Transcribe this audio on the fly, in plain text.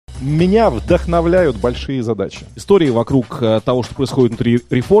Меня вдохновляют большие задачи. Истории вокруг того, что происходит внутри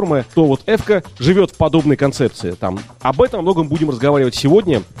реформы, то вот Эвка живет в подобной концепции. Об этом многом будем разговаривать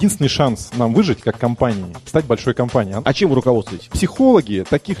сегодня. Единственный шанс нам выжить как компании, стать большой компанией. А чем вы руководствуетесь? Психологи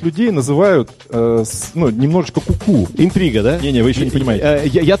таких людей называют немножечко куку. Интрига, да? Не-не, вы еще не понимаете.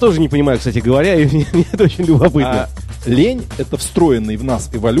 Я тоже не понимаю, кстати говоря, и мне это очень любопытно. Лень — это встроенный в нас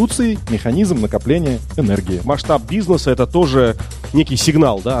эволюцией механизм накопления энергии. Масштаб бизнеса — это тоже некий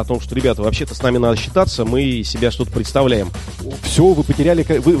сигнал, да, о том, что, ребята, вообще-то с нами надо считаться, мы из себя что-то представляем. Все, вы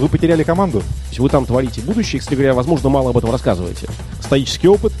потеряли команду. То есть вы там творите будущее, кстати говоря, возможно, мало об этом рассказываете. Стоический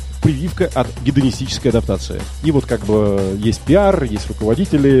опыт, прививка от гедонистической адаптации. И вот как бы есть пиар, есть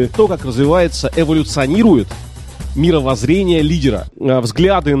руководители. То, как развивается, эволюционирует мировоззрение лидера,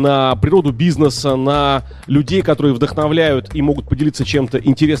 взгляды на природу бизнеса, на людей, которые вдохновляют и могут поделиться чем-то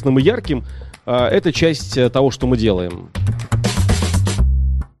интересным и ярким, это часть того, что мы делаем.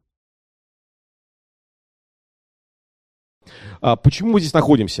 Почему мы здесь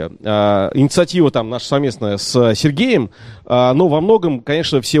находимся? Инициатива там наша совместная с Сергеем, но во многом,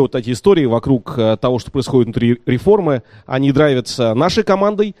 конечно, все вот эти истории вокруг того, что происходит внутри реформы, они драйвятся нашей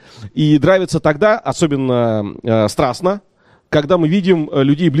командой и драйвятся тогда, особенно страстно, когда мы видим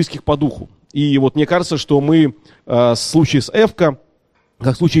людей, близких по духу. И вот мне кажется, что мы в случае с Эвка,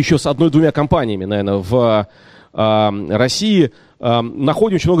 как в случае еще с одной-двумя компаниями, наверное, в России,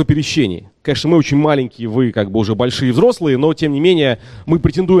 находим очень много пересечений. Конечно, мы очень маленькие, вы как бы уже большие взрослые, но тем не менее мы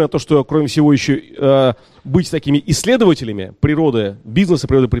претендуем на то, что кроме всего еще быть такими исследователями природы бизнеса,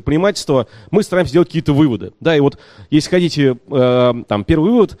 природы предпринимательства, мы стараемся делать какие-то выводы. Да, и вот если хотите,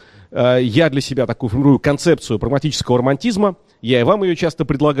 первый вывод, я для себя такую формирую концепцию прагматического романтизма, я и вам ее часто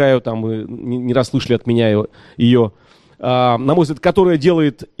предлагаю, вы не раз слышали от меня ее, на мой взгляд, которая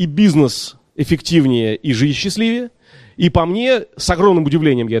делает и бизнес эффективнее и жизнь счастливее. И по мне, с огромным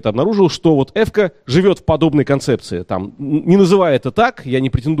удивлением я это обнаружил, что вот Эвка живет в подобной концепции. Не называя это так, я не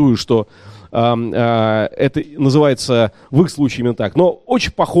претендую, что это называется в их случае именно так, но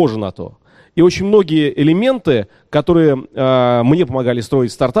очень похоже на то. И очень многие элементы, которые мне помогали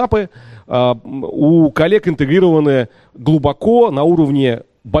строить стартапы, у коллег интегрированы глубоко на уровне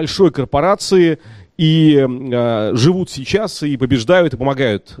большой корпорации и живут сейчас, и побеждают, и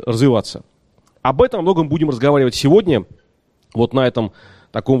помогают развиваться. Об этом многом будем разговаривать сегодня, вот на этом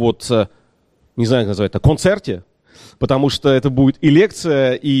таком вот, не знаю, как назвать это, концерте, потому что это будет и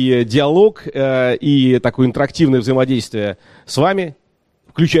лекция, и диалог, и такое интерактивное взаимодействие с вами.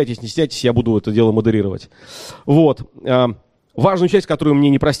 Включайтесь, не стесняйтесь, я буду это дело модерировать. Вот. Важную часть, которую мне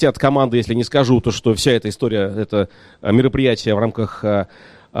не простят команды, если не скажу, то что вся эта история, это мероприятие в рамках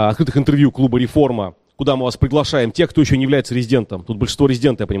открытых интервью клуба «Реформа», куда мы вас приглашаем, тех, кто еще не является резидентом. Тут большинство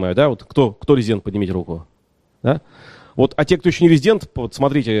резидентов, я понимаю, да? Вот кто резидент, поднимите руку. Да? Вот, а те, кто еще не резидент, вот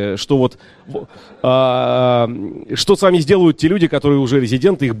смотрите, что с вами сделают те люди, которые уже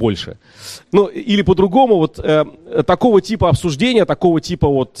резиденты, их больше. Ну, или по-другому, такого типа обсуждения, такого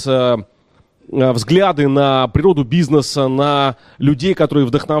типа взгляды на природу бизнеса, на людей, которые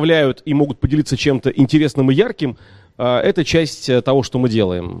вдохновляют и могут поделиться чем-то интересным и ярким, это часть того, что мы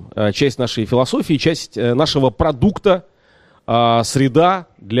делаем, часть нашей философии, часть нашего продукта, среда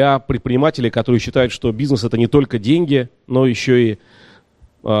для предпринимателей, которые считают, что бизнес — это не только деньги, но еще и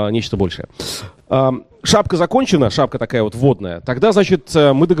нечто большее. Шапка закончена, шапка такая вот вводная. Тогда, значит,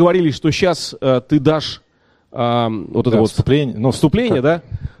 мы договорились, что сейчас ты дашь вступление, да?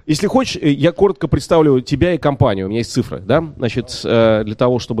 Если хочешь, я коротко представлю тебя и компанию. У меня есть цифры, да? Значит, для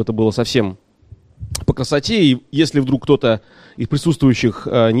того, чтобы это было совсем по красоте, и если вдруг кто-то из присутствующих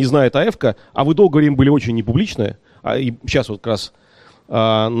не знает о Эвка, а вы долгое время были очень непубличные, и сейчас вот как раз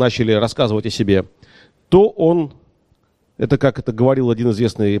начали рассказывать о себе, то он, это как это говорил один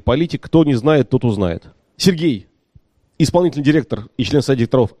известный политик, кто не знает, тот узнает. Сергей, исполнительный директор и член совета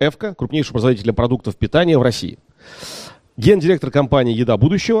директоров Эвка, крупнейшего производителя продуктов питания в России. Гендиректор компании «Еда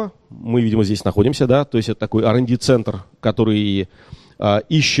будущего», мы, видимо, здесь находимся, да, то есть это такой R&D-центр, который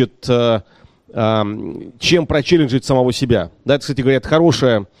ищет... чем прочелленджить самого себя. Да, это, кстати говоря, это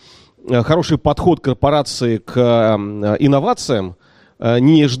хороший подход корпорации к инновациям.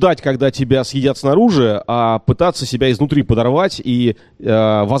 Не ждать, когда тебя съедят снаружи, а пытаться себя изнутри подорвать и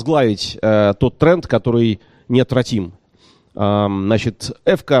возглавить тот тренд, который неотвратим. Значит,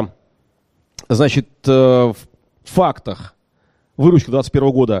 Эвка, в фактах выручка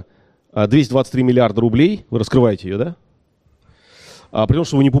 2021 года 223 миллиарда рублей. Вы раскрываете ее, да? При том,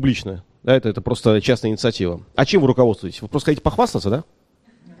 что вы не публичны. Да, это просто частная инициатива. А чем вы руководствуетесь? Вы просто хотите похвастаться, да?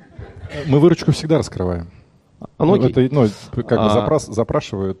 Мы выручку всегда раскрываем.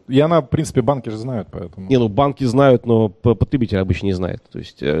 Запрашивают. И она, в принципе, банки же знают, поэтому... Банки знают, но потребитель обычно не знает. То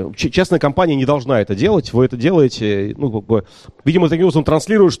есть частная компания не должна это делать, вы это делаете, видимо, таким образом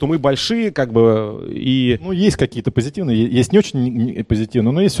транслируют, что мы большие, и... Есть какие-то позитивные, есть не очень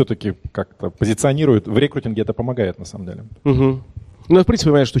позитивные, но есть все-таки как-то позиционируют. В рекрутинге это помогает, на самом деле. Угу. В принципе,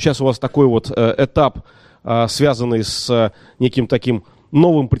 понимаешь, что сейчас у вас такой этап, связанный с неким таким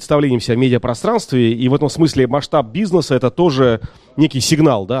новым представлением себя в медиапространстве, и в этом смысле масштаб бизнеса — это тоже некий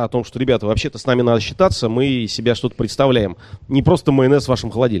сигнал, да, о том, что, ребята, вообще-то с нами надо считаться, мы из себя что-то представляем. Не просто майонез в вашем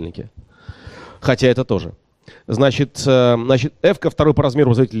холодильнике. Хотя это тоже. Значит, Эвка второй по размеру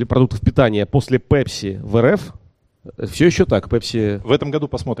производитель продуктов питания после Pepsi в РФ. Все еще так, Pepsi... В этом году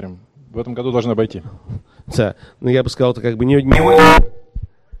посмотрим. В этом году должны обойти. Да, я бы сказал, это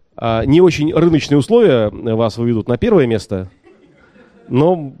не очень рыночные условия вас выведут на первое место,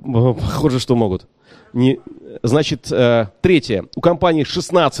 но похоже, что могут. Значит, третье. У компании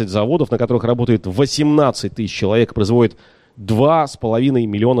 16 заводов, на которых работает 18 тысяч человек, производит 2,5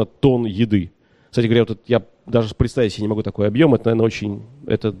 миллиона тонн еды. Кстати говоря, я даже представить себе не могу такой объем, это, наверное,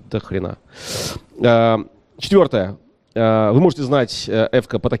 это до хрена. Четвертое. Вы можете знать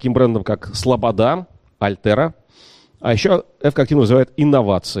Эвка по таким брендам, как Слобода, Альтера. А еще Эвка активно развивает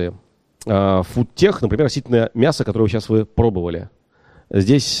инновации. Фудтех, например, растительное мясо, которое сейчас вы пробовали.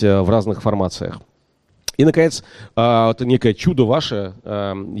 Здесь в разных формациях. И, наконец, это некое чудо ваше.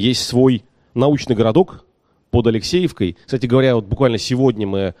 Есть свой научный городок под Алексеевкой. Кстати говоря, буквально сегодня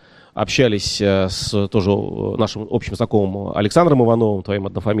мы общались с тоже нашим общим знакомым Александром Ивановым, твоим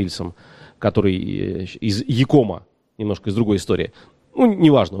однофамильцем, который из Якома, немножко из другой истории.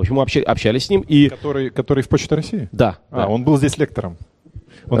 Неважно. В общем, мы общались с ним. Который в Почте России? Да. Он был здесь лектором.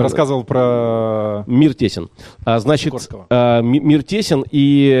 Он рассказывал про... Мир тесен. Значит, мир тесен,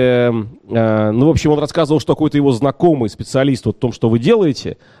 и, в общем, он рассказывал, что какой-то его знакомый специалист в том, что вы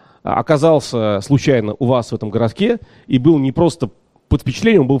делаете, оказался случайно у вас в этом городке и был не просто под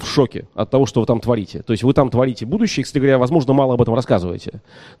впечатлением, он был в шоке от того, что вы там творите. То есть вы там творите будущее, кстати говоря, возможно, мало об этом рассказываете.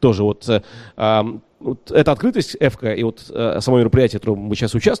 Тоже эта открытость, Эвка, и само мероприятие, в котором вы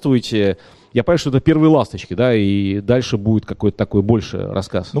сейчас участвуете, я понимаю, что это первые ласточки, да, и дальше будет какой-то такой больше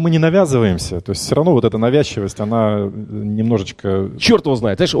рассказ. Мы не навязываемся, то есть все равно эта навязчивость, она немножечко... Черт его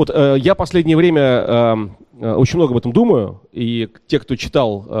знает. Знаешь, я последнее время очень много об этом думаю, и те, кто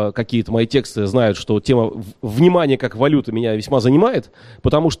читал какие-то мои тексты, знают, что тема внимания как валюта меня весьма занимает,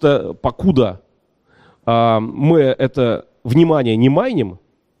 потому что покуда мы это внимание не майним,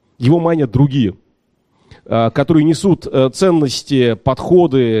 его майнят другие, которые несут ценности,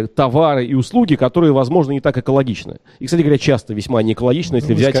 подходы, товары и услуги, которые, возможно, не так экологичны. И, кстати говоря, часто весьма не экологичны,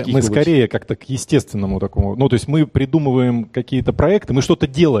 если взять какие-нибудь... Мы скорее как-то к естественному такому... то есть мы придумываем какие-то проекты, мы что-то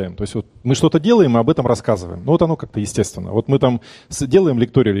делаем. То есть мы что-то делаем и об этом рассказываем. Оно как-то естественно. Мы там делаем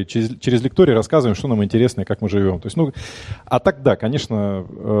лекторию, или через лекторию рассказываем, что нам интересно и как мы живем. То есть, а так, да,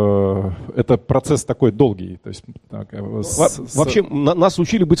 конечно, это процесс такой долгий. То есть, вообще, нас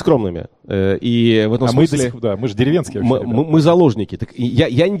учили быть скромными. И в этом смысле... мы же деревенские вообще. Мы заложники. Так,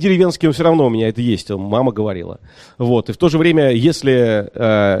 я не деревенский, но все равно у меня это есть. Мама говорила. И в то же время, если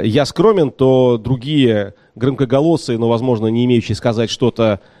я скромен, то другие громкоголосые, но, возможно, не имеющие сказать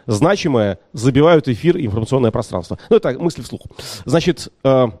что-то значимое, забивают эфир и информационное пространство. Это мысли вслух. Значит...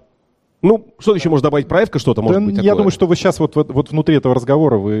 что еще можно добавить про Эвка, что-то может быть такое? Я думаю, что вы сейчас внутри этого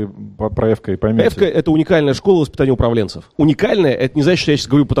разговора вы про Эвка и поймете. Эвка — это уникальная школа воспитания управленцев. Уникальная — это не значит, что я сейчас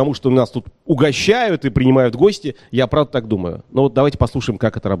говорю, потому что нас тут угощают и принимают в гости. Я правда так думаю. Но давайте послушаем,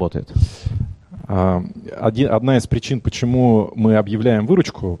 как это работает. Одна из причин, почему мы объявляем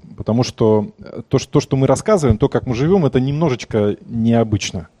выручку, потому что то, что мы рассказываем, то, как мы живем, это немножечко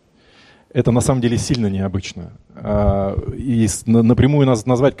необычно. Это на самом деле сильно необычно. И напрямую нас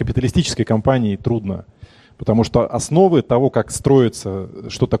назвать капиталистической компанией трудно. Потому что основы того, как строится,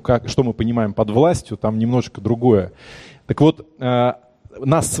 что мы понимаем под властью, там немножечко другое. Так вот,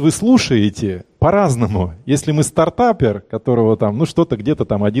 нас вы слушаете по-разному. Если мы стартапер, которого там, что-то где-то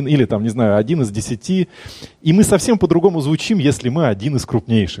там один, или там, не знаю, 1 из 10, и мы совсем по-другому звучим, если мы один из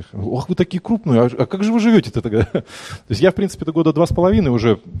крупнейших. Ох, вы такие крупные, а как же вы живете-то тогда? То есть я, в принципе, года 2,5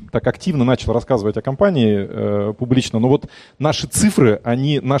 уже так активно начал рассказывать о компании публично, но наши цифры,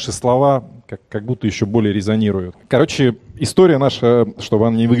 наши слова как будто еще более резонируют. Короче, история наша, чтобы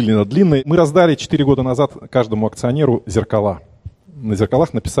она не выглядела длинной, мы раздали 4 года назад каждому акционеру зеркала. На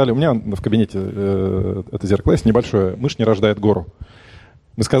зеркалах написали, у меня в кабинете это зеркало есть небольшое, мышь не рождает гору.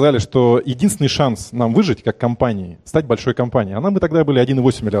 Мы сказали, что единственный шанс нам выжить как компании, стать большой компанией, мы тогда были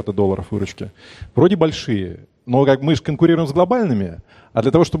 1,8 миллиарда долларов выручки. Вроде большие, но как мы же конкурируем с глобальными, а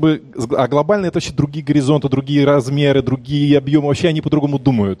для того, чтобы... А глобальные — это вообще другие горизонты, другие размеры, другие объемы, вообще они по-другому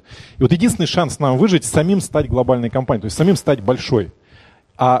думают. И вот единственный шанс нам выжить — самим стать глобальной компанией, то есть самим стать большой.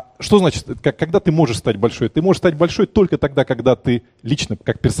 А что значит, когда ты можешь стать большой? Ты можешь стать большой только тогда, когда ты лично,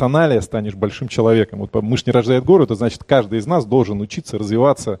 как персоналия, станешь большим человеком. Вот мышь не рождает гору, это значит, каждый из нас должен учиться,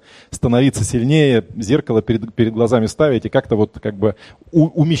 развиваться, становиться сильнее, зеркало перед глазами ставить и как-то вот как бы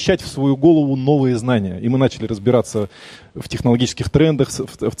умещать в свою голову новые знания. И мы начали разбираться в технологических трендах,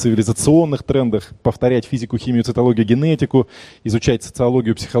 в цивилизационных трендах, повторять физику, химию, цитологию, генетику, изучать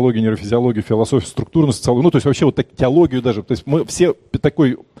социологию, психологию, нейрофизиологию, философию, структурную социологию, ну, то есть вообще вот теологию даже. То есть мы все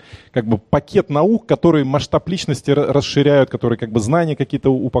такой как бы пакет наук, которые масштаб личности расширяют, которые как бы знания какие-то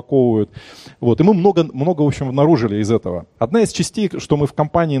упаковывают. Вот. И мы много, в общем, обнаружили из этого. Одна из частей, что мы в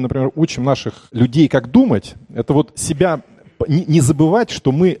компании, например, учим наших людей, как думать, это вот себя не забывать,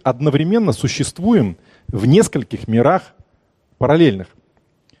 что мы одновременно существуем в нескольких мирах параллельных.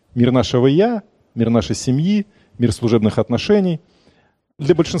 Мир нашего «я», мир нашей семьи, мир служебных отношений.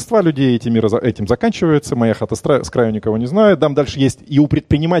 Для большинства людей этим заканчивается. Моя хата с краю никого не знает. Там дальше есть, и у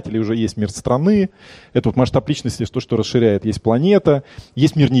предпринимателей уже есть мир страны. Это вот масштаб личности, то, что расширяет. Есть планета,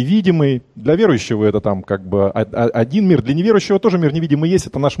 есть мир невидимый. Для верующего это там как бы один мир. Для неверующего тоже мир невидимый есть.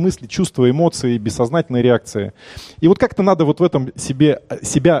 Это наши мысли, чувства, эмоции, бессознательные реакции. И вот как-то надо вот в этом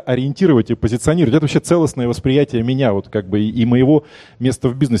себя ориентировать и позиционировать. Это вообще целостное восприятие меня вот как бы и моего места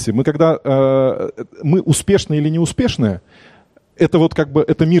в бизнесе. Мы успешны или неуспешны, это вот как бы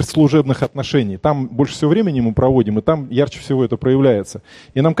это мир служебных отношений. Там больше всего времени мы проводим, и там ярче всего это проявляется.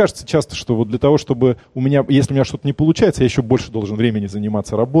 И нам кажется часто, что вот для того, чтобы если у меня что-то не получается, я еще больше должен времени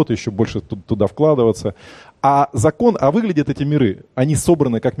заниматься работой, еще больше туда вкладываться. А выглядят эти миры, они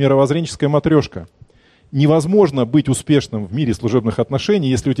собраны как мировоззренческая матрешка. Невозможно быть успешным в мире служебных отношений,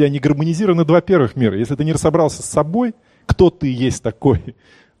 если у тебя не гармонизированы два первых мира. Если ты не разобрался с собой, кто ты есть такой,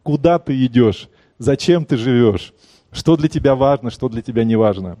 куда ты идешь, зачем ты живешь, что для тебя важно, что для тебя не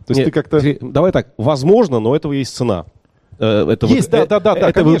важно. То есть ты как-то... Давай так, возможно, но этого есть цена. Это есть, да,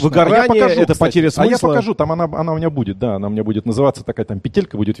 это конечно. Выгорание, покажу, это кстати. потеря смысла. А я покажу, там она у меня будет, да, она у меня будет называться такая, там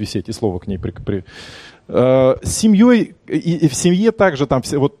петелька будет висеть, и слово к ней с семьей, и в семье также, там,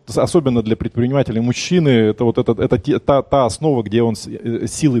 вот, особенно для предпринимателей мужчины, это та основа, где он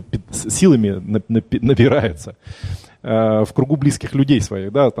силами набирается. В кругу близких людей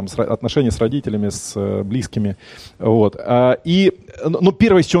своих, да, там отношения с родителями, с близкими. Вот. Но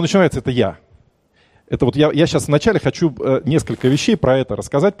первое, с чего начинается, это я. Это вот я сейчас вначале хочу несколько вещей про это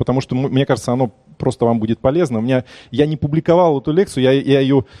рассказать, потому что, мне кажется, оно просто вам будет полезно. Я не публиковал эту лекцию, я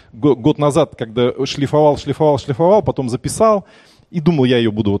ее год назад, когда шлифовал, потом записал, и думал, я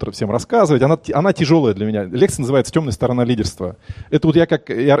ее буду вот всем рассказывать. Она тяжелая для меня. Лекция называется «Темная сторона лидерства». Это вот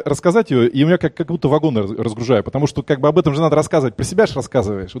я рассказать ее, и у меня как будто вагоны разгружаю, потому что как бы об этом же надо рассказывать. Про себя же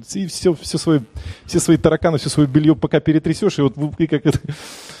рассказываешь. Вот и все свои тараканы, все свое белье пока перетрясешь, и вот и как это...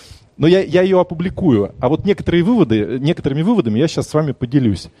 Но я ее опубликую. А вот некоторыми выводами я сейчас с вами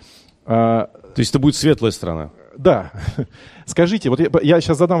поделюсь. То есть это будет светлая сторона? Да. Скажите, вот я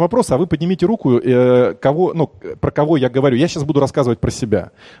сейчас задам вопрос, а вы поднимите руку, про кого я говорю. Я сейчас буду рассказывать про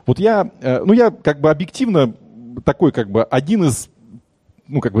себя. Вот я как бы объективно такой как бы один из,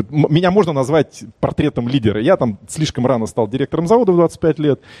 меня можно назвать портретом лидера. Я там слишком рано стал директором завода в 25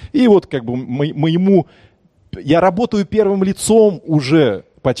 лет. И вот как бы я работаю первым лицом уже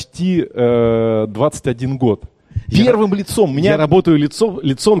почти 21 год. Первым лицом. Я работаю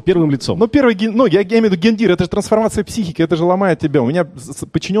первым лицом. Но я имею в виду гендир, это же трансформация психики, это же ломает тебя. У меня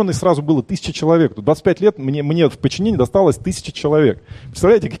подчиненных сразу было 1000 человек. Тут 25 лет мне в подчинении досталось 1000 человек.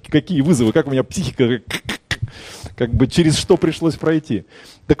 Представляете, какие вызовы, как у меня психика, как бы через что пришлось пройти.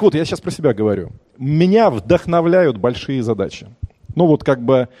 Так вот, я сейчас про себя говорю. Меня вдохновляют большие задачи. Вот как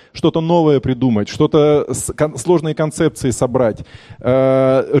бы что-то новое придумать, что-то сложные концепции собрать,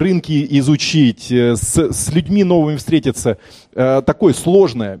 рынки изучить, с людьми новыми встретиться, такое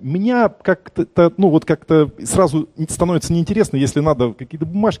сложное. Меня как-то сразу становится неинтересно, если надо какие-то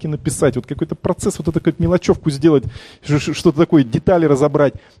бумажки написать, вот какой-то процесс, вот эту какую-то мелочевку сделать, что-то такое, детали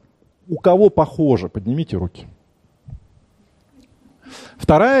разобрать. У кого похоже? Поднимите руки.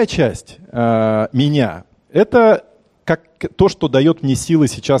 Вторая часть меня – это как то, что дает мне силы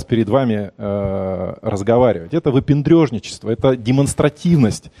сейчас перед вами разговаривать. Это выпендрежничество, это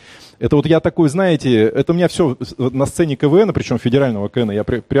демонстративность. Это вот я такой, знаете, это у меня все на сцене КВН, причем федерального КВН я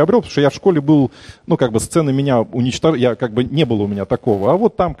приобрел, потому что я в школе был, ну, как бы сцены меня уничтожили, я как бы не было у меня такого. А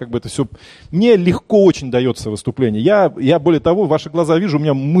вот там как бы это все, мне легко очень дается выступление. Я более того, ваши глаза вижу, у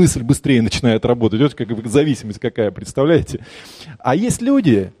меня мысль быстрее начинает работать. Это как бы зависимость какая, представляете? А есть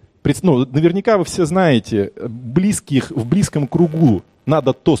люди, ну, наверняка вы все знаете, в близком кругу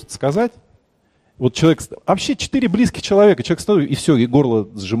надо тост сказать. Вот человек, вообще 4 близких человека, человек стоит и все, и горло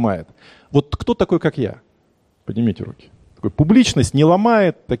сжимает. Вот кто такой, как я? Поднимите руки. Такой, публичность не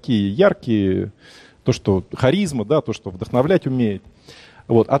ломает, такие яркие, то, что харизма, да, то, что вдохновлять умеет.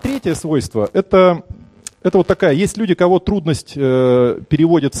 Вот. А третье свойство, это вот такая, есть люди, кого трудность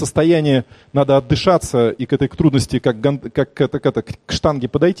переводит в состояние, надо отдышаться и к этой трудности как к штанге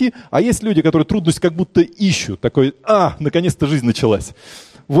подойти, а есть люди, которые трудность как будто ищут, такой, наконец-то жизнь началась.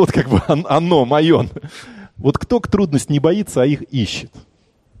 Вот как бы оно, мое. Вот кто к трудность не боится, а их ищет.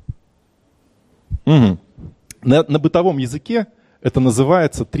 Угу. На бытовом языке это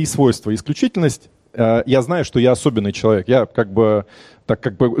называется 3 свойства. Исключительность. Я знаю, что я особенный человек. Я так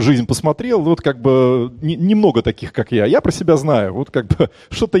как бы жизнь посмотрел, вот как бы немного таких, как я. Я про себя знаю. Вот как бы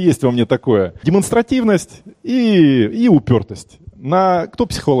что-то есть во мне такое. Демонстративность и упертость. Кто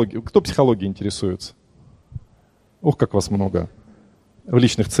психологией интересуется? Ох, как вас много. В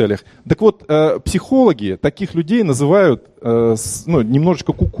личных целях. Так вот, психологи таких людей называют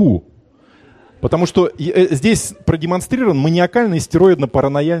немножечко куку. Потому что здесь продемонстрирован маниакальный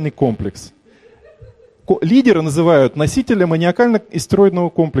стероидно-паранояльный комплекс. Лидеры называют носителя маниакально-стероидного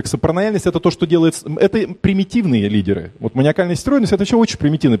комплекса. Паранояльность — это то, что делает... Это примитивные лидеры. Вот маниакальная стероидность — это еще очень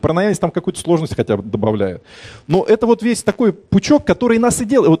примитивный. Паранояльность там какую-то сложность хотя бы добавляет. Но это вот весь такой пучок, который нас и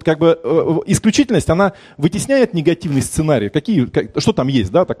делает. Вот как бы исключительность, она вытесняет негативный сценарий. Что там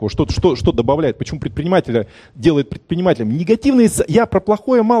есть, да, такого? Что добавляет? Почему предпринимателя делает предпринимателем? Негативный... Я про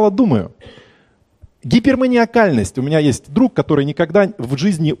плохое мало думаю. Гиперманиакальность. У меня есть друг, который никогда в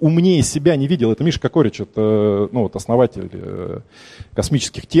жизни умнее себя не видел. Это Миша Кокорич, это основатель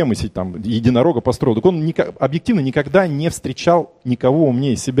космических тем, и там единорога построил. Так он объективно никогда не встречал никого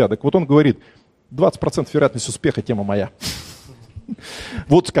умнее себя. Так вот он говорит, 20% вероятность успеха — тема моя.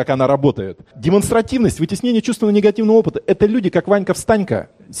 Вот как она работает. Демонстративность, вытеснение чувственного негативного опыта. Это люди, как Ванька-встанька.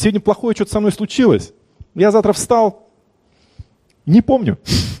 Сегодня плохое что-то со мной случилось. Я завтра встал. Не помню.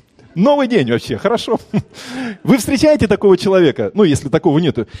 Новый день вообще, хорошо. Вы встречаете такого человека, если такого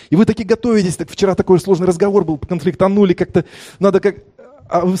нету, и вы таки готовитесь, так вчера такой сложный разговор был, конфликтанули, как-то надо как...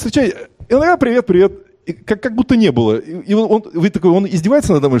 А вы встречаете, привет, как будто не было. И он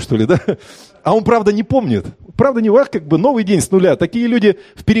издевается надо мной, что ли, да? А он правда не помнит. Правда не как бы новый день с нуля. Такие люди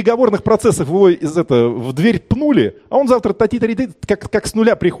в переговорных процессах его в дверь пнули, а он завтра как с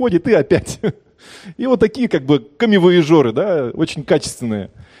нуля приходит и опять. И вот такие как бы камевояжеры, да, очень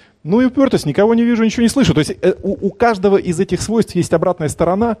качественные. Ну и упертость, никого не вижу, ничего не слышу. То есть у каждого из этих свойств есть обратная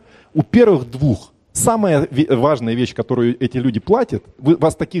сторона. У первых 2 самая важная вещь, которую эти люди платят,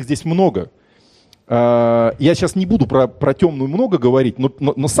 вас таких здесь много. Я сейчас не буду про темную много говорить,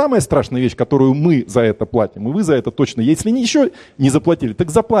 но самая страшная вещь, которую мы за это платим, и вы за это точно, если еще не заплатили,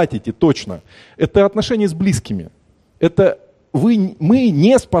 так заплатите точно. Это отношения с близкими. Мы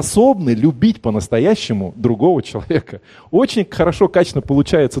не способны любить по-настоящему другого человека. Очень хорошо, качественно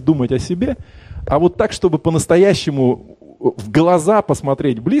получается думать о себе, а вот так, чтобы по-настоящему в глаза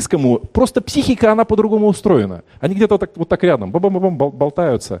посмотреть близкому, просто психика, она по-другому устроена. Они где-то вот так рядом, бам-бам-бам,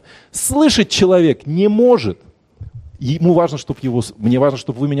 болтаются. Слышать человек не может. Мне важно,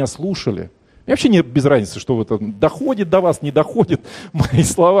 чтобы вы меня слушали. Мне вообще нет без разницы, что это доходит до вас, не доходит мои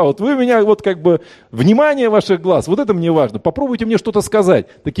слова. Вот вы меня, внимание ваших глаз, вот это мне важно. Попробуйте мне что-то сказать.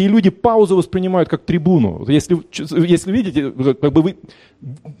 Такие люди паузу воспринимают как трибуну. Если видите, вы,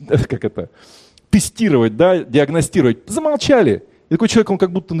 тестировать, да, диагностировать, замолчали. И такой человек, он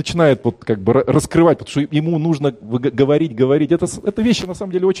как будто начинает раскрывать, потому что ему нужно говорить. Это вещи, на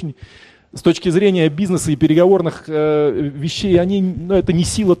самом деле, очень... С точки зрения бизнеса и переговорных вещей, это не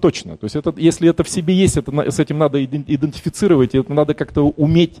сила точно. То есть если это в себе есть, с этим надо идентифицировать, и это надо как-то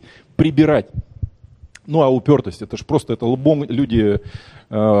уметь прибирать. А упертость, это же просто лбом люди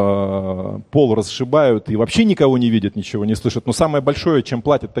пол расшибают и вообще никого не видят, ничего не слышат. Но самое большое, чем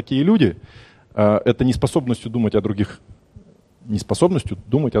платят такие люди, это неспособностью думать о других. Неспособностью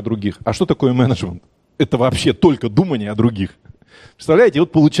думать о других. А что такое менеджмент? Это вообще только думание о других. Представляете,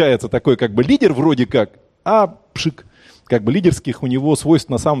 вот получается такой лидер вроде как, а пшик. Лидерских у него свойств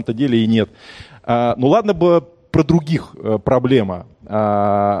на самом-то деле и нет. Ладно бы про других проблема.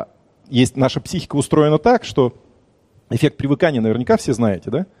 Наша психика устроена так, что Эффект привыкания наверняка все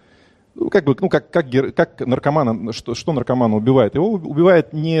знаете, да? Как наркомана, что наркомана убивает? Его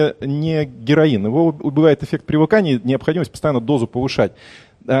убивает не героин, его убивает эффект привыкания, необходимость постоянно дозу повышать.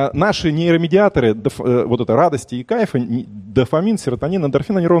 Наши нейромедиаторы, вот это радости и кайфа, дофамин, серотонин,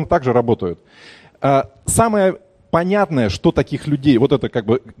 эндорфин, они ровно так же работают. Самое понятное, что таких людей, вот это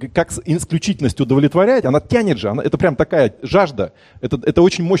как с исключительностью удовлетворять, она тянет же, это прям такая жажда. Это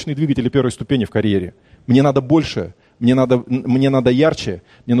очень мощные двигатели первой ступени в карьере. Мне надо больше. Мне надо ярче,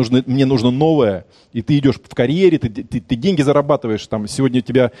 мне нужно новое. И ты идешь в карьере, ты деньги зарабатываешь, там, сегодня у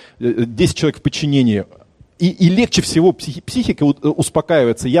тебя 10 человек в подчинении. И легче всего психика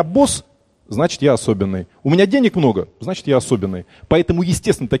успокаивается. Я босс, значит, я особенный. У меня денег много, значит, я особенный. Поэтому,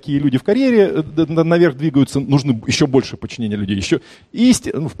 естественно, такие люди в карьере наверх двигаются, нужно еще больше подчинения людей. И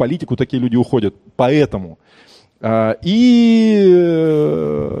в политику такие люди уходят. Поэтому... И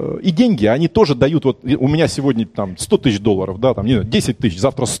деньги, они тоже дают, вот у меня сегодня там $100 тысяч, да, там, 10 тысяч,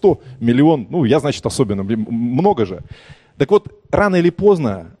 завтра 100, миллион, я, значит, особенно, много же. Так вот, рано или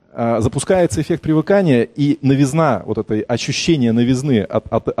поздно запускается эффект привыкания, и новизна, вот это ощущение новизны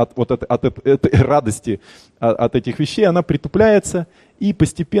от этой радости, от этих вещей, она притупляется, и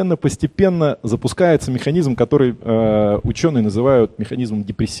постепенно запускается механизм, который ученые называют механизмом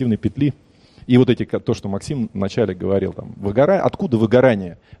депрессивной петли. И вот то, что Максим вначале говорил, там, откуда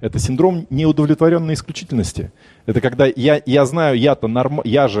выгорание? Это синдром неудовлетворенной исключительности. Это когда я знаю,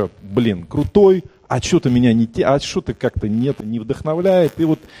 я же, крутой, а что-то меня а что-то как-то не вдохновляет. И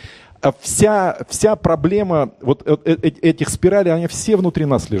вот вся проблема вот этих спиралей, они все внутри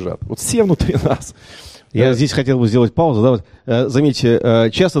нас лежат. Вот все внутри нас. Я здесь хотел бы сделать паузу. Да, вот, заметьте,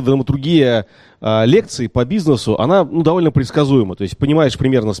 часто драматургия лекций по бизнесу, она довольно предсказуема. То есть понимаешь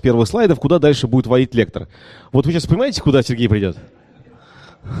примерно с первых слайдов, куда дальше будет водить лектор. Вот вы сейчас понимаете, куда Сергей придет?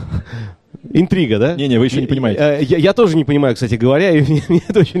 Интрига, да? Не, вы еще не понимаете. Я тоже не понимаю, кстати говоря, и мне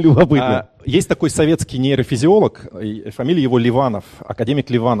это очень любопытно. Есть такой советский нейрофизиолог, фамилия его Ливанов, академик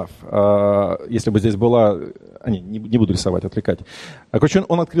Ливанов. Если бы здесь была... Не буду рисовать, отвлекать. Короче,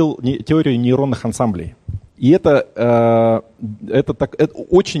 он открыл теорию нейронных ансамблей. И это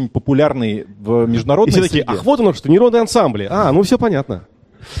очень популярный в международной среде. Ах, вот оно что, нейронные ансамбли. Все понятно.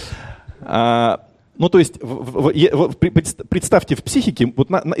 То есть, представьте, в психике, вот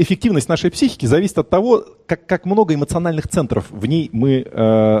эффективность нашей психики зависит от того, как много эмоциональных центров в ней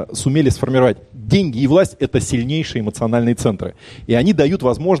мы сумели сформировать. Деньги и власть – это сильнейшие эмоциональные центры. И они дают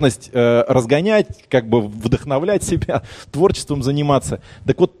возможность разгонять, вдохновлять себя, творчеством заниматься.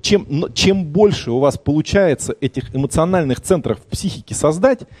 Так вот, чем больше у вас получается этих эмоциональных центров в психике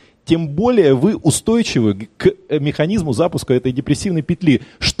создать, тем более вы устойчивы к механизму запуска этой депрессивной петли.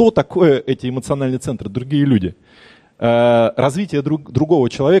 Что такое эти эмоциональные центры, другие люди? Развитие другого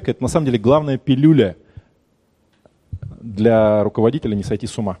человека – это на самом деле главная пилюля для руководителя не сойти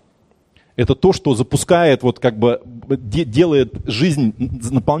с ума. Это то, что запускает, делает жизнь,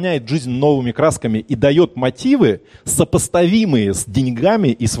 наполняет жизнь новыми красками и дает мотивы, сопоставимые с деньгами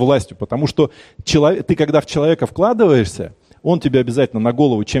и с властью. Потому что ты, когда в человека вкладываешься, он тебе обязательно на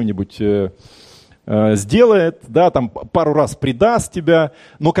голову чем-нибудь сделает, да, там пару раз предаст тебя,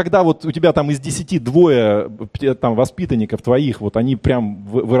 но когда вот у тебя там из 10 двое там воспитанников твоих, вот они прям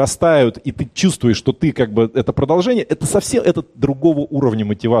вырастают, и ты чувствуешь, что ты это продолжение, это совсем другого уровня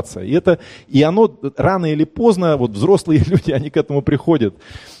мотивация. И оно рано или поздно, вот взрослые люди, они к этому приходят.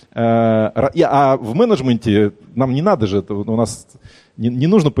 А в менеджменте нам не надо же, у нас не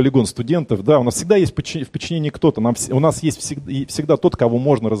нужно полигон студентов, да, у нас всегда есть в подчинении кто-то, у нас есть всегда тот, кого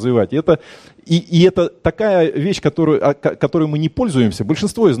можно развивать. И это такая вещь, которой мы не пользуемся.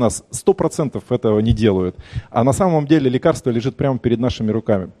 Большинство из нас 100% этого не делают. А на самом деле лекарство лежит прямо перед нашими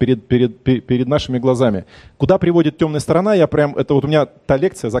руками, перед нашими глазами. Куда приводит темная сторона, у меня та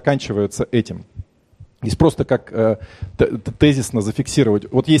лекция заканчивается этим. Здесь просто как тезисно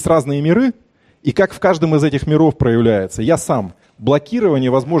зафиксировать. Вот есть разные миры, и как в каждом из этих миров проявляется. Я сам.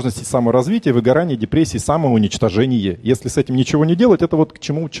 Блокирование возможностей саморазвития, выгорание, депрессии, самоуничтожение. Если с этим ничего не делать, это вот к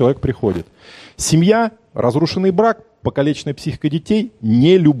чему человек приходит. Семья, разрушенный брак, покалеченная психика детей,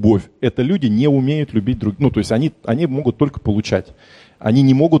 не любовь. Это люди не умеют любить других. То есть они могут только получать. Они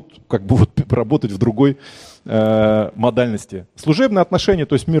не могут работать в другой модальности. Служебные отношения,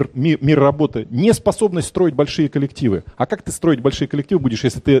 то есть мир работы, неспособность строить большие коллективы. А как ты строить большие коллективы будешь,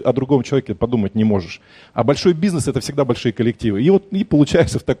 если ты о другом человеке подумать не можешь? А большой бизнес – это всегда большие коллективы. И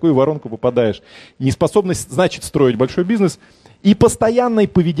получается, в такую воронку попадаешь. Неспособность, значит, строить большой бизнес. И постоянный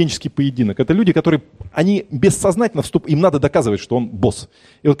поведенческий поединок. Это люди, которые, они бессознательно им надо доказывать, что он босс.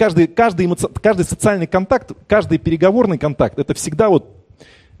 И вот каждый социальный контакт, каждый переговорный контакт, это всегда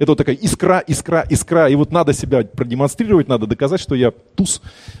Это вот такая искра, и вот надо себя продемонстрировать, надо доказать, что я туз.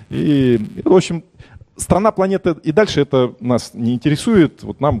 И, в общем, страна, планета и дальше это нас не интересует.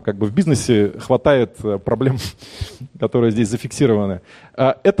 Вот нам как бы в бизнесе хватает проблем, которые здесь зафиксированы.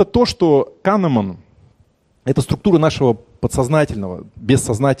 Это то, что Канеман, это структура нашего подсознательного,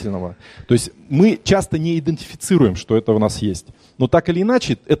 бессознательного. То есть мы часто не идентифицируем, что это у нас есть. Но так или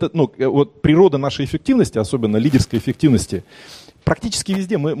иначе, это, вот природа нашей эффективности, особенно лидерской эффективности, практически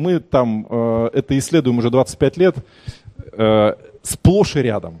везде, мы там это исследуем уже 25 лет, сплошь и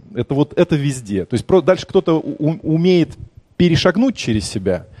рядом. Это везде. То есть дальше кто-то умеет перешагнуть через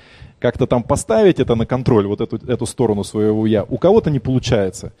себя, как-то там поставить это на контроль, вот эту сторону своего «я». У кого-то не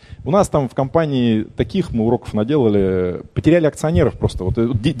получается. У нас там в компании таких мы уроков наделали, потеряли акционеров просто. Вот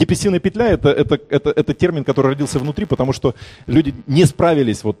депрессивная петля это термин, который родился внутри, потому что люди не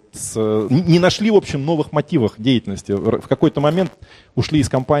справились, не нашли, в общем, новых мотивов деятельности. В какой-то момент ушли из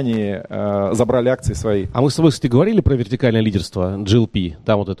компании, забрали акции свои. А мы с тобой, кстати, говорили про вертикальное лидерство, GLP.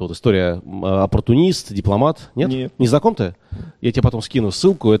 Там вот эта вот история оппортунист, дипломат. Нет? Нет. Не знаком ты? Я тебе потом скину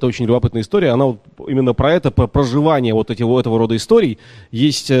ссылку. Это очень любопытная история. Она вот именно про это, про проживание вот этого рода историй.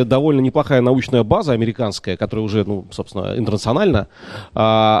 Есть довольно неплохая научная база американская, которая уже, собственно, интернациональна,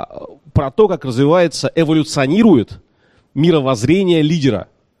 про то, как развивается, эволюционирует мировоззрение лидера.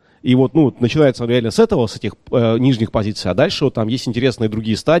 И вот, начинается реально с этого, с этих нижних позиций, а дальше вот там есть интересные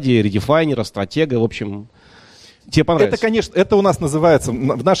другие стадии, редефайнера, стратега, в общем, тебе понравится. Это, конечно, это у нас называется,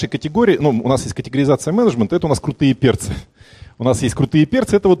 в нашей категории, у нас есть категоризация менеджмента, это у нас крутые перцы. У нас есть крутые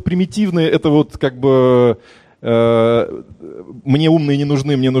перцы, это вот примитивные, это вот как бы мне умные не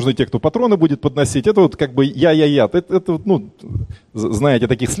нужны, мне нужны те, кто патроны будет подносить. Это вот как бы я. Это вот, знаете,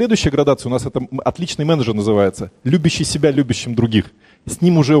 таких следующая градация у нас это отличный менеджер называется. Любящий себя, любящим других. С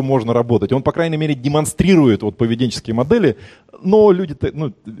ним уже можно работать. Он, по крайней мере, демонстрирует вот поведенческие модели, но люди,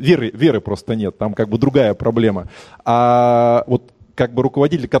 веры просто нет. Там как бы другая проблема. А вот как бы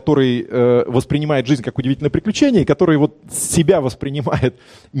руководитель, который воспринимает жизнь как удивительное приключение, и который вот себя воспринимает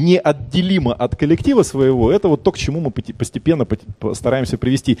неотделимо от коллектива своего, это вот то, к чему мы постепенно стараемся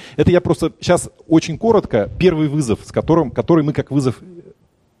привести. Это я просто сейчас очень коротко, первый вызов, который мы как вызов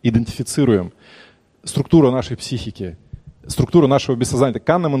идентифицируем. Структура нашей психики, структура нашего бессознательного.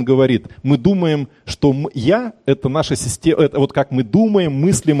 Канеман говорит, мы думаем, что я — это наша система, это вот как мы думаем,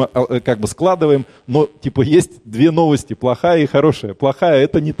 мыслим, как бы складываем, но типа есть две новости, плохая и хорошая. Плохая —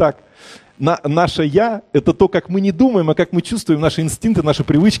 это не так. Наше «я» — это то, как мы не думаем, а как мы чувствуем, наши инстинкты, наши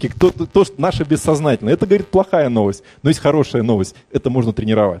привычки, то наше бессознательное. Это, говорит, плохая новость, но есть хорошая новость. Это можно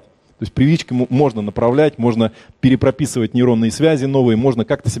тренировать. То есть привычки можно направлять, можно перепрописывать нейронные связи новые, можно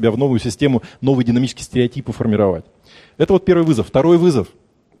как-то себя в новую систему, новые динамические стереотипы формировать. Это вот первый вызов. Второй вызов.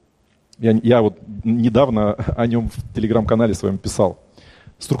 Я вот недавно о нем в телеграм-канале своем писал.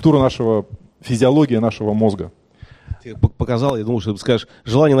 Физиология нашего мозга. Ты показал, я думал, что ты скажешь,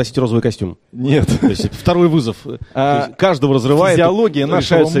 желание носить розовый костюм. Нет. То есть второй вызов. Каждого разрывает. Физиология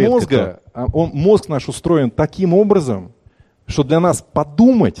нашего мозга, мозг наш устроен таким образом, что для нас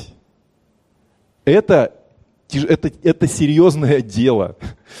подумать это серьезное дело.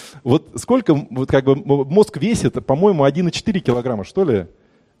 Вот сколько как бы мозг весит, по-моему, 1,4 килограмма, что ли?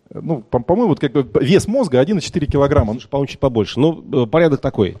 По-моему, вот как бы вес мозга 1,4 килограмма. По-моему, чуть побольше. Но порядок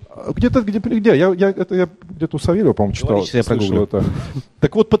такой. Где? Я где-то у Савельева, по-моему, читал. Я прогуглю. Это.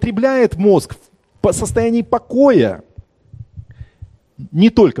 Так вот, потребляет мозг в состоянии покоя, не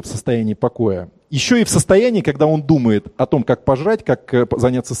только в состоянии покоя, еще и в состоянии, когда он думает о том, как пожрать, как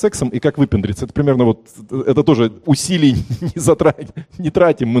заняться сексом и как выпендриться. Это примерно вот, это тоже усилий не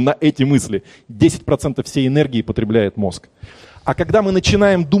тратим мы на эти мысли. 10% всей энергии потребляет мозг. А когда мы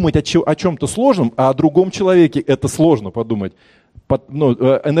начинаем думать о чем-то сложном, а о другом человеке это сложно подумать,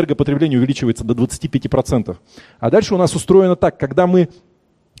 энергопотребление увеличивается до 25%. А дальше у нас устроено так, когда мы...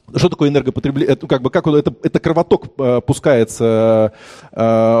 Что такое энергопотребление? Это кровоток пускается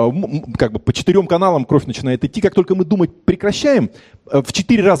как бы по 4 каналам, кровь начинает идти. Как только мы думать прекращаем, в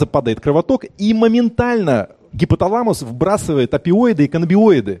 4 раза падает кровоток, и моментально гипоталамус вбрасывает опиоиды и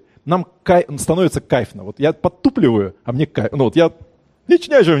каннабиоиды. Нам становится кайфно. Вот я подтупливаю, а мне кайфно. Я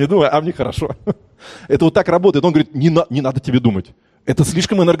ни о чем не думаю, а мне хорошо. Это вот так работает. Он говорит, не надо тебе думать. Это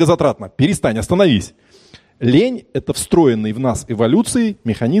слишком энергозатратно. Перестань, остановись. Лень – это встроенный в нас эволюцией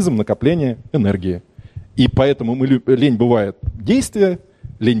механизм накопления энергии. И поэтому лень бывает действие,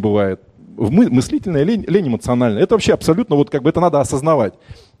 лень бывает мыслительная, лень эмоциональная. Это вообще абсолютно, вот как бы это надо осознавать.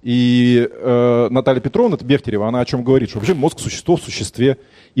 И Наталья Петровна Бехтерева, она о чем говорит? Что вообще мозг – существо в существе.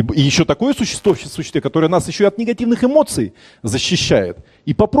 И еще такое существо в существе, которое нас еще и от негативных эмоций защищает.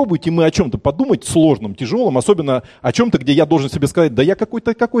 И попробуйте мы о чем-то подумать сложном, тяжелом, особенно о чем-то, где я должен себе сказать, да я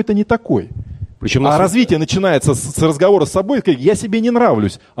какой-то не такой. Причем развитие начинается с разговора с собой, я себе не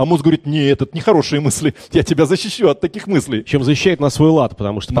нравлюсь. А мозг говорит, нет, это нехорошие мысли, я тебя защищу от таких мыслей. Чем защищает на свой лад,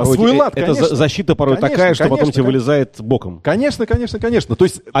 потому что порой эта защита порой такая, что потом тебе вылезает боком. Конечно. То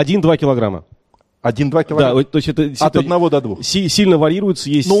есть 1-2 килограмма. 1-2 килограмма? Да, то есть это от 1 до 2. Сильно варьируется.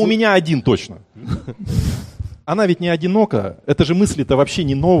 Есть... Но у меня 1 точно. Она ведь не одинока, это же мысли-то вообще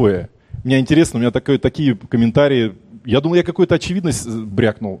не новые. Мне интересно, у меня такие комментарии. Я думал, я какую-то очевидность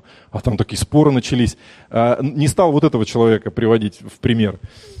брякнул, а там такие споры начались. Не стал вот этого человека приводить в пример.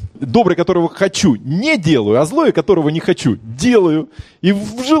 Добрый, которого хочу, не делаю, а злой, которого не хочу, делаю. И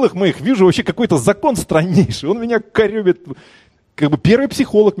в жилах моих вижу вообще какой-то закон страннейший. Он меня корёбит. Как бы первый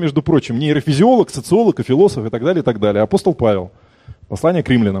психолог, между прочим, нейрофизиолог, социолог и философ и так далее, и так далее. Апостол Павел. Послание к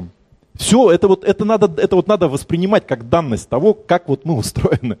римлянам. Все, это надо воспринимать как данность того, как вот мы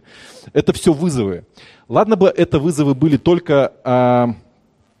устроены. Это все вызовы. Ладно бы это вызовы были только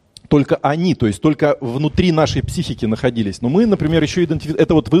они, то есть только внутри нашей психики находились. Но мы, например, еще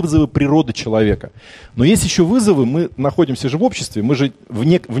это вот вызовы природы человека. Но есть еще вызовы, мы находимся же в обществе, мы же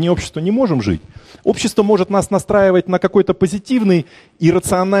вне общества не можем жить. Общество может нас настраивать на какой-то позитивный и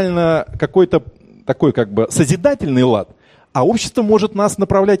рационально какой-то такой как бы созидательный лад. А общество может нас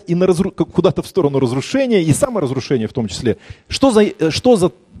направлять и куда-то в сторону разрушения, и саморазрушения в том числе. Что за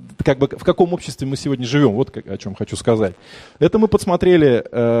как бы, в каком обществе мы сегодня живем? Вот о чем хочу сказать. Это мы подсмотрели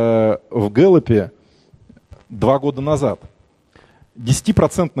в Гэллопе 2 года назад.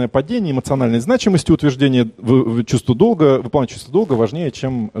 10% падение эмоциональной значимости утверждения выполнять чувство долга важнее,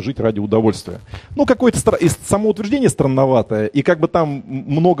 чем жить ради удовольствия. Ну, какое-то самоутверждение странноватое, и как бы там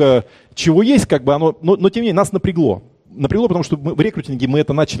много чего есть, как бы оно, но тем не менее нас напрягло. Напрягло, потому что в рекрутинге мы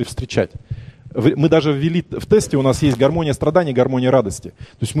это начали встречать. Мы даже ввели в тесте, у нас есть гармония страданий, гармония радости.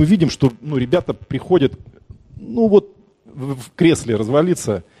 То есть мы видим, что ребята приходят, в кресле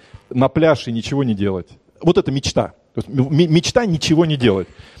развалиться, на пляж и ничего не делать. Вот это мечта. То есть мечта ничего не делать.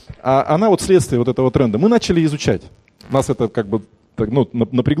 А она вот следствие вот этого тренда. Мы начали изучать. Нас это как бы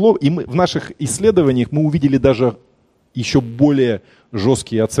напрягло. И в наших исследованиях мы увидели даже еще более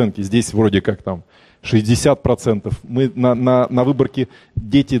жесткие оценки. Здесь вроде как там 60%. Мы на выборке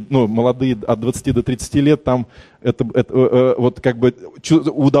дети, молодые от 20 до 30 лет, там вот как бы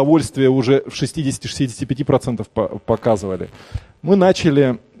удовольствие уже в 60-65% показывали. Мы,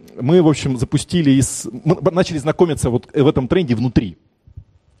 в общем, мы начали знакомиться вот в этом тренде внутри.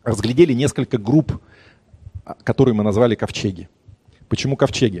 Разглядели несколько групп, которые мы назвали ковчеги. Почему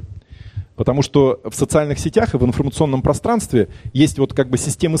ковчеги? Потому что в социальных сетях и в информационном пространстве есть вот как бы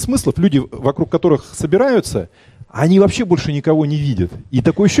системы смыслов, люди, вокруг которых собираются, они вообще больше никого не видят. И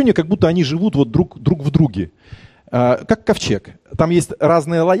такое ощущение, как будто они живут вот друг в друге. Как ковчег. Там есть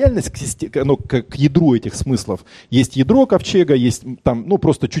разная лояльность к ядру этих смыслов. Есть ядро ковчега, есть там,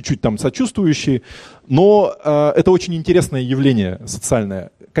 просто чуть-чуть там сочувствующие. Но это очень интересное явление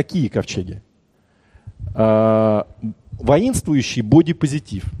социальное. Какие ковчеги? Воинствующий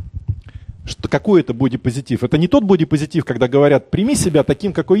бодипозитив. Какой это бодипозитив? Это не тот бодипозитив, когда говорят, прими себя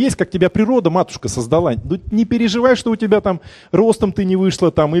таким, какой есть, как тебя природа, матушка, создала. Не переживай, что у тебя там ростом ты не вышла,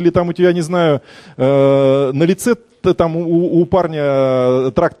 там, или там у тебя, не знаю, на лице там у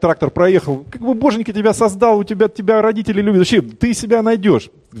парня трактор проехал. Как бы боженька тебя создал, тебя родители любят. Вообще, ты себя найдешь.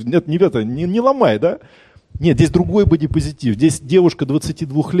 Нет, не ломай, да? Нет, здесь другой бодипозитив. Здесь девушка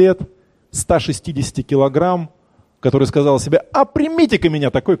 22 лет, 160 килограмм, который сказал себе, а примите-ка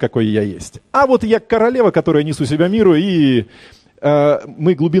меня такой, какой я есть. А вот я королева, которая несу себя миру. И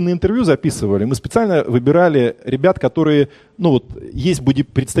мы глубинное интервью записывали. Мы специально выбирали ребят, которые, есть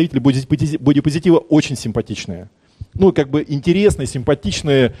представители бодипозитива очень симпатичные. Как бы интересные,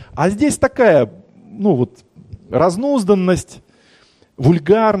 симпатичные. А здесь такая, разнузданность,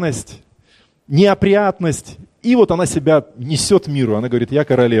 вульгарность, неопрятность. И вот она себя несет миру. Она говорит, я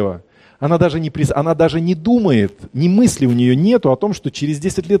королева. Она даже не думает, ни мысли у нее нету о том, что через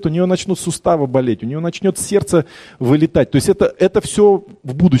 10 лет у нее начнут суставы болеть, у нее начнет сердце вылетать. То есть это все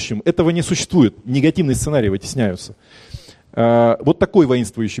в будущем, этого не существует. Негативные сценарии вытесняются. Вот такой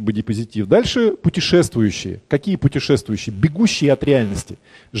воинствующий бодипозитив. Дальше путешествующие. Какие путешествующие? Бегущие от реальности.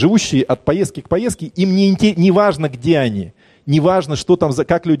 Живущие от поездки к поездке. Им не важно, где они. Не важно, что там,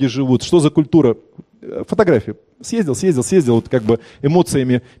 как люди живут, что за культура. Фотографии. Съездил, вот как бы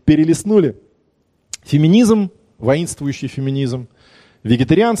эмоциями перелистнули. Феминизм, воинствующий феминизм,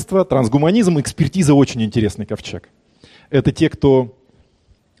 вегетарианство, трансгуманизм, экспертиза — очень интересный ковчег. Это те, кто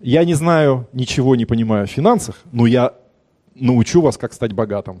Я не знаю, ничего не понимаю в финансах, но я научу вас, как стать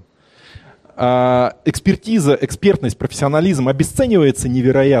богатым. Экспертиза, экспертность, профессионализм обесценивается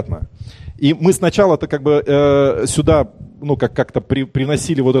невероятно. И мы сначала-то как бы сюда, ну, как-то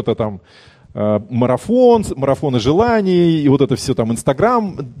приносили вот это там марафоны желаний и вот это все там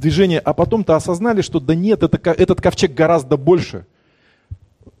Инстаграм движение, а потом-то осознали, что да нет, этот ковчег гораздо больше.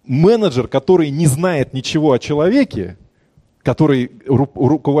 Менеджер, который не знает ничего о человеке, который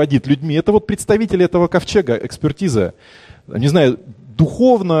руководит людьми, это вот представитель этого ковчега, экспертиза. Не знаю,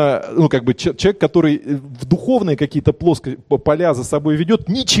 духовно, ну как бы человек, который в духовные какие-то поля за собой ведет,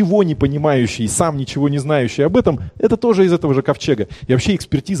 ничего не понимающий, сам ничего не знающий об этом, это тоже из этого же ковчега. И вообще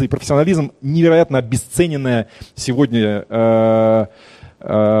экспертиза и профессионализм невероятно обесцененная сегодня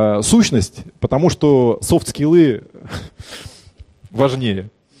сущность, потому что софт-скиллы важнее.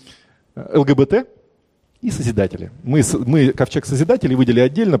 ЛГБТ и созидатели. Мы ковчег созидателей выделили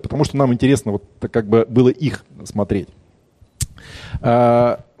отдельно, потому что нам интересно вот как бы было их смотреть.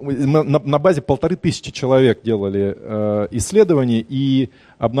 На базе 1500 человек делали исследования и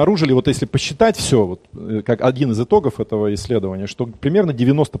обнаружили, вот если посчитать все, вот, как один из итогов этого исследования, что примерно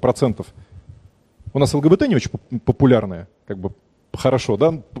 90%. У нас ЛГБТ не очень популярное, как бы хорошо,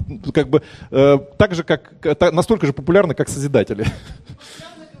 да? Как бы так же, настолько же популярны, как созидатели.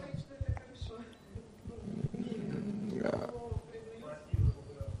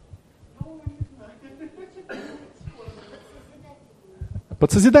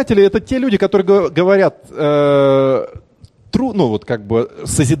 Подсозидатели — это те люди, которые говорят, ну вот как бы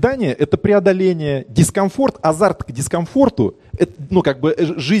созидание — это преодоление, дискомфорт, азарт к дискомфорту. Это, ну как бы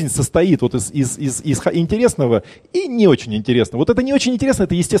жизнь состоит вот из интересного и не очень интересного. Вот это не очень интересно,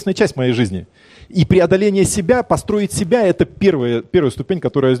 это естественная часть моей жизни. И преодоление себя, построить себя — это первая ступень,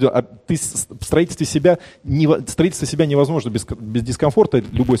 которую я сделал. А строительство себя невозможно без дискомфорта.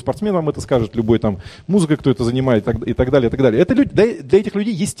 Любой спортсмен вам это скажет, любой там музыкой, кто это занимает и так далее, и так далее. Это для этих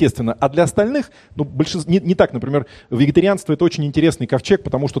людей естественно. А для остальных, ну, большинство, не так, например, вегетарианство — это очень интересный ковчег,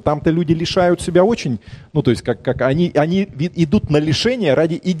 потому что там-то люди лишают себя очень, ну, то есть как они идут на лишение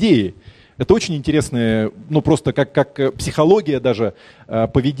ради идеи. Это очень интересное, ну просто как психология даже,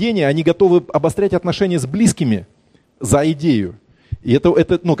 поведение. Они готовы обострять отношения с близкими за идею. И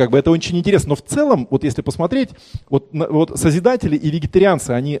это, ну, как бы это очень интересно. Но в целом, вот если посмотреть, вот созидатели и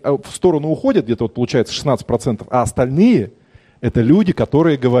вегетарианцы, они в сторону уходят, где-то вот получается 16%, а остальные — это люди,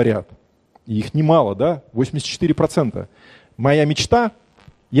 которые говорят. И их немало, да, 84%. Моя мечта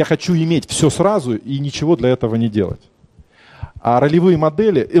 — я хочу иметь все сразу и ничего для этого не делать. А ролевые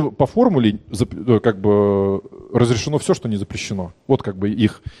модели, по формуле как бы разрешено все, что не запрещено. Вот как бы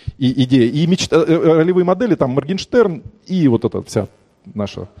их идея. И ролевые модели, там Моргенштерн и вот эта вся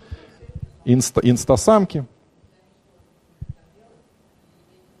наша инстасамки.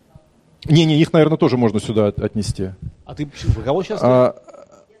 Не, их, наверное, тоже можно сюда отнести. А ты про кого сейчас?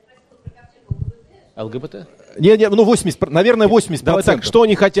 ЛГБТ? Не, ну 80, наверное, 80%. Давай так, что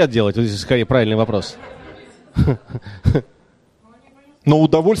они хотят делать? Вот здесь скорее правильный вопрос. Но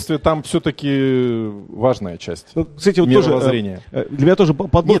удовольствие там все-таки важная часть. Ну, кстати, вот мировоззрения. Тоже, для меня тоже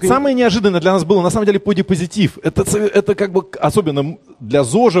подборка... Нет, самое неожиданное для нас было, на самом деле, бодипозитив. Это как бы, особенно для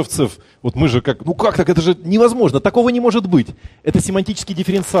зожевцев, вот мы же как, ну как так, это же невозможно, такого не может быть. Это семантический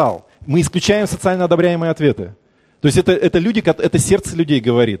дифференциал. Мы исключаем социально одобряемые ответы. То есть это люди, это сердце людей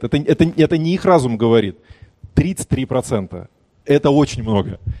говорит, это не их разум говорит. 33%. Это очень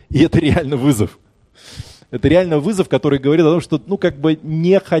много. И это реально вызов. Это реально вызов, который говорит о том, что, ну, как бы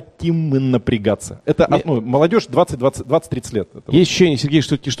не хотим мы напрягаться. Это молодежь 20-30 лет. Есть ощущение, Сергей,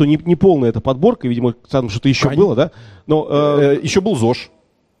 что не полная эта подборка, видимо, там что-то еще было, да? Но еще был ЗОЖ.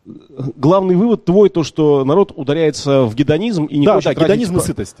 Главный вывод твой, то, что народ ударяется в гедонизм и не хочет гедонизм и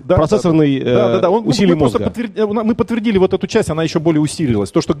сытость. Процессорный усилий мозга. Мы подтвердили вот эту часть, она еще более усилилась.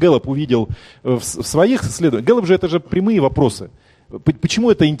 То, что Гэллоп увидел в своих исследованиях. Гэллоп же это же прямые вопросы. Почему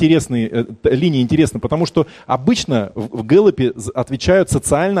это линия интересна? Потому что обычно в Гэллопе отвечают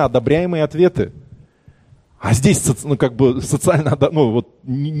социально одобряемые ответы. А здесь, ну, как бы социально, ну, вот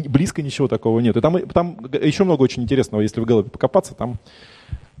близко ничего такого нет. И там еще много очень интересного, если в Гэллопе покопаться, там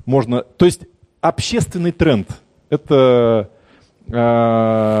можно... То есть общественный тренд — это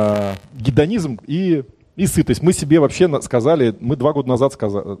гедонизм и сытость. Мы себе вообще сказали, мы 2 года назад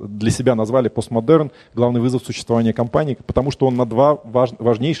для себя назвали постмодерн главный вызов существования компании, потому что он на 2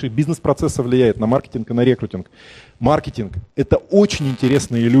 важнейших бизнес-процесса влияет, на маркетинг и на рекрутинг. Маркетинг — это очень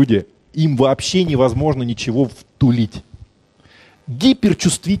интересные люди, им вообще невозможно ничего втулить.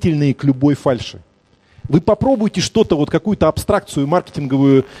 Гиперчувствительные к любой фальши. Вы попробуйте что-то, вот какую-то абстракцию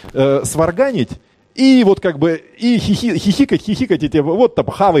маркетинговую сварганить, И вот как бы и хихикать, эти, вот там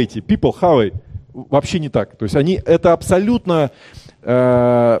хавайте, people хавай. Вообще не так. То есть это абсолютно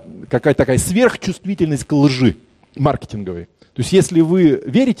какая-то такая сверхчувствительность к лжи маркетинговой. То есть если вы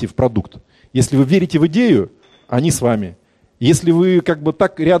верите в продукт, если вы верите в идею, они с вами. Если вы как бы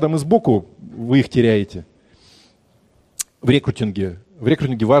так рядом и сбоку, вы их теряете. В рекрутинге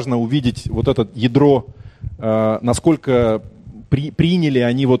важно увидеть вот это ядро, насколько приняли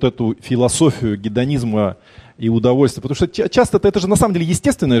они вот эту философию гедонизма и удовольствия. Потому что часто это же на самом деле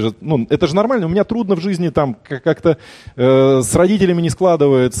естественное же, ну, это же нормально. У меня трудно в жизни там как-то с родителями не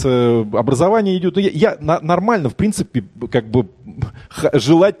складывается, образование идет. Нормально, в принципе, как бы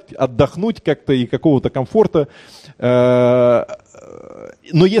желать отдохнуть как-то и какого-то комфорта.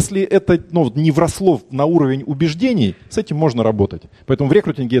 Но если это не вросло на уровень убеждений, с этим можно работать. Поэтому в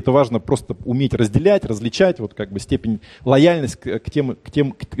рекрутинге это важно просто уметь разделять, различать вот как бы степень лояльность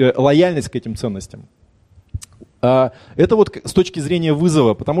лояльность к этим ценностям. Это вот с точки зрения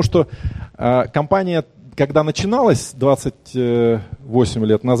вызова, потому что компания, когда начиналась 28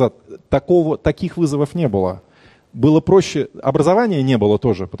 лет назад, таких вызовов не было. Было проще, образования не было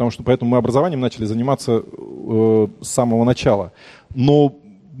тоже, поэтому мы образованием начали заниматься с самого начала. Но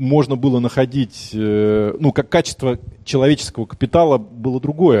можно было находить, как качество человеческого капитала было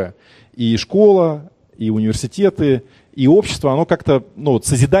другое. И школа, и университеты, и общество, оно как-то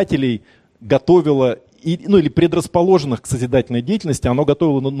созидателей готовило, или предрасположенных к созидательной деятельности, оно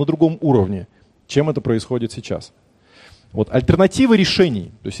готовило на другом уровне, чем это происходит сейчас. Вот альтернативы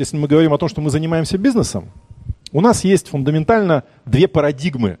решений. То есть если мы говорим о том, что мы занимаемся бизнесом, у нас есть фундаментально две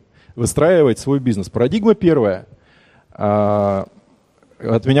парадигмы выстраивать свой бизнес. Парадигма первая.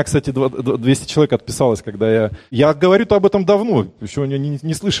 От меня, кстати, 200 человек отписалось, когда я говорю-то об этом давно, еще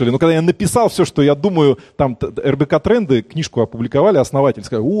не слышали, но когда я написал все, что я думаю, там РБК Тренды, книжку опубликовали, основатель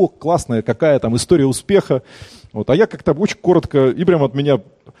сказал: о, классная, какая там история успеха. Вот, а я как-то очень коротко, и прямо от меня,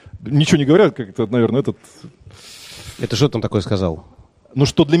 ничего не говорят, как-то, наверное, Это что там такое сказал? Ну,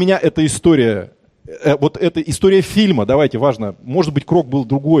 что для меня эта история, вот эта история фильма, давайте, важно, может быть, крок был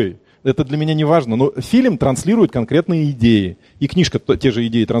другой. Это для меня не важно, но фильм транслирует конкретные идеи, и книжка те же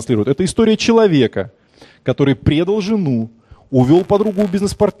идеи транслирует. Это история человека, который предал жену, увел подругу у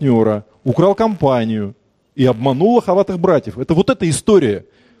бизнес-партнера, украл компанию и обманул лоховатых братьев. Это вот эта история.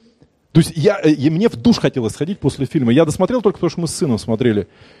 То есть мне в душ хотелось сходить после фильма. Я досмотрел только потому, что мы с сыном смотрели.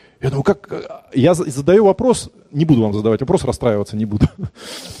 Я думаю, я задаю вопрос, не буду вам задавать вопрос, расстраиваться не буду.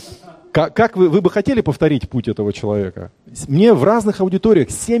 Как вы бы хотели повторить путь этого человека? Мне в разных аудиториях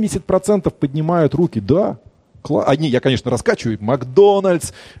 70% поднимают руки. Да, я, конечно, раскачиваю.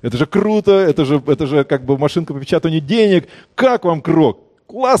 Макдональдс, это же круто, это же как бы машинка по печатанию денег. Как вам Крок?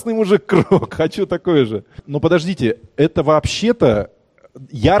 Классный мужик Крок, хочу такой же. Но подождите, это вообще-то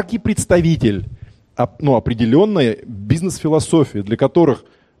яркий представитель определенной бизнес-философии,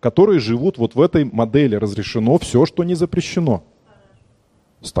 которые живут вот в этой модели. Разрешено все, что не запрещено.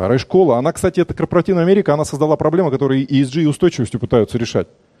 Старая школа. Она, кстати, это корпоративная Америка, она создала проблемы, которые ESG и устойчивостью пытаются решать.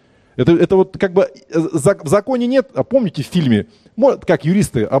 Это вот как бы в законе нет, а помните в фильме, как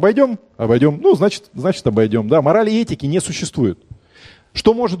юристы, обойдем? Обойдем. Ну, значит обойдем. Да, морали и этики не существует.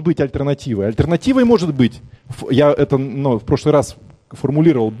 Что может быть альтернативой? Альтернативой может быть, я это в прошлый раз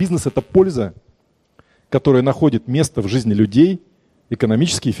формулировал, бизнес – это польза, которая находит место в жизни людей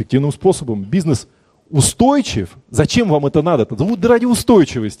экономически эффективным способом. Бизнес устойчив. Зачем вам это надо? Да ради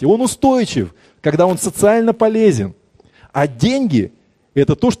устойчивости. Он устойчив, когда он социально полезен. А деньги –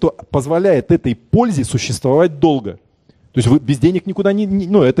 это то, что позволяет этой пользе существовать долго. То есть вы без денег никуда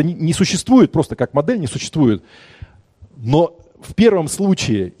это не существует, просто как модель не существует. Но в первом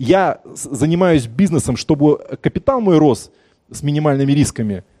случае я занимаюсь бизнесом, чтобы капитал мой рос с минимальными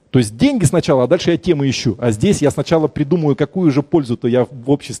рисками. То есть деньги сначала, а дальше я темы ищу. А здесь я сначала придумаю, какую же пользу-то я в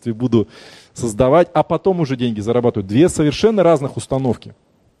обществе буду создавать, а потом уже деньги зарабатываю. Две совершенно разных установки.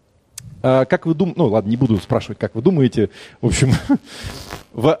 Как вы думаете, ладно, не буду спрашивать, как вы думаете. В общем,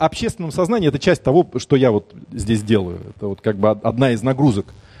 в общественном сознании это часть того, что я вот здесь делаю. Это вот как бы одна из нагрузок.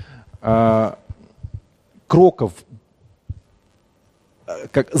 Кроков,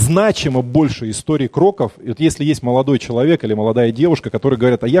 как значимо больше историй кроков. И вот если есть молодой человек или молодая девушка, которые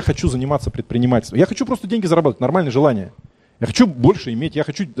говорят: а я хочу заниматься предпринимательством, я хочу просто деньги зарабатывать, нормальное желание. Я хочу больше иметь, я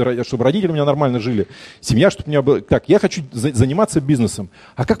хочу, чтобы родители у меня нормально жили, семья, чтобы у меня была. Так, я хочу заниматься бизнесом.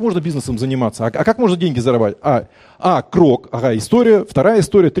 А как можно бизнесом заниматься? А как можно деньги зарабатывать? Крок, история, вторая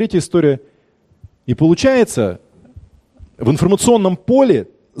история, третья история. И получается, в информационном поле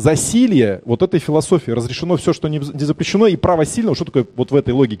засилье вот этой философии разрешено все, что не запрещено, и право сильного, что такое вот в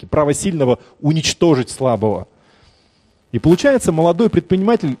этой логике? Право сильного уничтожить слабого. И получается, молодой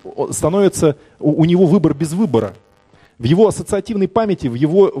предприниматель становится, у него выбор без выбора. В его ассоциативной памяти, в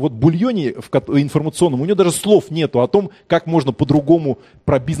его вот бульоне информационном, у него даже слов нету о том, как можно по-другому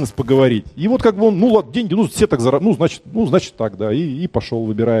про бизнес поговорить. И вот как бы он, ну ладно, деньги, ну все так зарабатывают, значит так, да, и пошел,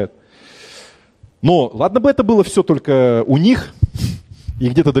 выбирает. Но ладно бы это было все только у них, и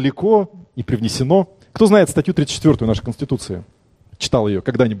где-то далеко, и привнесено. Кто знает статью 34 нашей Конституции? Читал ее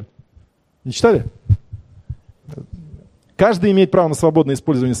когда-нибудь? Не читали? Каждый имеет право на свободное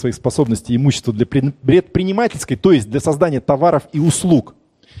использование своих способностей и имущества для предпринимательской, то есть для создания товаров и услуг.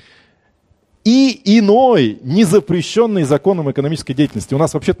 И иной, не запрещенной законом экономической деятельности. У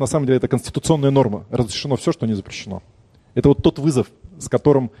нас вообще-то на самом деле это конституционная норма. Разрешено все, что не запрещено. Это вот тот вызов, с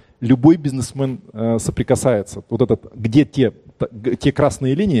которым любой бизнесмен соприкасается. Вот этот, где те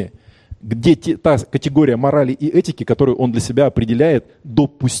красные линии, где та категория морали и этики, которую он для себя определяет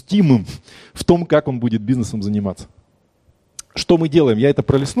допустимым в том, как он будет бизнесом заниматься. Что мы делаем? Я это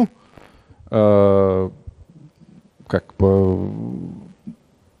пролистну. Ну,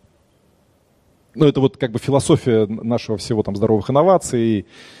 это вот как бы философия нашего всего там здоровых инноваций.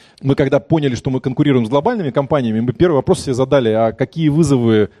 Мы когда поняли, что мы конкурируем с глобальными компаниями, мы первый вопрос себе задали, а какие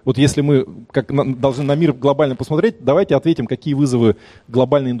вызовы, вот если мы должны на мир глобально посмотреть, давайте ответим, какие вызовы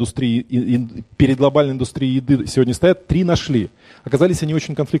глобальной индустрии, перед глобальной индустрией еды сегодня стоят. 3 нашли. Оказались они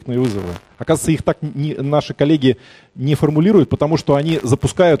очень конфликтные вызовы. Оказывается, их так наши коллеги не формулируют, потому что они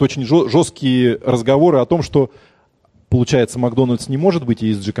запускают очень жесткие разговоры о том, что, получается, Макдональдс не может быть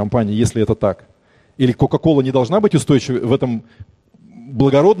ESG-компанией, если это так. Или Кока-кола не должна быть устойчивой в этом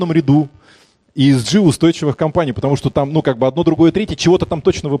благородном ряду ESG устойчивых компаний, потому что там, ну, как бы одно, другое, третье, чего-то там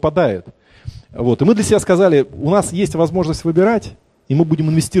точно выпадает. Вот. И мы для себя сказали, у нас есть возможность выбирать, и мы будем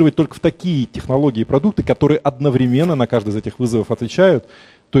инвестировать только в такие технологии и продукты, которые одновременно на каждый из этих вызовов отвечают,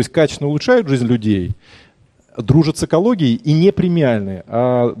 то есть качественно улучшают жизнь людей, дружат с экологией и не премиальные,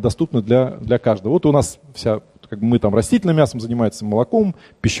 а доступны для каждого. Вот у нас вся, как бы мы там растительным мясом занимаемся, молоком,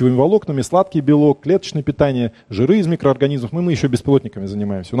 пищевыми волокнами, сладкий белок, клеточное питание, жиры из микроорганизмов. Мы еще беспилотниками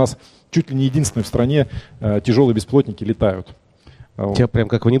занимаемся. У нас чуть ли не единственные в стране тяжелые беспилотники летают. У тебя прям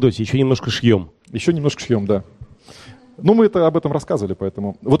как в анекдоте, еще немножко шьем. Еще немножко шьем, да. Ну, мы об этом рассказывали,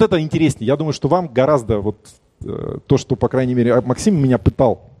 поэтому... Вот это интереснее. Я думаю, что вам гораздо вот то, что, по крайней мере, Максим меня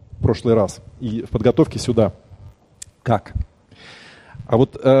пытал в прошлый раз и в подготовке сюда. Как? А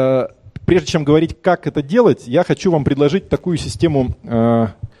вот прежде чем говорить, как это делать, я хочу вам предложить такую систему...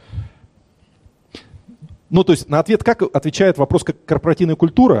 Ну, то есть на ответ «как» отвечает вопрос как корпоративная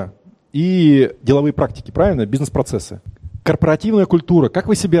культура и деловые практики, правильно? Бизнес-процессы. Корпоративная культура. Как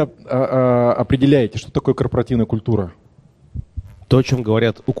вы себя определяете, что такое корпоративная культура? То, о чем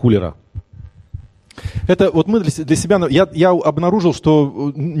говорят у Кулера. Это вот мы для себя... Я обнаружил,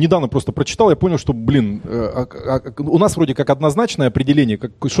 что недавно просто прочитал, я понял, что, у нас вроде как однозначное определение,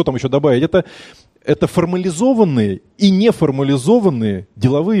 что там еще добавить, это формализованные и неформализованные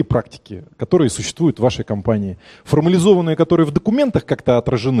деловые практики, которые существуют в вашей компании. Формализованные, которые в документах как-то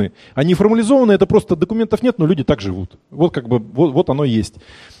отражены, а неформализованные, это просто документов нет, но люди так живут. Вот как бы, вот оно есть.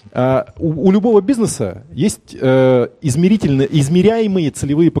 У любого бизнеса есть измеряемые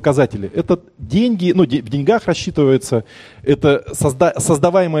целевые показатели. Это деньги, ну, в деньгах рассчитывается, это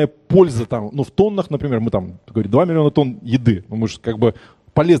создаваемая польза там, ну, в тоннах, например, мы там, говорим, 2 миллиона тонн еды, мы же как бы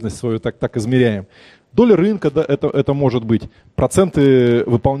полезность свою так измеряем. Доля рынка, да, это может быть, проценты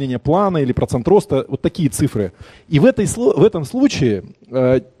выполнения плана или процент роста, вот такие цифры. И в этом случае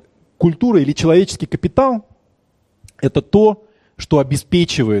культура или человеческий капитал – это то, что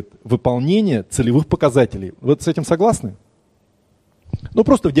обеспечивает выполнение целевых показателей. Вы с этим согласны? Ну,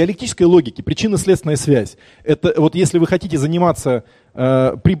 просто в диалектической логике причинно-следственная связь. Это вот если вы хотите заниматься,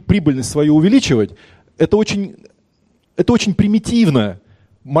 прибыльность свою увеличивать, это очень примитивно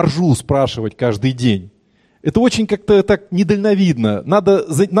маржу спрашивать каждый день. Это очень как-то так недальновидно.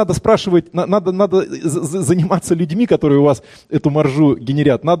 Надо спрашивать, надо заниматься людьми, которые у вас эту маржу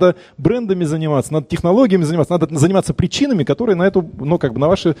генерят. Надо брендами заниматься, надо технологиями заниматься, надо заниматься причинами, которые на эту, ну, как бы на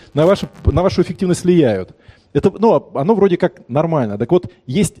вашу эффективность влияют. Это, ну, оно вроде как нормально. Так вот,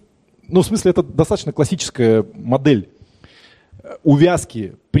 есть, ну, в смысле, это достаточно классическая модель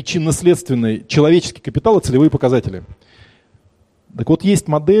увязки причинно-следственной, человеческий капитал и целевые показатели. Так вот, есть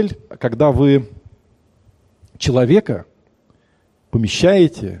модель, когда вы человека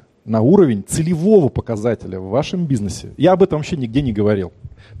помещаете на уровень целевого показателя в вашем бизнесе. Я об этом вообще нигде не говорил,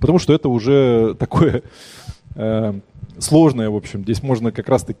 потому что это уже такое сложное, в общем. Здесь можно как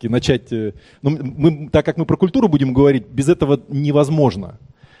раз-таки начать... так как мы про культуру будем говорить, без этого невозможно.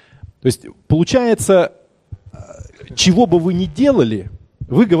 То есть получается, чего бы вы ни делали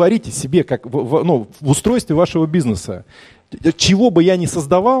Вы говорите себе, как в устройстве вашего бизнеса, чего бы я ни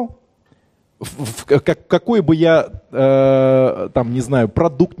создавал, какой бы я, там, не знаю,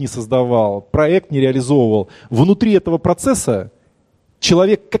 продукт не создавал, проект не реализовывал, внутри этого процесса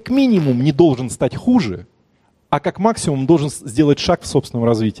человек как минимум не должен стать хуже, а как максимум должен сделать шаг в собственном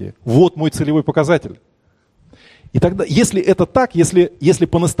развитии. Вот мой целевой показатель. И тогда, если это так, если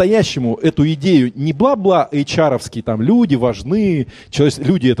по-настоящему эту идею не бла-бла HR-овский, там люди важны,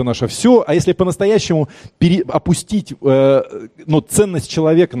 люди это наше все, а если по-настоящему опустить ценность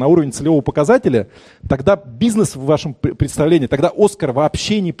человека на уровень целевого показателя, тогда бизнес в вашем представлении, тогда Оскар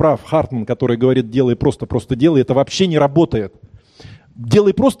вообще не прав, Хартман, который говорит «делай просто, просто делай», это вообще не работает.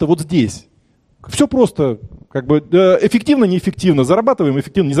 Делай просто вот здесь. Все просто, как бы эффективно, неэффективно, зарабатываем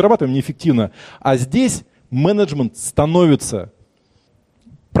эффективно, не зарабатываем неэффективно. А здесь менеджмент становится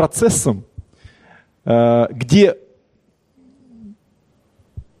процессом, где,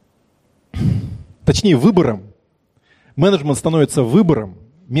 точнее выбором, менеджмент становится выбором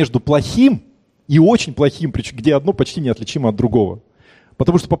между плохим и очень плохим, где одно почти неотличимо от другого.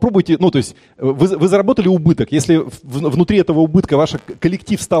 Потому что попробуйте, то есть вы заработали убыток. Если внутри этого убытка ваш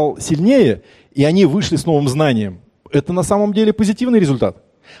коллектив стал сильнее, и они вышли с новым знанием, это на самом деле позитивный результат.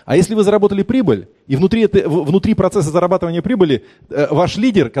 А если вы заработали прибыль, и внутри процесса зарабатывания прибыли ваш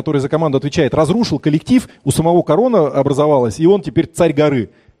лидер, который за команду отвечает, разрушил коллектив, у самого корона образовалась, и он теперь царь горы.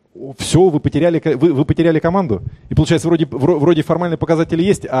 Все, вы потеряли команду. И получается, вроде формальные показатели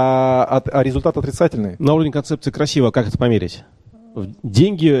есть, а результат отрицательный. На уровне концепции красиво, как это померить?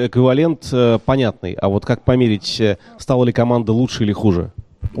 Деньги, эквивалент понятный, а вот как померить, стала ли команда лучше или хуже?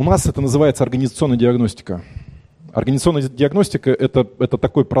 У нас это называется организационная диагностика. Организационная диагностика – это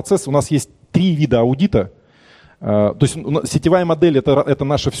такой процесс. У нас есть 3 вида аудита. То есть сетевая модель – это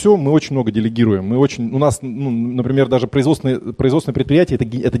наше все, мы очень много делегируем. У нас, например, даже производственные предприятия –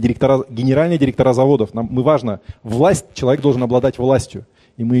 это генеральные директора заводов. Мы важно, человек должен обладать властью,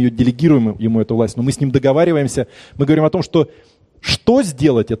 и мы ее делегируем ему, эту власть. Но мы с ним договариваемся, мы говорим о том, что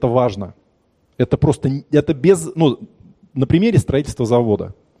сделать – это важно. Это на примере строительства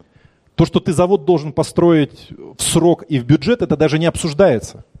завода. То, что ты завод должен построить в срок и в бюджет, это даже не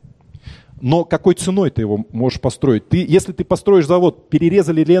обсуждается. Но какой ценой ты его можешь построить? Если ты построишь завод,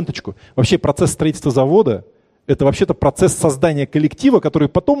 перерезали ленточку, вообще процесс строительства завода – это вообще-то процесс создания коллектива, который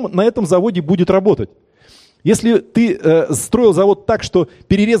потом на этом заводе будет работать. Если ты строил завод так, что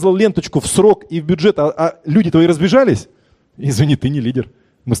перерезал ленточку в срок и в бюджет, а люди твои разбежались, извини, ты не лидер.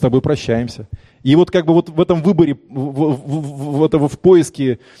 Мы с тобой прощаемся. И вот как бы вот в этом выборе, в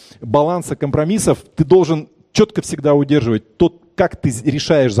поиске баланса, компромиссов, ты должен четко всегда удерживать то, как ты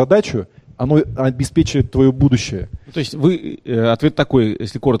решаешь задачу, оно обеспечивает твое будущее. То есть ответ такой,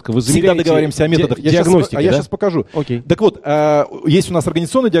 если коротко, вы замеряете... Всегда договоримся о методах. Я сейчас покажу. Окей. Так вот, есть у нас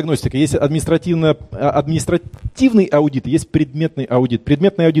организационная диагностика, есть административный аудит, есть предметный аудит.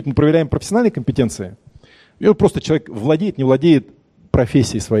 Предметный аудит мы проверяем профессиональные компетенции. И вот просто человек владеет, не владеет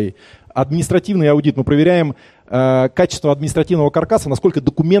профессией своей. Административный аудит мы проверяем качество административного каркаса, насколько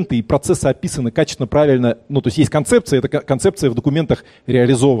документы и процессы описаны качественно, правильно. То есть есть концепция, эта концепция в документах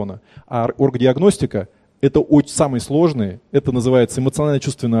реализована. А оргдиагностика – это самый сложный, это называется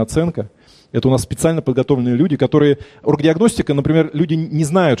эмоционально-чувственная оценка. Это у нас специально подготовленные люди, которые… Оргдиагностика, например, люди не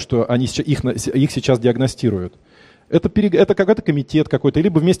знают, что их сейчас диагностируют. Это какой-то комитет какой-то,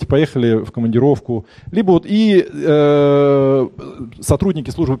 либо вместе поехали в командировку, либо сотрудники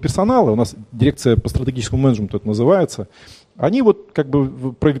службы персонала, у нас дирекция по стратегическому менеджменту это называется, они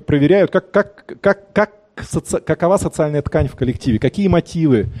проверяют, какова социальная ткань в коллективе, какие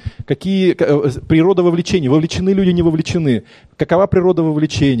мотивы, природа вовлечения, вовлечены люди, не вовлечены, какова природа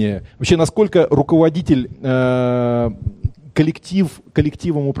вовлечения, вообще насколько руководитель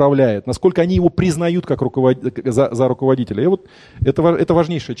коллективом управляет, насколько они его признают как за руководителя. И вот это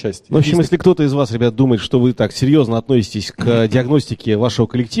важнейшая часть. В общем, если кто-то из вас, ребят, думает, что вы так серьезно относитесь к диагностике вашего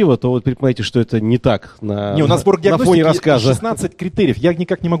коллектива, то вы понимаете, что это не так у нас в фоне рассказа. 16 критериев. Я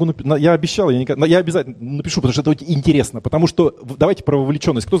никак не могу я обещал, я обязательно напишу, потому что это очень интересно. Потому что давайте про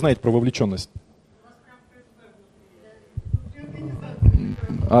вовлеченность. Кто знает про вовлеченность?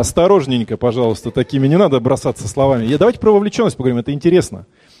 Осторожненько, пожалуйста, такими не надо бросаться словами. Давайте про вовлеченность поговорим, это интересно.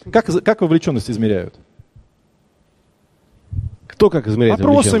 Как вовлеченность измеряют? Кто как измеряет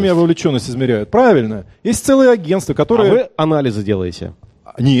Опросами вовлеченность измеряют, правильно. Есть целые агентства, которые… А вы анализы делаете?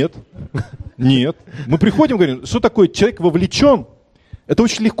 Нет. Мы приходим и говорим, что такое человек вовлечен? Это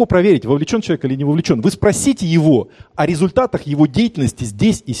очень легко проверить, вовлечен человек или не вовлечен. Вы спросите его о результатах его деятельности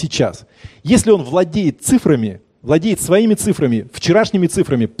здесь и сейчас. Если он владеет цифрами, владеет своими цифрами, вчерашними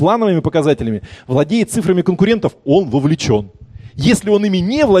цифрами, плановыми показателями, владеет цифрами конкурентов, он вовлечен. Если он ими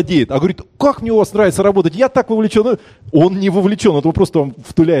не владеет, а говорит, как мне у вас нравится работать, я так вовлечен, он не вовлечен, это просто вам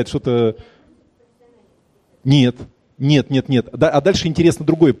втуляет что-то. Нет. Да, а дальше интересно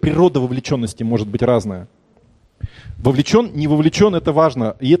другое. Природа вовлеченности может быть разная. Вовлечен, не вовлечен, это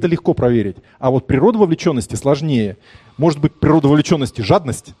важно, и это легко проверить. А вот природа вовлеченности сложнее. Может быть, природа вовлеченности —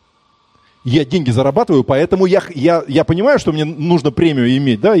 жадность. Я деньги зарабатываю, поэтому я понимаю, что мне нужно премию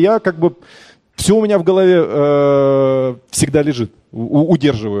иметь. Да, я как бы... Все у меня в голове всегда лежит,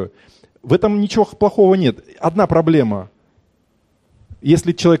 удерживаю. В этом ничего плохого нет. Одна проблема.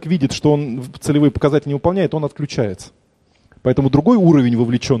 Если человек видит, что он целевые показатели не выполняет, он отключается. Поэтому другой уровень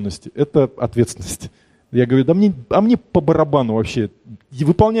вовлеченности – это ответственность. Я говорю, мне по барабану вообще.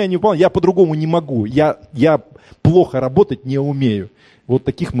 Выполняю, не выполняю, я по-другому не могу. Я плохо работать не умею. Вот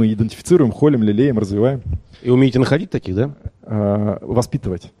таких мы идентифицируем, холим, лелеем, развиваем. И умеете находить таких, да?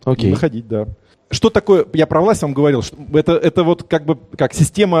 Воспитывать. Окей. Находить, да. Что такое, я про власть вам говорил, что это вот как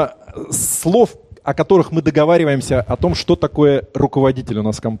система слов, о которых мы договариваемся о том, что такое руководитель у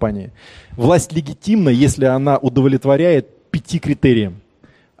нас в компании. Власть легитимна, если она удовлетворяет 5 критериям.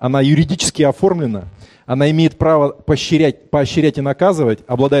 Она юридически оформлена, она имеет право поощрять и наказывать,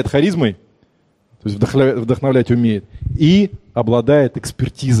 обладает харизмой, то есть вдохновлять умеет, и обладает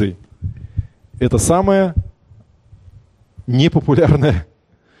экспертизой. Это самое непопулярное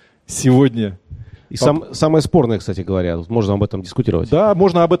сегодня. И самое спорное, кстати говоря, тут можно об этом дискутировать. Да,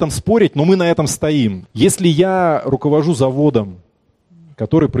 можно об этом спорить, но мы на этом стоим. Если я руковожу заводом,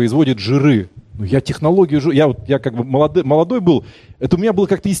 который производит жиры, я технологию, я как бы молодой был, это у меня было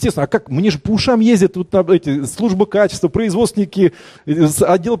как-то естественно. А как, мне же по ушам ездят вот эти службы качества, производственники,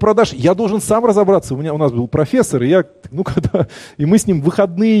 отдел продаж. Я должен сам разобраться. У нас был профессор, и мы с ним в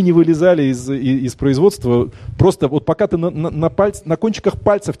выходные не вылезали из производства. Просто вот пока ты на кончиках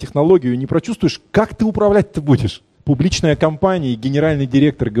пальцев технологию не прочувствуешь, как ты управлять-то будешь? Публичная компания, генеральный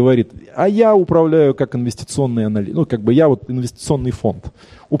директор говорит, а я управляю как инвестиционный аналитик, я вот инвестиционный фонд.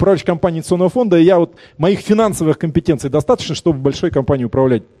 Управляющий компанией инвестиционного фонда, моих финансовых компетенций достаточно, чтобы большой компанией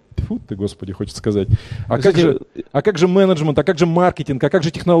управлять. Фу ты, Господи, хочется сказать. А как же менеджмент, а как же маркетинг, а как же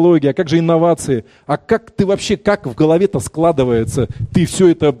технологии, а как же инновации? А как ты вообще, как в голове-то складывается? Ты все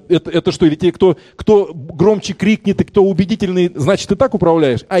это что? Или те, кто громче крикнет и кто убедительный, значит, ты так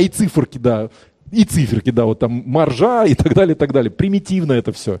управляешь? А и циферки, да. И циферки, да, вот там маржа и так далее, и так далее. Примитивно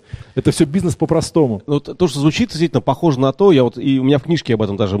это все. Это все бизнес по-простому. Вот то, что звучит, действительно похоже на то, и у меня в книжке об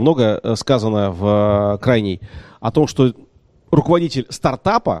этом даже много сказано в крайней, о том, что руководитель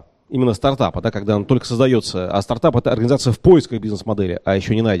стартапа, именно стартапа, да, когда он только создается, а стартап — это организация в поисках бизнес-модели, а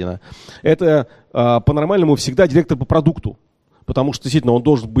еще не найдена, это по-нормальному всегда директор по продукту. Потому что, действительно, он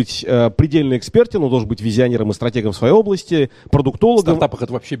должен быть предельно экспертен, он должен быть визионером и стратегом в своей области, продуктологом. В стартапах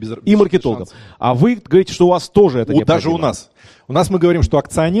это вообще без и маркетологом. А вы говорите, что у вас тоже это необходимо. Даже у нас. У нас мы говорим, что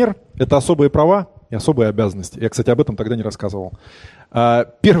акционер – это особые права и особые обязанности. Я, кстати, об этом тогда не рассказывал.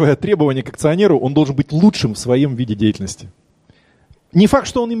 Первое требование к акционеру – он должен быть лучшим в своем виде деятельности. Не факт,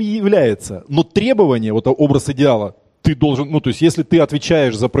 что он им является, но требование, вот образ идеала, ты должен, то есть если ты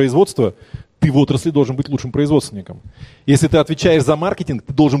отвечаешь за производство, ты в отрасли должен быть лучшим производственником. Если ты отвечаешь за маркетинг,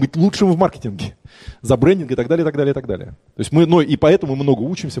 ты должен быть лучшим в маркетинге, за брендинг и так далее, и так далее, и так далее. То есть и поэтому мы много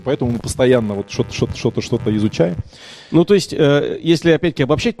учимся, поэтому мы постоянно вот что-то изучаем. То есть, если опять-таки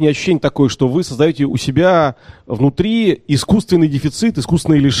обобщать, не ощущение такое, что вы создаете у себя внутри искусственный дефицит,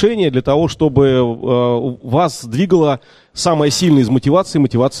 искусственные лишения для того, чтобы вас двигала самая сильная из мотиваций,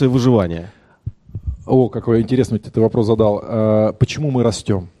 мотивация выживания. О, какой интересный ты вопрос задал. Почему мы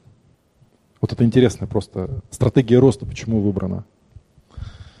растем? Вот это интересно просто. Стратегия роста почему выбрана?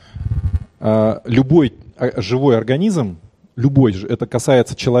 Любой живой организм, это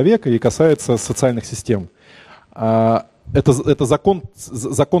касается человека и касается социальных систем. Это закон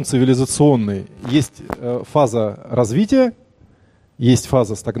цивилизационный. Есть фаза развития, есть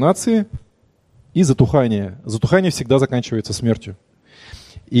фаза стагнации и затухания. Затухание всегда заканчивается смертью.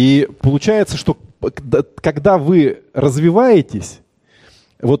 И получается, что когда вы развиваетесь,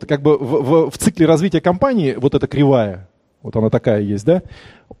 вот как бы в цикле развития компании, вот эта кривая, вот она такая есть, да,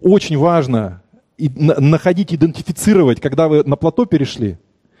 очень важно находить, идентифицировать, когда вы на плато перешли,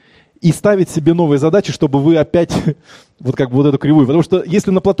 и ставить себе новые задачи, чтобы вы опять вот как бы вот эту кривую. Потому что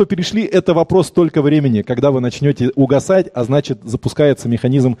если на плато перешли, это вопрос только времени, когда вы начнете угасать, а значит запускается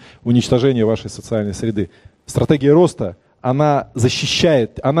механизм уничтожения вашей социальной среды. Стратегия роста, она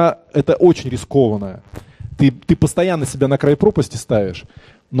защищает, это очень рискованно. Ты постоянно себя на край пропасти ставишь,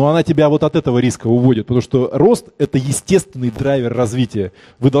 но она тебя вот от этого риска уводит, потому что рост – это естественный драйвер развития.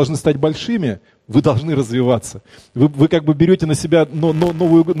 Вы должны стать большими, вы должны развиваться. Вы как бы берете на себя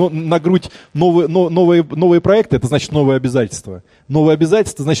на грудь новые проекты, это значит новые обязательства. Новые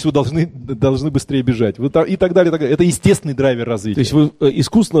обязательства, значит, вы должны быстрее бежать. И так далее, так далее. Это естественный драйвер развития. То есть вы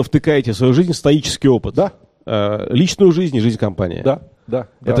искусственно втыкаете в свою жизнь стоический опыт. Да. Личную жизнь и жизнь компании. Да.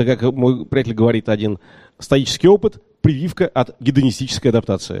 Это, как мой приятель говорит один, стоический опыт, прививка от гедонистической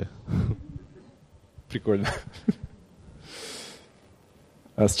адаптации. Прикольно.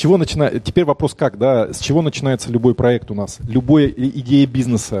 С чего теперь вопрос как, да? С чего начинается любой проект у нас? Любая идея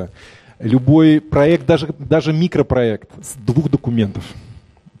бизнеса, любой проект, даже микропроект с 2 документов.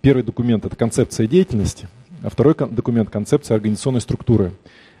 Первый документ – это концепция деятельности, а второй документ – концепция организационной структуры.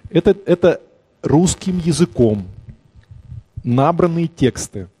 Это русским языком набранные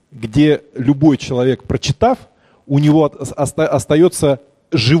тексты, где любой человек, прочитав, у него остается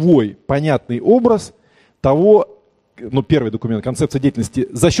живой, понятный образ того, первый документ, концепция деятельности,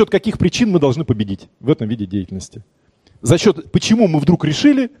 за счет каких причин мы должны победить в этом виде деятельности. Почему мы вдруг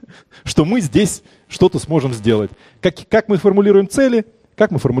решили, что мы здесь что-то сможем сделать. Как мы формулируем цели,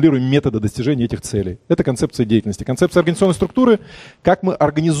 как мы формулируем методы достижения этих целей. Это концепция деятельности. Концепция организационной структуры, как мы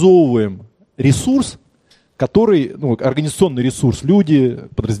организовываем ресурс, организационный ресурс, люди,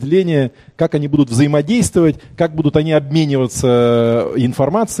 подразделения, как они будут взаимодействовать, как будут они обмениваться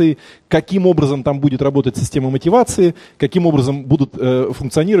информацией, каким образом там будет работать система мотивации, каким образом будут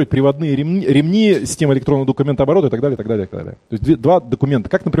функционировать приводные ремни, система электронного документооборота и так далее, так далее, так далее. То есть 2 документа.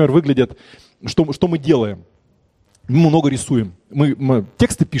 Как, например, выглядят, что мы делаем? Мы много рисуем. Мы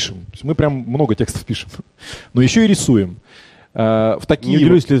тексты пишем. Мы прям много текстов пишем. Но еще и рисуем. Не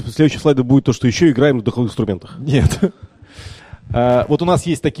удивлюсь, если в следующих слайдах будет то, что еще играем на духовых инструментах. Нет. Вот у нас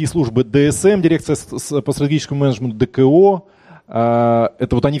есть такие службы DSM, дирекция по стратегическому менеджменту, ДКО. Это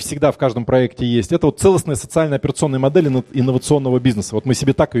вот они всегда в каждом проекте есть. Это вот целостная социальная операционная модель инновационного бизнеса. Вот мы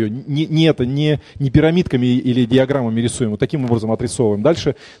себе так ее, не пирамидками или диаграммами рисуем, вот таким образом отрисовываем.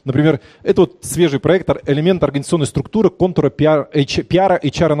 Дальше, например, это вот свежий проект, элемент организационной структуры контура пиара,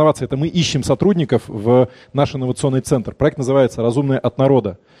 HR-инновации. Это мы ищем сотрудников в наш инновационный центр. Проект называется «Разумное от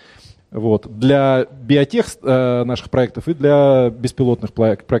народа». Вот. Для биотех наших проектов и для беспилотных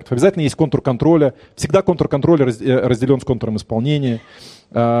проектов обязательно есть контур контроля. Всегда контур контроля разделен с контуром исполнения.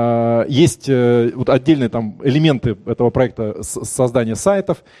 Есть вот отдельные там элементы этого проекта создания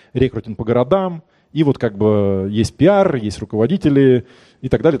сайтов, рекрутинг по городам. И вот как бы есть пиар, есть руководители и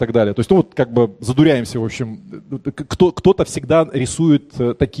так далее, и так далее. То есть, вот как бы задуряемся, в общем. Кто-то всегда рисует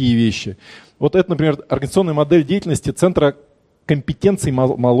такие вещи. Вот это, например, организационная модель деятельности центра компетенций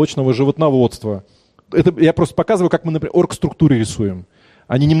молочного животноводства. Это я просто показываю, как мы, например, оргструктуры рисуем.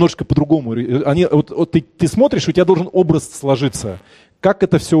 Они немножко по-другому. Ты смотришь, у тебя должен образ сложиться. Как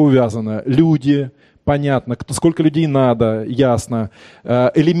это все увязано? Люди, понятно. Сколько людей надо, ясно.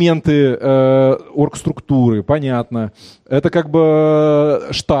 Элементы оргструктуры, понятно. Это как бы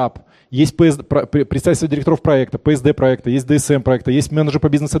штаб. Есть представители директоров проекта, ПСД проекта, есть ДСМ проекта, есть менеджер по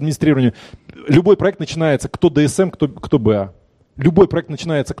бизнес-администрированию. Любой проект начинается, кто ДСМ, кто БА. Любой проект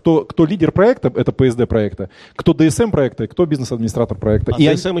начинается, кто лидер проекта, это ПСД проекта, кто ДСМ проекта, кто бизнес-администратор проекта. А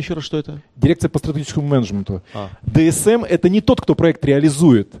ДСМ еще раз что это? Дирекция по стратегическому менеджменту. ДСМ это не тот, кто проект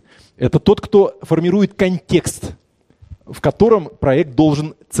реализует, это тот, кто формирует контекст, в котором проект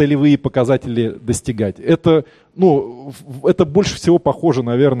должен целевые показатели достигать. Это больше всего похоже,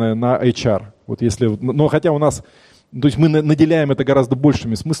 наверное, на HR. Но хотя у нас... То есть мы наделяем это гораздо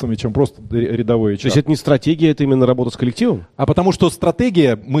большими смыслами, чем просто рядовой HR. То есть это не стратегия, это именно работа с коллективом? А потому что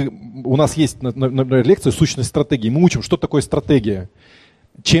стратегия, у нас есть, например, лекция «Сущность стратегии». Мы учим, что такое стратегия.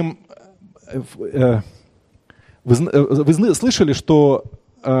 Вы слышали, что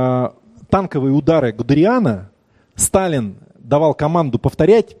танковые удары Гудериана Сталин давал команду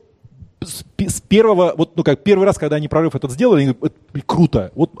повторять с первого, первый раз, когда они прорыв этот сделали, они говорят,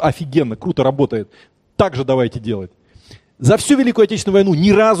 круто, офигенно, круто работает. Так же давайте делать. За всю Великую Отечественную войну ни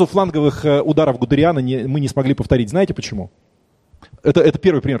разу фланговых ударов Гудериана мы не смогли повторить. Знаете почему? Это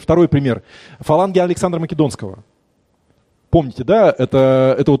первый пример. Второй пример. Фаланги Александра Македонского. Помните, да?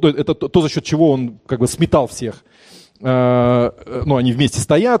 Это то, за счет чего он как бы сметал всех. Они вместе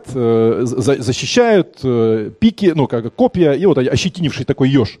стоят, защищают пики, копья, и ощетинивший такой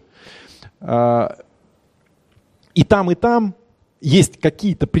еж. И там есть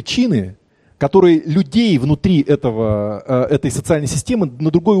какие-то причины, который людей внутри этой социальной системы на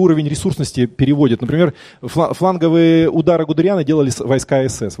другой уровень ресурсности переводит. Например, фланговые удары Гудериана делали войска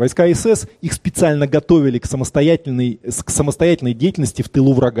СС. Войска СС их специально готовили к самостоятельной деятельности в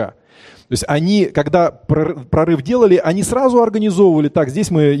тылу врага. То есть они, когда прорыв делали, они сразу организовывали, так,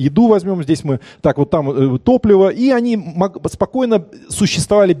 здесь мы еду возьмем, здесь мы, так, вот там топливо, и они спокойно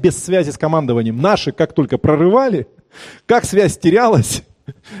существовали без связи с командованием. Наши, как только прорывали, как связь терялась,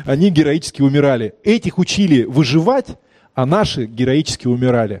 они героически умирали. Этих учили выживать, а наши героически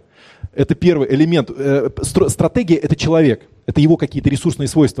умирали. Это первый элемент. Стратегия – это человек. Это его какие-то ресурсные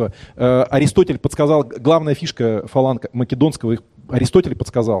свойства. Аристотель подсказал, главная фишка фаланг македонского, Аристотель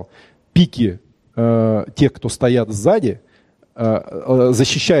подсказал, пики тех, кто стоят сзади,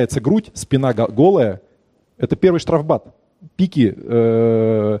 защищается грудь, спина голая. Это первый штрафбат. Пики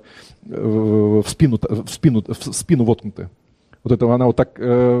в спину воткнуты. Вот это она вот так,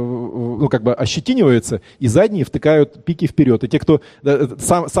 ну, как бы ощетинивается, и задние втыкают пики вперед. И те, кто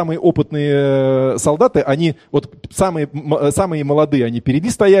самые опытные солдаты, они вот самые молодые, они впереди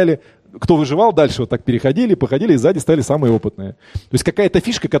стояли, кто выживал, дальше вот так переходили, походили, и сзади стали самые опытные. То есть какая-то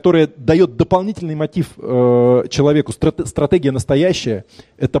фишка, которая дает дополнительный мотив человеку. Стратегия настоящая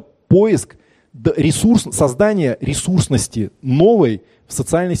 – это поиск, создание ресурсности новой в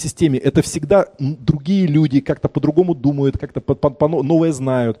социальной системе. Это всегда другие люди как-то по-другому думают, как-то новое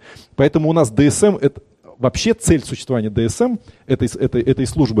знают. Поэтому у нас ДСМ, это вообще цель существования ДСМ, этой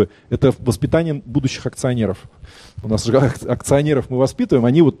службы, это воспитание будущих акционеров. У нас же акционеров мы воспитываем,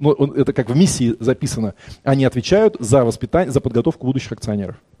 они вот, ну, это как в миссии записано, они отвечают за воспитание, за подготовку будущих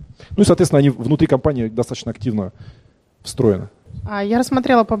акционеров. Ну и, соответственно, они внутри компании достаточно активно встроены. Я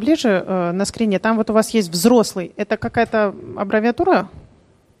рассмотрела поближе на скрине, там вот у вас есть взрослый. Это какая-то аббревиатура?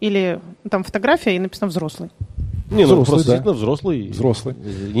 Или там фотография и написано взрослый? Не, ну просто да. действительно взрослый. Взрослый.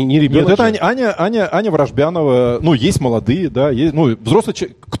 Не ребенок. Нет, это Аня Вражбянова. Ну, есть молодые, да. Есть, ну, взрослый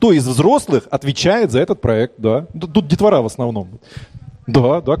человек. Кто из взрослых отвечает за этот проект, да. Тут детвора в основном.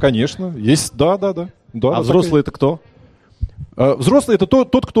 Да, конечно. Есть, да. А взрослый это кто? Взрослый это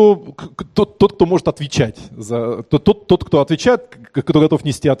тот, кто может отвечать. Тот, кто отвечает, кто готов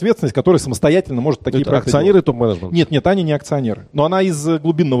нести ответственность, который самостоятельно может такие проекты акционеры делать. топ-менеджмента? Нет, Аня не акционер. Но она из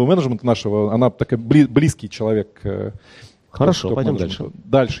глубинного менеджмента нашего, она такой близкий человек. Хорошо, пойдем дальше.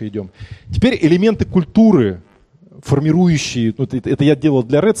 Дальше идем. Теперь элементы культуры, формирующие, ну, это я делал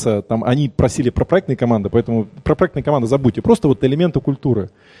для Редса, там они просили про проектные команды, поэтому про проектные команды забудьте. Просто вот элементы культуры.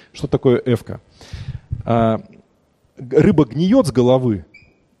 Что такое эвка? Рыба гниет с головы,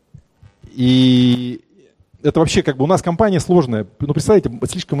 и это вообще как бы у нас компания сложная. Ну, представляете,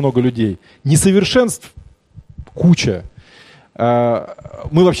 слишком много людей. Несовершенств куча.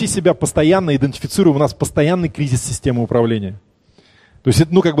 Мы вообще себя постоянно идентифицируем, у нас постоянный кризис системы управления. То есть,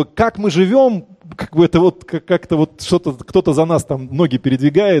 ну, как бы, как мы живем, как бы это вот, как-то вот что-то, кто-то за нас там ноги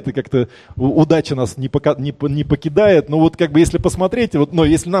передвигает, и как-то удача нас не покидает. Но вот как бы если посмотреть, вот, но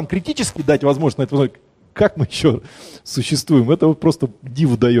если нам критически дать возможность на это посмотреть, как мы еще существуем, это вот просто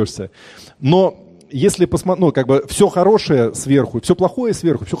диву даешься. Но если посмотреть, ну, как бы все хорошее сверху, все плохое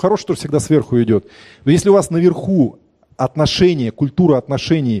сверху, все хорошее тоже всегда сверху идет. Но если у вас наверху отношения, культура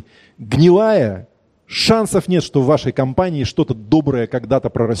отношений гнилая, шансов нет, что в вашей компании что-то доброе когда-то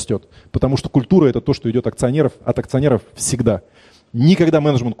прорастет. Потому что культура – это то, что идет от акционеров всегда. Никогда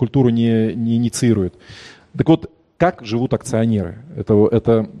менеджмент культуру не инициирует. Так вот, как живут акционеры?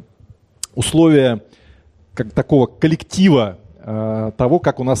 Это условия как такого коллектива, того,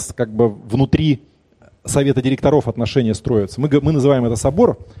 как у нас как бы внутри совета директоров отношения строятся. Мы называем это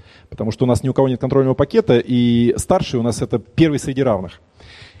собор, потому что у нас ни у кого нет контрольного пакета, и старший у нас это первый среди равных.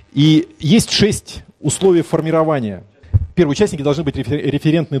 И есть 6 условий формирования. Первые участники должны быть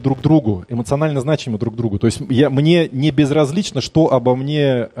референтны друг другу, эмоционально значимы друг другу. То есть мне не безразлично, что обо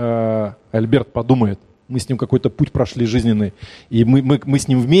мне Альберт подумает. Мы с ним какой-то путь прошли жизненный, и мы с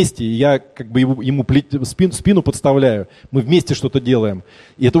ним вместе, и я как бы ему спину подставляю, мы вместе что-то делаем.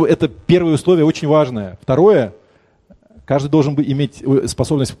 И это первое условие очень важное. Второе, каждый должен иметь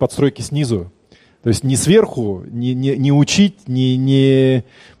способность к подстройке снизу. То есть не сверху, не учить, ну,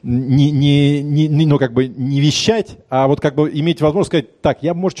 как бы не вещать, а вот как бы иметь возможность сказать, так,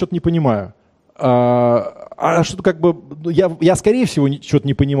 я, может, что-то не понимаю. Что-то как бы, я скорее всего что-то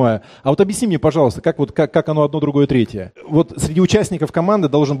не понимаю. А вот объясни мне, пожалуйста, как оно одно, другое, третье. Вот среди участников команды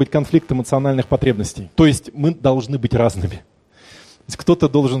должен быть конфликт эмоциональных потребностей. То есть мы должны быть разными. Кто-то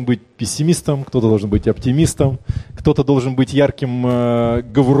должен быть пессимистом, кто-то должен быть оптимистом, кто-то должен быть ярким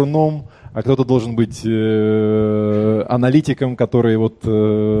говоруном, а кто-то должен быть аналитиком, который вот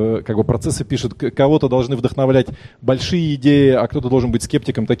как бы процессы пишет. Кого-то должны вдохновлять большие идеи, а кто-то должен быть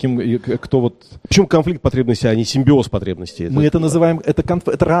скептиком, таким, кто вот... Почему конфликт потребностей, а не симбиоз потребностей? Мы это называем,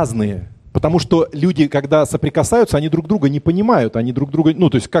 это разные. Потому что люди, когда соприкасаются, они друг друга не понимают, они друг друга, ну,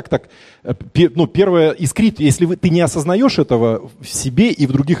 то есть как так, ну, первое искрит, если ты не осознаешь этого в себе и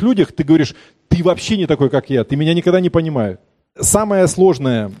в других людях, ты говоришь, ты вообще не такой, как я, ты меня никогда не понимаешь. Самое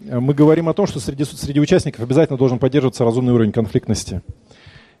сложное, мы говорим о том, что среди участников обязательно должен поддерживаться разумный уровень конфликтности.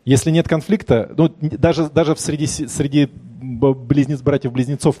 Если нет конфликта, ну, даже среди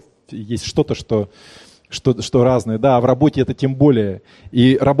братьев-близнецов есть что-то, что разное, да, а в работе это тем более.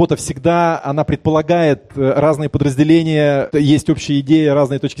 И работа всегда, она предполагает разные подразделения, есть общие идеи,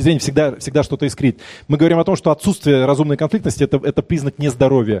 разные точки зрения, всегда что-то искрит. Мы говорим о том, что отсутствие разумной конфликтности это признак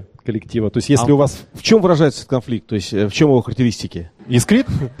нездоровья коллектива. То есть если у вас... В чем выражается этот конфликт? То есть в чем его характеристики? Искрит,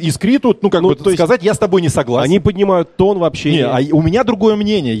 ну как бы сказать, я с тобой не согласен. Они поднимают тон в общении. Не, у меня другое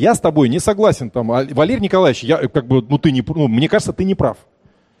мнение, я с тобой не согласен. Там, Валерий Николаевич, мне кажется, ты не прав.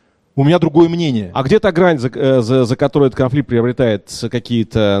 У меня другое мнение. А где та грань, за которой этот конфликт приобретает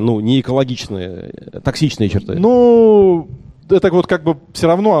какие-то, неэкологичные, токсичные черты? Ну, это вот как бы все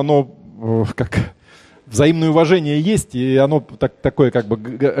равно оно как взаимное уважение есть, и оно такое как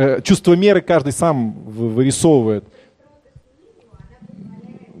бы чувство меры каждый сам вырисовывает.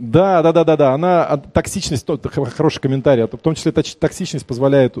 Да, она токсичность, хороший комментарий, в том числе токсичность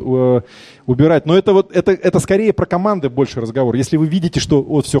позволяет убирать. Но это скорее про команды больше разговор. Если вы видите, что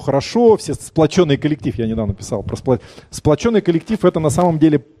вот все хорошо, все сплоченный коллектив, я недавно писал про сплоченный коллектив, это на самом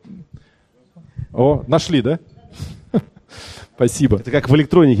деле... О, нашли, да? Спасибо. Это как в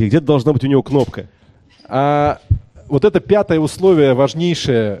электронике, где-то должна быть у него кнопка. Вот это пятое условие,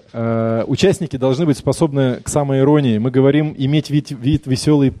 важнейшее. Участники должны быть способны к самоиронии. Мы говорим, иметь вид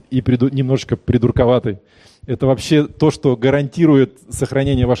веселый и немножечко придурковатый. Это вообще то, что гарантирует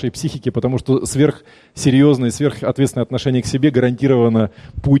сохранение вашей психики, потому что сверхсерьезное, сверхответственное отношение к себе гарантировано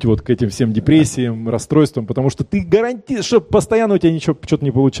путь вот к этим всем депрессиям, расстройствам, потому что ты гарантируешь, что постоянно у тебя что-то не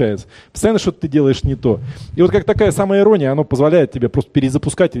получается. Постоянно что-то ты делаешь не то. И вот как такая самоирония, она позволяет тебе просто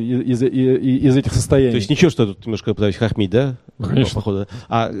перезапускать из этих состояний. То есть ничего, что я тут немножко пытаюсь хохмить, да? Конечно. Походу.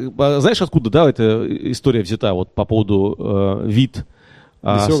 А знаешь, откуда, да, эта история взята вот по поводу вид?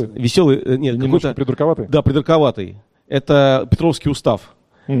 Веселый, нет, немножко придурковатый? Да, придурковатый. Это Петровский устав.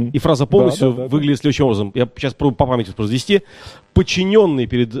 И фраза полностью выглядит следующим образом. Я сейчас пробую по памяти произвести. Подчиненный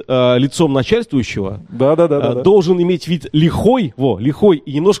перед лицом начальствующего должен иметь вид лихой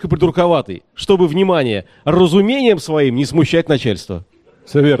и немножко придурковатый, чтобы, внимание, разумением своим не смущать начальство.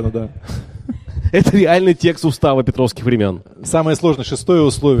 Все верно, да. Это реальный текст устава петровских времен. Самое сложное, шестое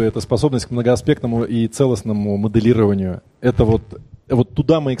условие, это способность к многоаспектному и целостному моделированию. Это вот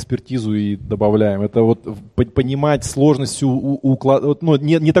туда мы экспертизу и добавляем. Это вот понимать сложностью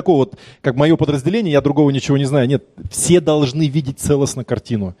не такого вот, как мое подразделение, я другого ничего не знаю. Нет, все должны видеть целостно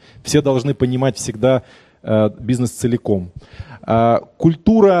картину. Все должны понимать всегда бизнес целиком.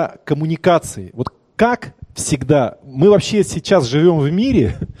 Культура коммуникации. Вот как всегда, мы вообще сейчас живем в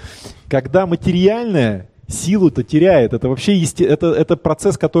мире, когда материальное силу-то теряет. Это вообще это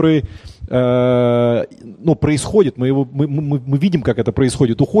процесс, который происходит. Мы видим, как это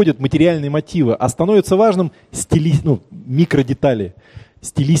происходит. Уходят материальные мотивы, а становится важным микродетали.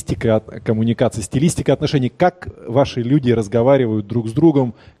 Стилистика коммуникации, стилистика отношений. Как ваши люди разговаривают друг с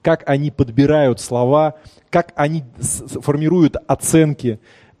другом, как они подбирают слова, как они формируют оценки,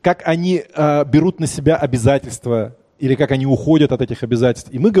 как они берут на себя обязательства или как они уходят от этих обязательств.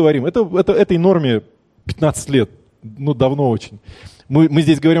 И мы говорим, этой норме 15 лет, давно очень. Мы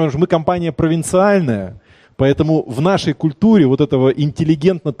здесь говорим, что мы компания провинциальная, поэтому в нашей культуре вот этого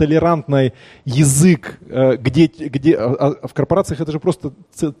интеллигентно-толерантный язык, где в корпорациях это же просто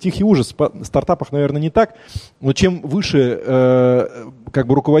тихий ужас, в стартапах, наверное, не так, но чем выше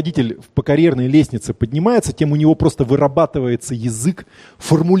руководитель по карьерной лестнице поднимается, тем у него просто вырабатывается язык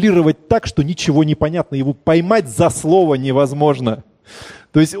формулировать так, что ничего не понятно, его поймать за слово невозможно.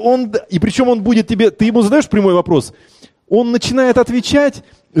 То есть причем он будет ты ему задаешь прямой вопрос, он начинает отвечать,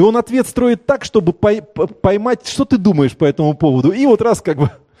 и он ответ строит так, чтобы поймать, что ты думаешь по этому поводу. И вот раз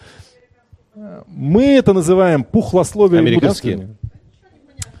мы это называем пухлословие и мудрствование.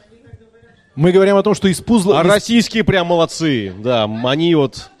 Мы говорим о том, что из пузла... А российские прям молодцы, да, они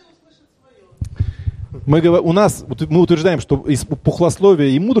вот... Мы утверждаем, что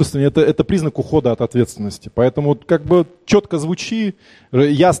пухлословие и мудрствование это признак ухода от ответственности. Поэтому четко звучи,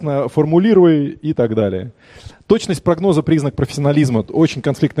 ясно формулируй и так далее. Точность прогноза – признак профессионализма. Очень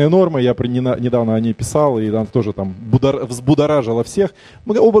конфликтная норма, я недавно о ней писал, и она тоже там взбудоражила всех.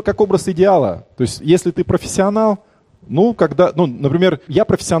 Мы оба как образ идеала. То есть если ты профессионал, например, я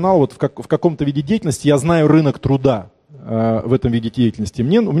профессионал вот в каком-то виде деятельности, я знаю рынок труда в этом виде деятельности.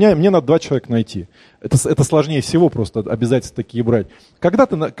 Мне надо 2 человека найти. Это сложнее всего просто обязательства такие брать.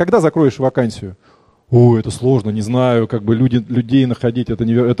 Когда закроешь вакансию? Это сложно, не знаю, людей находить,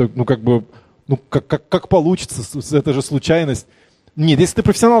 как получится, это же случайность. Нет, если ты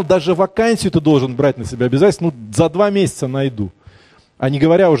профессионал, даже вакансию ты должен брать на себя обязательно, за 2 месяца найду. А не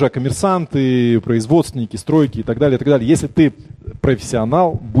говоря уже о коммерсанты, производственники, стройки и так далее, и так далее. Если ты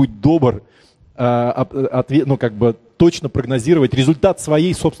профессионал, будь добр, точно прогнозировать результат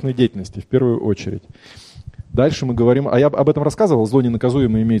своей собственной деятельности в первую очередь. Дальше мы говорим, я об этом рассказывал, зло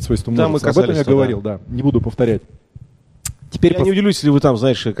ненаказуемое имеет свойство множества. Об этом я говорил, да, не буду повторять. Теперь я не удивлюсь, если вы там,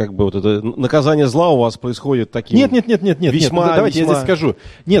 знаешь, вот это наказание зла у вас происходит таким... Нет, давайте я здесь скажу.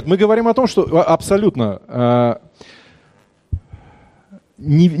 Нет, мы говорим о том, что абсолютно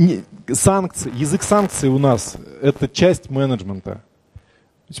язык санкций у нас – это часть менеджмента.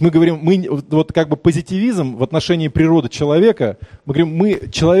 То есть мы говорим, позитивизм в отношении природы человека, мы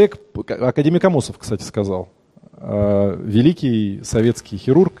говорим, человек, академик Амосов, кстати, сказал, великий советский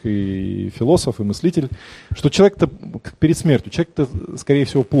хирург и философ, и мыслитель, что человек-то перед смертью, человек-то, скорее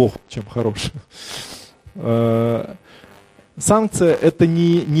всего, плох, чем хорош. Санкция – это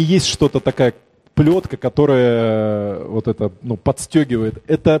не есть что-то такая плетка, которая подстегивает.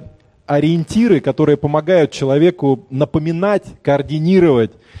 Это ориентиры, которые помогают человеку напоминать,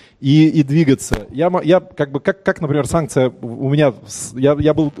 координировать и двигаться. Например, санкция у меня...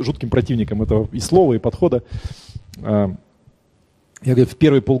 Я был жутким противником этого и слова, и подхода. Я говорю, в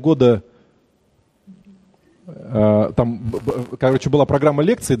первые полгода была программа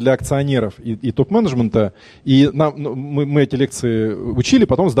лекций для акционеров и топ-менеджмента, и мы эти лекции учили,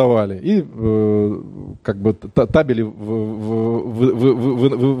 потом сдавали. И табели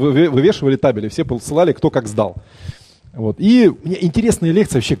вывешивали табели, все посылали, кто как сдал. Вот. И у меня интересные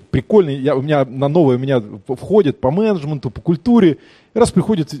лекции, вообще прикольные. У меня входит по менеджменту, по культуре. И раз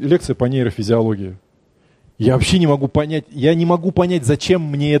приходит лекция по нейрофизиологии. Я вообще не могу понять, зачем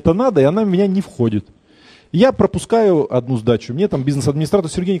мне это надо, и она в меня не входит. Я пропускаю одну сдачу. Мне там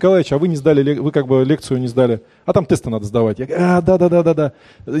бизнес-администратор Сергей Николаевич, а вы не сдали, вы лекцию не сдали, а там тесты надо сдавать. Я говорю, да.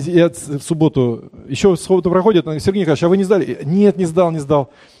 Я в субботу проходит, Сергей Николаевич, а вы не сдали? Нет, не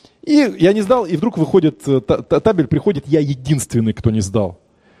сдал. И я не сдал, и вдруг выходит табель, приходит, я единственный, кто не сдал.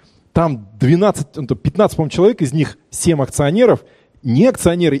 Там 15, по-моему, человек, из них 7 акционеров, не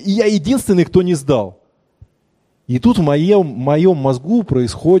акционеры, и я единственный, кто не сдал. И тут в моем мозгу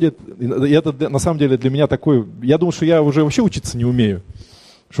происходит, это на самом деле для меня такой, я думаю, что я уже вообще учиться не умею,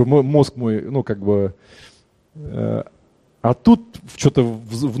 что мозг мой, а тут что-то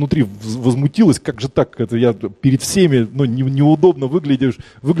внутри возмутилось, как же так, это я перед всеми, неудобно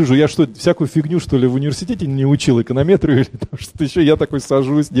выгляжу, я что, всякую фигню, что ли, в университете не учил, эконометрию или там что-то еще, я такой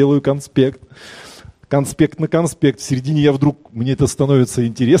сажусь, делаю конспект на конспект, в середине мне это становится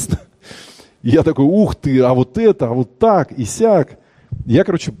интересно. И я такой, ух ты, а вот это, а вот так, и сяк. Я,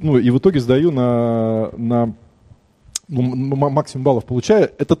 и в итоге сдаю на максимум баллов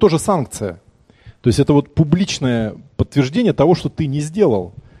получаю. Это тоже санкция. То есть это публичное подтверждение того, что ты не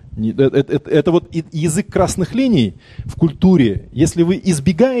сделал. Это язык красных линий в культуре. Если вы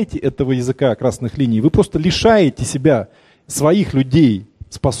избегаете этого языка красных линий, вы просто лишаете себя, своих людей,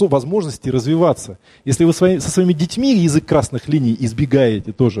 возможности развиваться. Если вы со своими детьми язык красных линий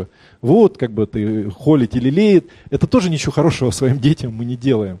избегаете тоже, ты холить или леет, это тоже ничего хорошего своим детям мы не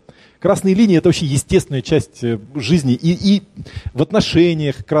делаем. Красные линии – это вообще естественная часть жизни. И в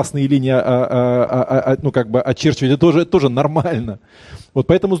отношениях красные линии очерчивать, это тоже нормально.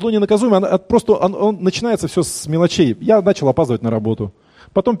 Поэтому зло ненаказуемо, он начинается все с мелочей. Я начал опаздывать на работу.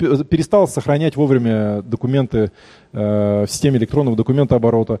 Потом перестал сохранять вовремя документы в системе электронного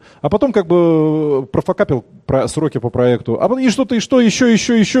документооборота. А потом профокапил сроки по проекту. А потом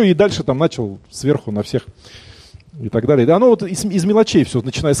еще, и дальше там начал сверху на всех и так далее. Оно из мелочей все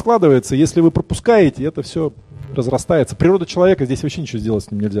начинает складываться. Если вы пропускаете, это все разрастается. Природа человека, здесь вообще ничего сделать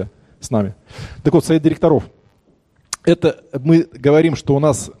с ним нельзя, с нами. Так вот, совет директоров. Это мы говорим, что у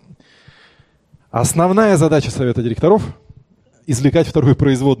нас основная задача совета директоров – извлекать вторую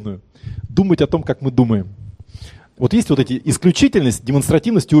производную, думать о том, как мы думаем. Есть эти исключительность,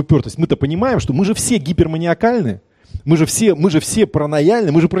 демонстративность и упертость. Мы-то понимаем, что мы же все гиперманиакальны, мы же все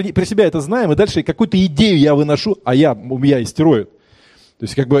паранояльны, мы же про себя это знаем, и дальше какую-то идею я выношу, у меня истероид. То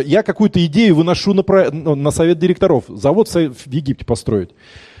есть я какую-то идею выношу на совет директоров, завод в Египте построить.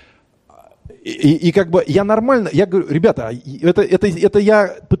 И как бы я нормально, я говорю, ребята, это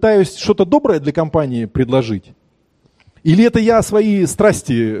я пытаюсь что-то доброе для компании предложить? Или это я свои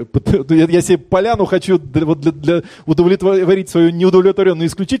страсти, я себе поляну хочу для удовлетворить свою неудовлетворенную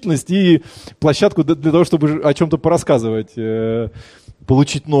исключительность и площадку для того, чтобы о чем-то порассказывать,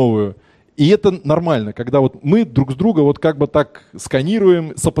 получить новую. И это нормально, когда вот мы друг с друга вот как бы так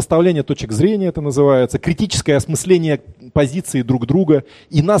сканируем, сопоставление точек зрения это называется, критическое осмысление позиции друг друга.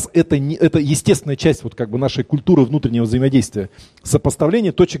 И нас это естественная часть вот как бы нашей культуры внутреннего взаимодействия.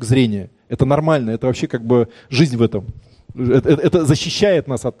 Сопоставление точек зрения. Это нормально, это вообще как бы жизнь в этом. Это защищает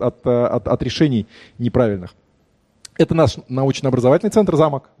нас от решений неправильных. Это наш научно-образовательный центр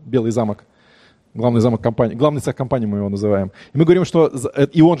 «Замок», «Белый замок». Главный замок компании, главный цех компании мы его называем. И мы говорим, что,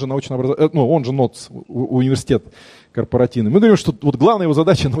 и он же он же НОЦ, университет корпоративный. Мы говорим, что вот главная его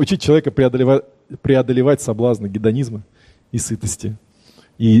задача научить человека преодолевать соблазны гедонизма и сытости.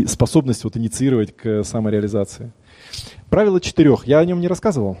 И способность вот инициировать к самореализации. Правило 4. Я о нем не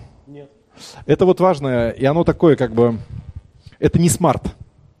рассказывал? Нет. Это вот важное, и оно такое как бы, это не смарт.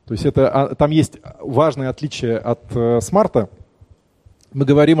 То есть там есть важное отличие от смарта. Мы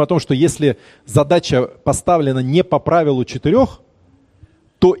говорим о том, что если задача поставлена не по правилу 4,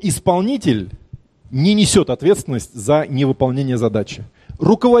 то исполнитель не несет ответственность за невыполнение задачи.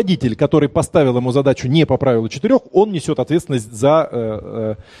 Руководитель, который поставил ему задачу не по правилу 4, он несет ответственность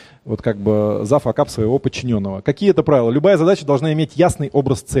за факап своего подчиненного. Какие это правила? Любая задача должна иметь ясный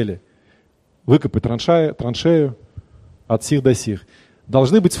образ цели. Выкопать траншею от сих до сих.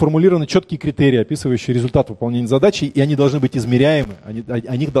 Должны быть сформулированы четкие критерии, описывающие результат выполнения задачи, и они должны быть измеряемы,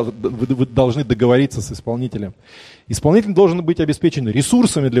 о них вы должны договориться с исполнителем. Исполнитель должен быть обеспечен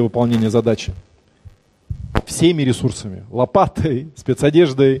ресурсами для выполнения задачи. Всеми ресурсами. Лопатой,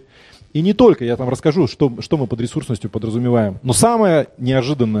 спецодеждой. И не только, я там расскажу, что мы под ресурсностью подразумеваем. Но самое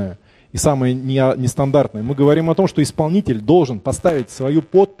неожиданное и самое нестандартное, мы говорим о том, что исполнитель должен поставить свою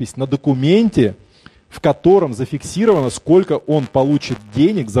подпись на документе, в котором зафиксировано, сколько он получит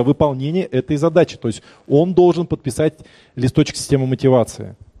денег за выполнение этой задачи. То есть он должен подписать листочек системы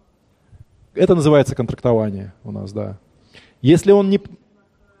мотивации. Это называется контрактование у нас, да. Если он не...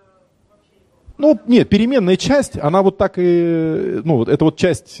 Нет, переменная часть, она вот так и... это вот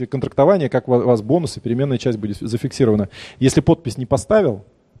часть контрактования, как у вас бонусы, переменная часть будет зафиксирована. Если подпись не поставил,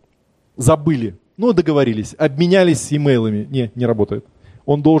 забыли, договорились, обменялись имейлами, не работает.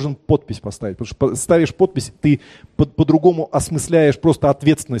 Он должен подпись поставить, потому что ставишь подпись, ты по-другому осмысляешь просто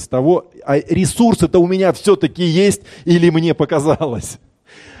ответственность того, а ресурсы-то у меня все-таки есть или мне показалось.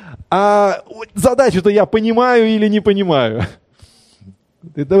 А задачу-то я понимаю или не понимаю.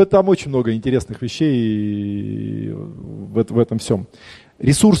 Там очень много интересных вещей в этом всем.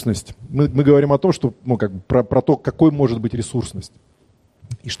 Ресурсность. Мы говорим о том, что, про то, какой может быть ресурсность.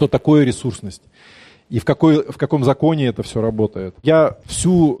 И что такое ресурсность. И в каком законе это все работает. Я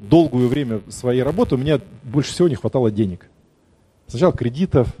всю долгое время своей работы, у меня больше всего не хватало денег. Сначала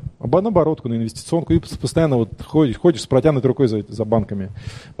кредитов, на оборотку, на инвестиционку, и постоянно вот ходишь с протянутой рукой за банками.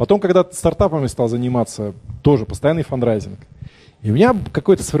 Потом, когда стартапами стал заниматься, тоже постоянный фандрайзинг. И у меня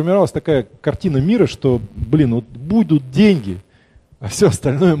какая-то сформировалась такая картина мира, что, будут деньги, а все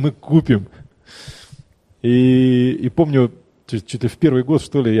остальное мы купим. И помню, чуть ли в первый год,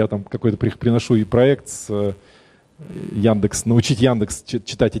 что ли, я там какой-то приношу и проект с Яндекс, научить Яндекс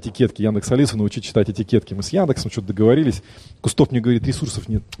читать этикетки, Яндекс.Алису научить читать этикетки. Мы с Яндексом что-то договорились. Кустов мне говорит, ресурсов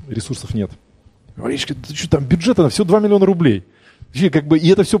нет. Говоришь, ты что там, бюджета на все 2 миллиона рублей. И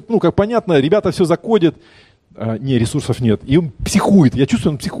это все, как понятно, ребята все закодят. Не, ресурсов нет. И он психует. Я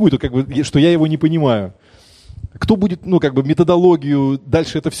чувствую, он психует, что я его не понимаю. Кто будет, методологию,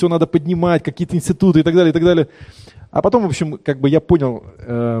 дальше это все надо поднимать, какие-то институты и так далее, и так далее. А потом, в общем, я понял,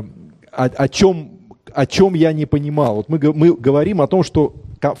 о чем я не понимал. Вот мы говорим о том, что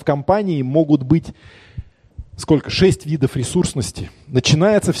в компании могут быть 6 видов ресурсности.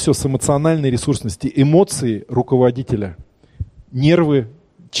 Начинается все с эмоциональной ресурсности, эмоции руководителя,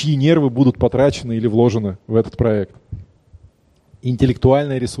 чьи нервы будут потрачены или вложены в этот проект.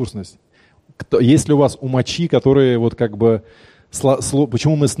 Интеллектуальная ресурсность. Есть ли у вас умачи, которые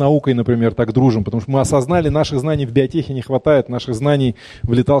почему мы с наукой, например, так дружим? Потому что мы осознали, наших знаний в биотехе не хватает, наших знаний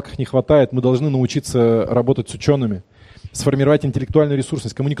в леталках не хватает. Мы должны научиться работать с учеными, сформировать интеллектуальную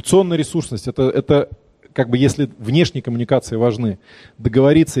ресурсность. Коммуникационная ресурсность – это если внешние коммуникации важны,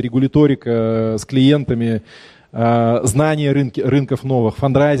 договориться, регуляторика с клиентами, знание рынков новых,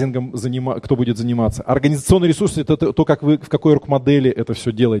 фандрайзингом кто будет заниматься. Организационный ресурс – это то, как вы в какой оргмодели это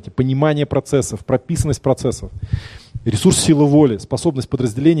все делаете, понимание процессов, прописанность процессов. Ресурс силы воли, способность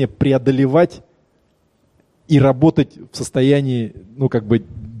подразделения преодолевать и работать в состоянии,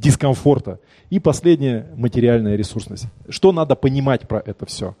 дискомфорта. И последнее – материальная ресурсность. Что надо понимать про это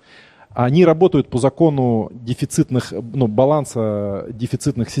все? Они работают по закону баланса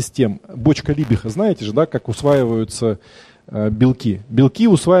дефицитных систем. Бочка Либиха, знаете же, да, как усваиваются белки? Белки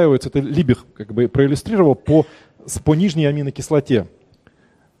усваиваются, это Либих проиллюстрировал, по нижней аминокислоте.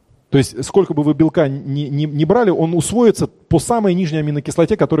 То есть сколько бы вы белка не брали, он усвоится по самой нижней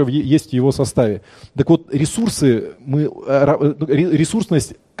аминокислоте, которая есть в его составе. Так вот, ресурсность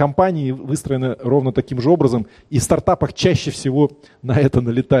компании выстроена ровно таким же образом, и в стартапах чаще всего на это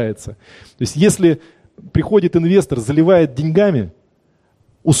налетается. То есть если приходит инвестор, заливает деньгами,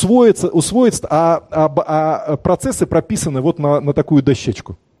 усвоится, а процессы прописаны вот на такую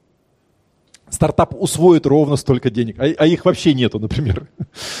дощечку. Стартап усвоит ровно столько денег, а их вообще нету, например.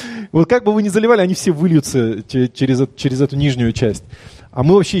 Вот как бы вы ни заливали, они все выльются через эту нижнюю часть. А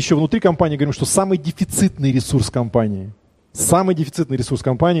мы вообще еще внутри компании говорим, что самый дефицитный ресурс компании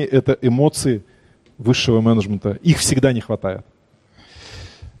 – это эмоции высшего менеджмента. Их всегда не хватает.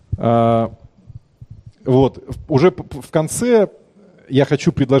 Вот. Уже в конце я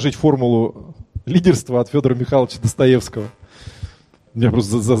хочу предложить формулу лидерства от Федора Михайловича Достоевского. Меня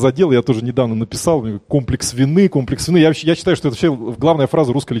просто задел, я тоже недавно написал комплекс вины. Я считаю, что это вообще главная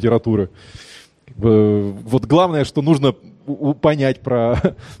фраза русской литературы. Вот главное, что нужно понять про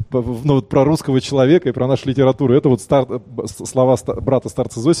русского человека и про нашу литературу, это вот слова брата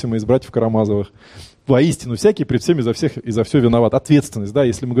старца Зосима из «Братьев Карамазовых». Воистину, всякий пред всеми за всех и за все виноват. Ответственность, да,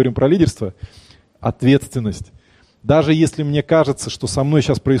 если мы говорим про лидерство, ответственность. Даже если мне кажется, что со мной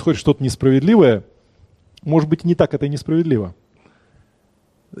сейчас происходит что-то несправедливое, может быть, не так это и несправедливо.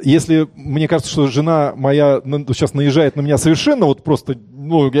 Если мне кажется, что жена моя сейчас наезжает на меня совершенно, вот просто,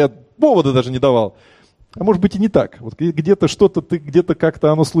 я повода даже не давал, а может быть и не так. Вот где-то что-то, где-то как-то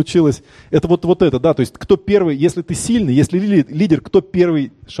оно случилось. Это вот это, да, то есть кто первый, если ты сильный, если лидер, кто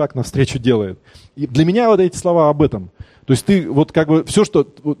первый шаг навстречу делает. И для меня вот эти слова об этом. То есть ты все, что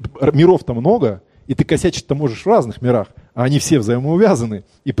миров-то много, и ты косячить-то можешь в разных мирах, а они все взаимоувязаны,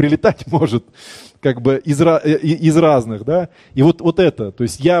 и прилетать может из разных, да. И вот это, то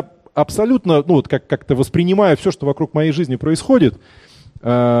есть я абсолютно, как-то воспринимаю все, что вокруг моей жизни происходит,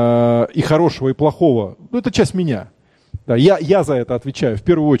 и хорошего, и плохого, это часть меня. Да, я за это отвечаю в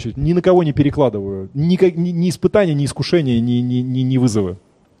первую очередь, ни на кого не перекладываю, ни испытания, ни искушения, ни вызовы.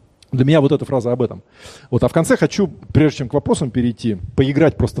 Для меня вот эта фраза об этом. А в конце хочу, прежде чем к вопросам перейти,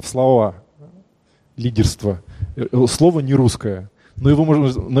 поиграть просто в слова лидерства. Слово не русское, но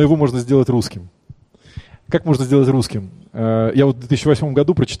его можно сделать русским. Как можно сделать русским? Я в 2008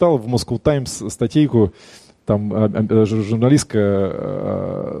 году прочитал в Moscow Times статейку, там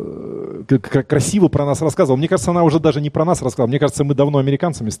журналистка красиво про нас рассказывала. Мне кажется, она уже даже не про нас рассказывала. Мне кажется, мы давно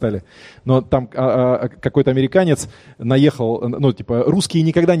американцами стали. Но там какой-то американец наехал, русские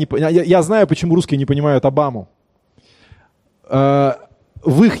никогда не... Я знаю, почему русские не понимают Обаму.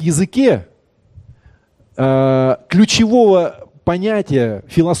 В их языке ключевого понятия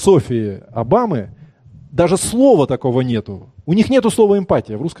философии Обамы даже слова такого нету. У них нету слова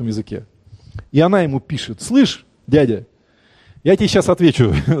эмпатия в русском языке. И она ему пишет: слышь, дядя, я тебе сейчас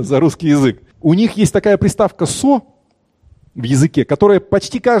отвечу за русский язык. У них есть такая приставка «со» в языке, которая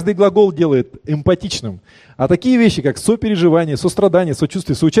почти каждый глагол делает эмпатичным. А такие вещи, как сопереживание, сострадание,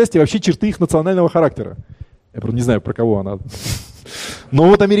 сочувствие, соучастие, вообще черты их национального характера. Я просто не знаю, про кого она. Но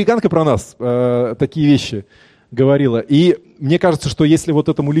вот американка про нас такие вещи говорила. И мне кажется, что если вот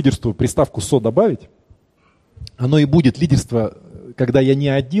этому лидерству приставку «со» добавить, оно и будет лидерство, когда я не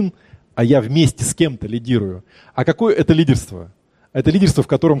один, а я вместе с кем-то лидирую. А какое это лидерство? Это лидерство, в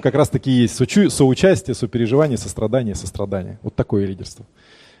котором как раз-таки есть соучастие, сопереживание, сострадание. Вот такое лидерство.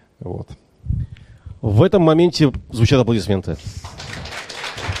 Вот. В этом моменте звучат аплодисменты.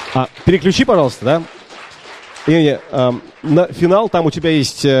 Переключи, пожалуйста, да? На финал, там у тебя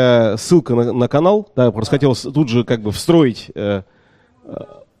есть ссылка на канал. Да, просто хотелось тут же встроить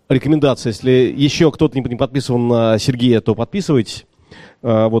рекомендации. Если еще кто-то не подписан на Сергея, то подписывайтесь.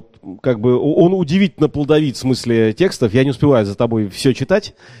 Он удивительно плодовит в смысле текстов. Я не успеваю за тобой все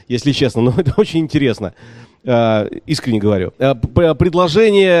читать, если честно, но это очень интересно. Искренне говорю.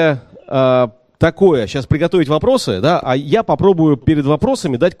 Предложение такое. Сейчас приготовить вопросы, да, а я попробую перед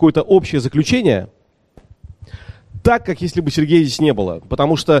вопросами дать какое-то общее заключение, так, как если бы Сергея здесь не было.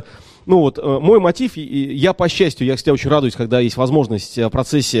 Потому что, мой мотив, и я, по счастью, я, кстати, очень радуюсь, когда есть возможность в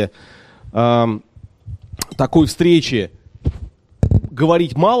процессе такой встречи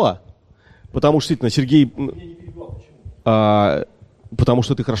говорить мало, потому что, действительно, Сергей... Потому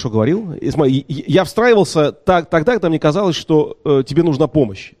что ты хорошо говорил. Я встраивался тогда, когда мне казалось, что тебе нужна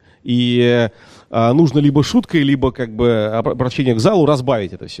помощь. и нужно либо шуткой, либо как бы обращение к залу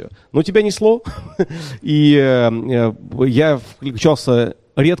разбавить это все. Но тебя несло, и я включался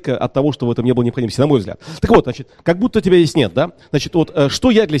редко от того, что в этом не было необходимости, на мой взгляд. Так вот, значит, как будто тебя здесь нет, да? Значит, вот что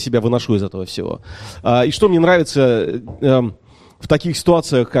я для себя выношу из этого всего? И что мне нравится в таких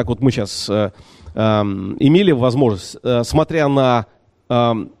ситуациях, как вот мы сейчас имели возможность, смотря на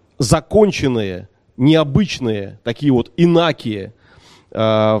законченные, необычные, такие вот инакие,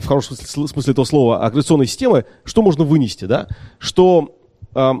 в хорошем смысле этого слова, агрегационной системы, что можно вынести, да? Что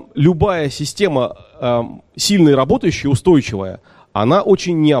любая система сильная, работающая, устойчивая, она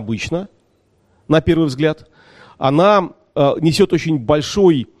очень необычна, на первый взгляд. Она несет очень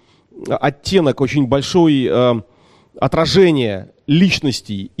большой оттенок, очень большое отражение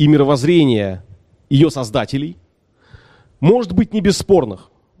личностей и мировоззрения ее создателей. Может быть, не бесспорных.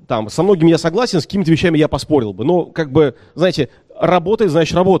 Там, со многими я согласен, с какими-то вещами я поспорил бы. Но, как бы, знаете, работает,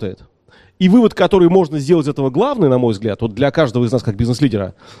 значит, работает. И вывод, который можно сделать из этого главный, на мой взгляд, вот для каждого из нас как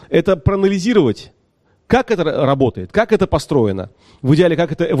бизнес-лидера, это проанализировать, как это работает, как это построено, в идеале,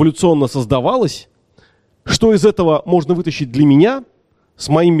 как это эволюционно создавалось, что из этого можно вытащить для меня с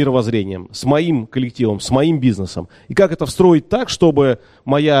моим мировоззрением, с моим коллективом, с моим бизнесом, и как это встроить так, чтобы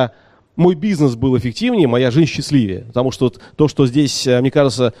мой бизнес был эффективнее, моя жизнь счастливее. Потому что то, что здесь, мне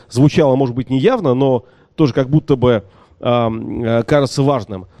кажется, звучало, может быть, неявно, но тоже как будто бы кажется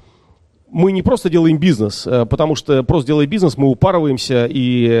важным. Мы не просто делаем бизнес, потому что просто делая бизнес, мы упарываемся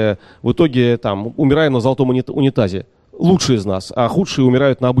и в итоге там умираем на золотом унитазе. Лучшие из нас, а худшие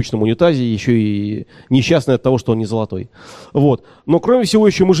умирают на обычном унитазе, еще и несчастные от того, что он не золотой. Вот. Но кроме всего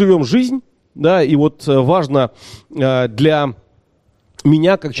еще мы живем жизнь, да, и вот важно для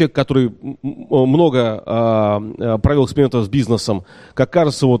меня, как человек, который много провел экспериментов с бизнесом, как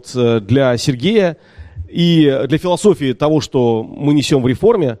кажется, вот для Сергея и для философии того, что мы несем в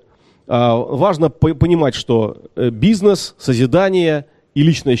реформе, важно понимать, что бизнес, созидание и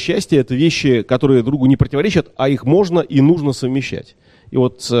личное счастье – это вещи, которые друг другу не противоречат, а их можно и нужно совмещать. И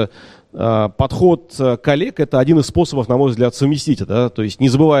вот подход коллег – это один из способов, на мой взгляд, совместить это. Да? То есть не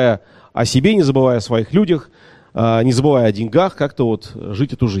забывая о себе, не забывая о своих людях, не забывая о деньгах, как-то вот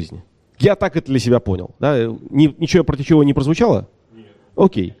жить эту жизнь. Я так это для себя понял. Да? Ничего против чего не прозвучало? Нет.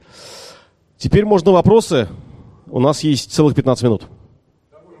 Окей. Теперь можно вопросы. У нас есть целых 15 минут.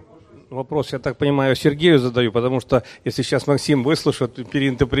 Вопрос, я так понимаю, Сергею задаю, потому что если сейчас Максим выслушает,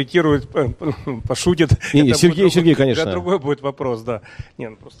 переинтерпретирует, пошутит. Сергей, конечно. Это другой будет вопрос, да.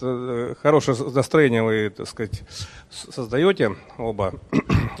 Нет, просто хорошее настроение вы, так сказать, создаете оба.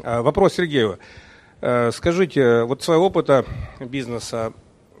 Вопрос Сергею. Скажите, вот своего опыта бизнеса,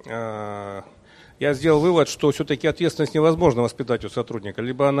 я сделал вывод, что все-таки ответственность невозможно воспитать у сотрудника.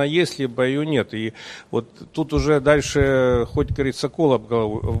 Либо она есть, либо ее нет. И вот тут уже дальше, хоть, говорится, колоб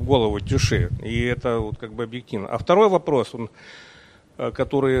в голову тиши. И это вот как бы объективно. А второй вопрос,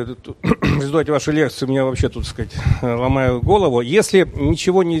 который в результате вашей лекции меня вообще, тут, так сказать, ломает голову. Если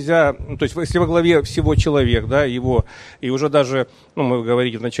ничего нельзя, то есть если во главе всего человек, да, его, и уже даже, мы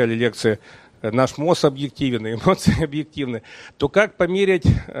говорили в начале лекции, наш мозг объективен, эмоции объективны, то как померять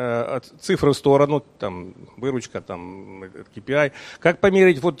цифры в сторону, там, выручка, там, KPI, как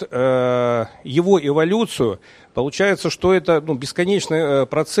померить вот его эволюцию? Получается, что это бесконечный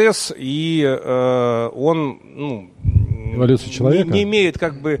процесс, и он эволюция человека не имеет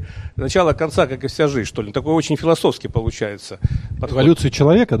как бы начала, конца, как и вся жизнь, что ли. Такой очень философский получается подход. Эволюция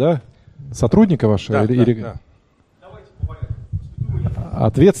человека, да? Сотрудника вашего? Да, да.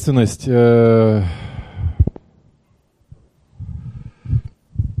 Ответственность это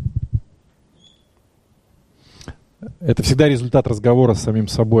всегда результат разговора с самим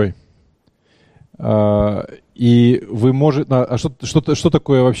собой. И вы можете... Что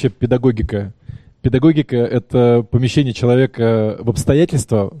такое вообще педагогика? Педагогика — это помещение человека в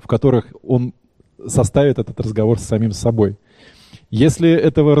обстоятельства, в которых он составит этот разговор с самим собой. Если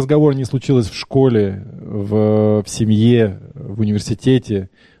этого разговора не случилось в школе, в семье, в университете,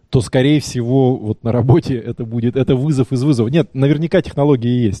 то, скорее всего, вот на работе это вызов из вызова. Нет, наверняка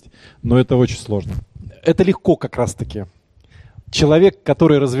технологии есть, но это очень сложно. Это легко как раз-таки. Человек,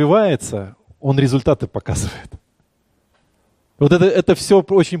 который развивается, он результаты показывает. Вот это все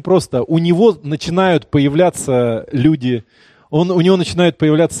очень просто. У него начинают появляться люди, у него начинают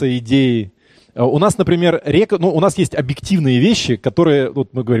появляться идеи. У нас, например, у нас есть объективные вещи, которые, вот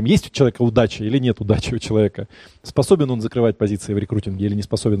мы говорим, есть у человека удача или нет удачи у человека. Способен он закрывать позиции в рекрутинге или не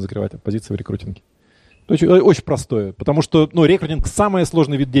способен закрывать позиции в рекрутинге. Очень, очень простое, потому что рекрутинг — самый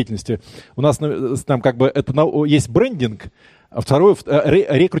сложный вид деятельности. У нас там как бы есть брендинг, А второе,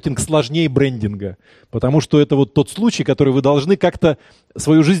 рекрутинг сложнее брендинга, потому что это вот тот случай, который вы должны как-то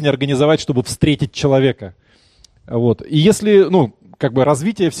свою жизнь организовать, чтобы встретить человека. Вот. И если, как бы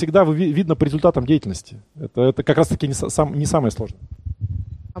развитие всегда видно по результатам деятельности. Это как раз-таки не самое сложное.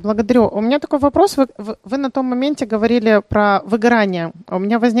 Благодарю. У меня такой вопрос. Вы на том моменте говорили про выгорание. У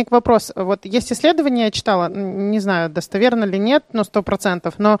меня возник вопрос. Вот есть исследование, я читала, не знаю, достоверно ли нет,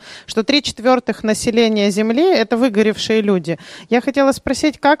 100%, но что 3/4 населения Земли – это выгоревшие люди. Я хотела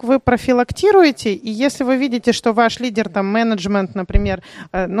спросить, как вы профилактируете, и если вы видите, что ваш лидер, там, менеджмент, например,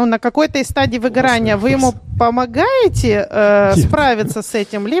 на какой-то из стадий выгорания, вы ему помогаете справиться с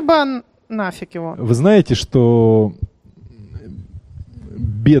этим, либо нафиг его? Вы знаете, что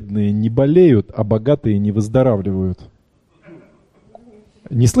бедные не болеют, а богатые не выздоравливают.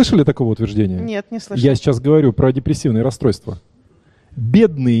 Не слышали такого утверждения? Нет, не слышала. Я сейчас говорю про депрессивные расстройства.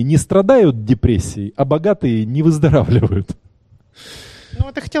 Бедные не страдают депрессией, а богатые не выздоравливают.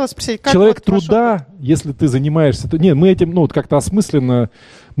 Вот я хотела спросить, как человек вот труда, если ты занимаешься... Нет, мы этим как-то осмысленно...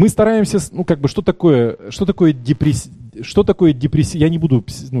 Мы стараемся... Что такое депрессия? Что такое депрессия? Я не буду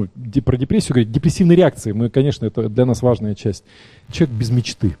про депрессию говорить. Депрессивные реакции. Конечно, это для нас важная часть. Человек без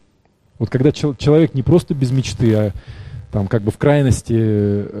мечты. Вот когда человек не просто без мечты, а там как бы в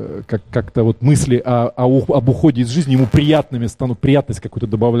крайности как-то вот мысли об уходе из жизни ему приятными станут, приятность какую-то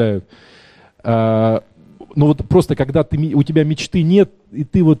добавляют. Но вот просто когда у тебя мечты нет, и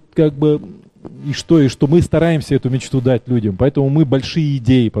ты вот как бы... И что мы стараемся эту мечту дать людям. Поэтому мы большие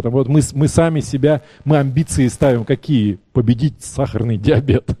идеи. Потому что мы сами себя, мы амбиции ставим. Какие? Победить сахарный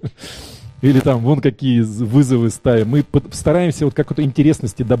диабет. Или там вон какие вызовы ставим. Мы стараемся вот какой-то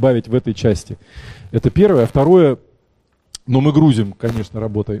интересности добавить в этой части. Это первое. А второе, мы грузим, конечно,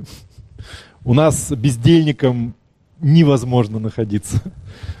 работой. У нас бездельникам невозможно находиться.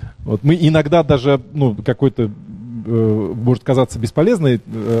 Вот мы иногда даже какой-то может казаться бесполезной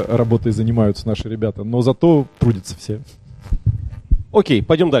работой занимаются наши ребята, но зато трудятся все. Окей,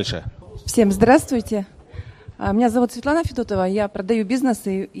 пойдем дальше. Всем здравствуйте. Меня зовут Светлана Федотова, я продаю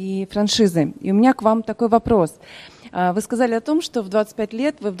бизнесы и франшизы. И у меня к вам такой вопрос. Вы сказали о том, что в 25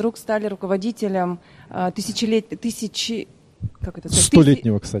 лет вы вдруг стали руководителем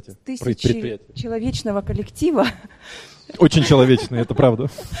столетнего, кстати, предприятия. Человечного коллектива. Очень человечный, это правда.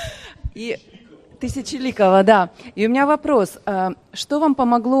 И тысячеликого, да. И у меня вопрос. Что вам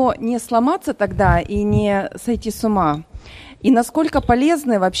помогло не сломаться тогда и не сойти с ума? И насколько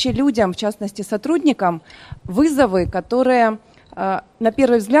полезны вообще людям, в частности сотрудникам, вызовы, которые, на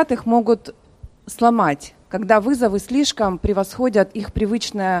первый взгляд, их могут сломать, когда вызовы слишком превосходят их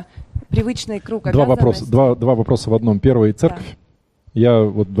привычный круг обязанностей? Два вопроса в одном. Первый — церковь. Да. Я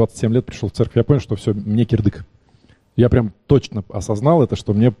вот 27 лет пришел в церковь, я понял, что все, мне кирдык. Я прям точно осознал это,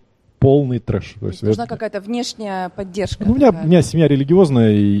 что мне полный трэш. То есть нужна какая-то внешняя поддержка. У меня семья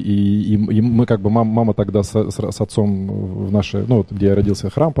религиозная, и мы как бы, мама тогда с отцом в нашей, где я родился,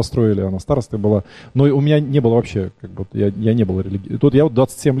 храм построили, она старостой была. Но у меня не было вообще, я не был религиозным. Тут я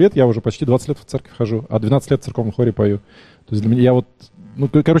 27 лет, я уже почти 20 лет в церковь хожу, а 12 лет в церковном хоре пою. То есть для меня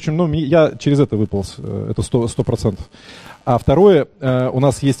я через это выполз, это 100%. А второе, у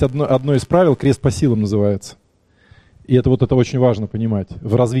нас есть одно из правил, крест по силам называется. И это очень важно понимать.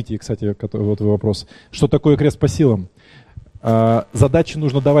 В развитии, кстати, вот вопрос. Что такое крест по силам? Задачи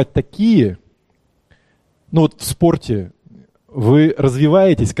нужно давать такие, в спорте вы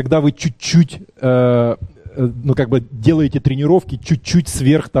развиваетесь, когда вы чуть-чуть, делаете тренировки чуть-чуть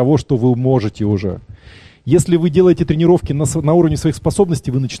сверх того, что вы можете уже. Если вы делаете тренировки на уровне своих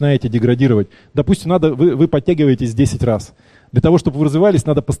способностей, вы начинаете деградировать. Допустим, вы подтягиваетесь 10 раз. Для того, чтобы вы развивались,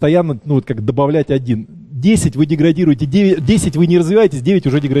 надо постоянно добавлять 1. 10 вы деградируете, 10 вы не развиваетесь, 9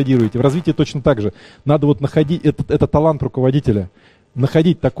 уже деградируете. В развитии точно так же. Надо находить, это талант руководителя,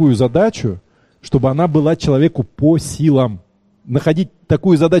 находить такую задачу, чтобы она была человеку по силам. Находить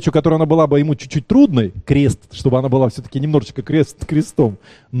такую задачу, которая она была бы ему чуть-чуть трудной, крест, чтобы она была все-таки немножечко крестом,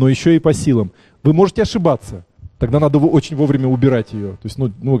 но еще и по силам. Вы можете ошибаться, тогда надо очень вовремя убирать ее. То есть,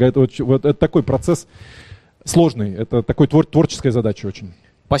 это такой процесс сложный, это такой творческая задача очень.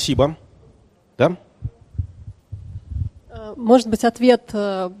 Спасибо. Да? Может быть, ответ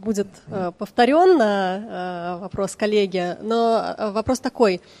будет повторен на вопрос коллеги, но вопрос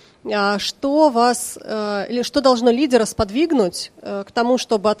такой. Что должно лидера сподвигнуть к тому,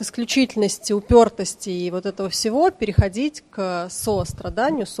 чтобы от исключительности, упертости и вот этого всего переходить к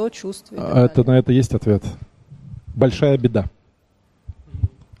состраданию, сочувствию? На это есть ответ. Большая беда.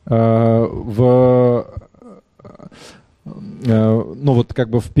 В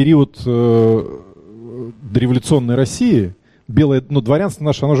период дореволюционной России белое, ну, дворянство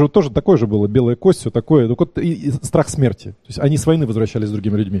наше, оно же тоже такое же было, белая кость, все такое, и страх смерти. То есть они с войны возвращались с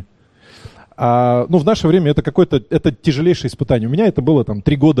другими людьми. Ну, в наше время это тяжелейшее испытание. У меня это было там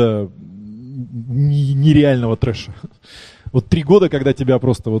 3 года нереального трэша. Вот 3 года, когда тебя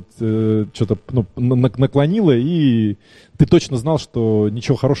просто что-то наклонило, и ты точно знал, что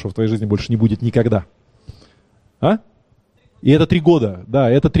ничего хорошего в твоей жизни больше не будет никогда. И это 3 года,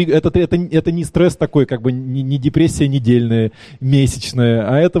 да, это не стресс такой, как бы не депрессия недельная, месячная,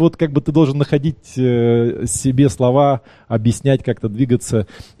 а это вот как бы ты должен находить себе слова, объяснять, как-то двигаться.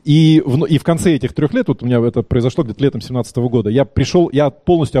 И в конце этих 3 лет, вот у меня это произошло где-то летом 2017 года, я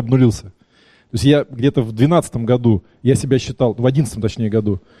полностью обнулился. То есть я где-то в 2012 году, я себя считал, в 2011 точнее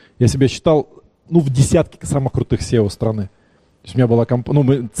году, я себя считал, в десятке самых крутых SEO страны. То есть у меня была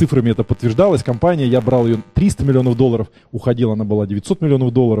цифрами это подтверждалось, компания, я брал ее $300 миллионов, уходила, она была $900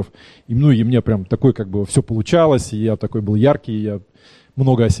 миллионов, и мне прям такой как бы все получалось, и я такой был яркий, я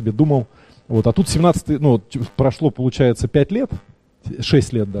много о себе думал. Вот, а тут 17, прошло, получается, 5 лет,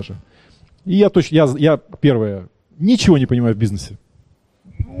 6 лет даже, и я первое, ничего не понимаю в бизнесе.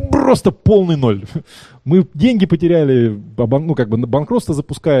 Просто полный ноль. Мы деньги потеряли, банкротство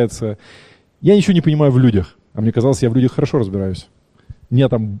запускается. Я ничего не понимаю в людях. А мне казалось, я в людях хорошо разбираюсь. Меня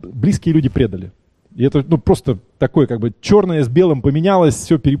там близкие люди предали. И это просто такое, как бы черное с белым поменялось,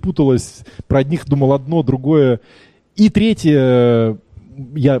 все перепуталось. Про одних думал одно, другое. И третье,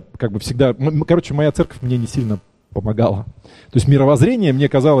 я как бы всегда... моя церковь мне не сильно помогала. То есть мировоззрение, мне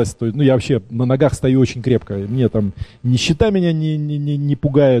казалось, я вообще на ногах стою очень крепко. Мне там нищета меня не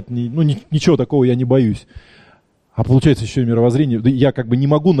пугает, ничего такого я не боюсь. А получается еще и мировоззрение. Я как бы не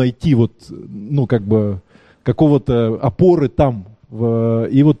могу найти какого-то опоры там.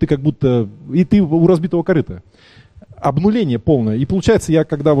 И вот ты как будто... И ты у разбитого корыта. Обнуление полное. И получается,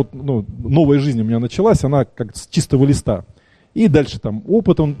 когда новая жизнь у меня началась, она как с чистого листа. И дальше там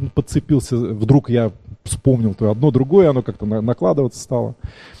опыт он подцепился. Вдруг я вспомнил то одно, другое, оно как-то накладываться стало.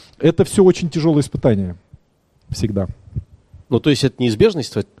 Это все очень тяжелое испытание. Всегда. То есть это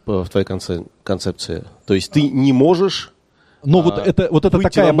неизбежность в твоей концепции? То есть ты не можешь... это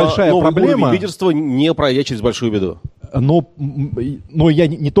такая большая проблема. Лидерство, не пройдя через большую беду. Но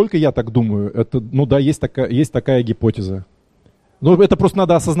не только я так думаю. Есть такая гипотеза. Но это просто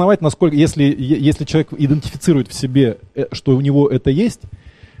надо осознавать, насколько, если человек идентифицирует в себе, что у него это есть,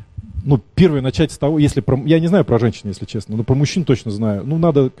 первое начать с того, я не знаю про женщин, если честно, но про мужчин точно знаю.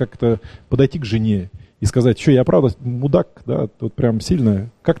 Надо как-то подойти к жене и сказать, что я правда мудак, да, вот прям сильно.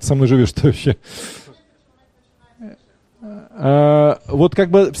 Как ты со мной живешь-то вообще? Вот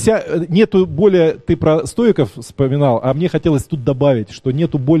как бы нету более, ты про стоиков вспоминал, а мне хотелось тут добавить, что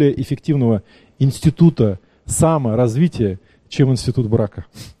нету более эффективного института саморазвития, чем институт брака.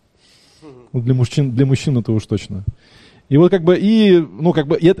 Для мужчин это уж точно. И вот как бы,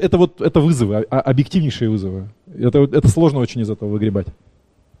 это вызовы, объективнейшие вызовы. Это сложно очень из этого выгребать.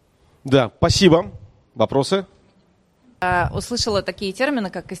 Да, спасибо. Вопросы? Услышала такие термины,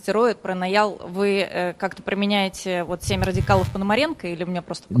 как астероид, пронаял. Вы как-то применяете 7 радикалов Пономаренко или мне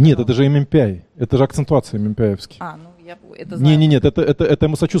просто показалось? Нет, это же MMPI. Это же акцентуация MMPI-евский. Я это знаю. Нет, это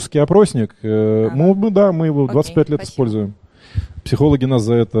массачусетский опросник. Мы его 25 лет используем. Психологи нас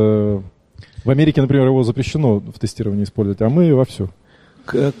за это... В Америке, например, его запрещено в тестировании использовать, а мы вовсю.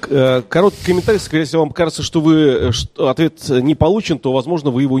 Короткий комментарий, если вам кажется, что ответ не получен, то,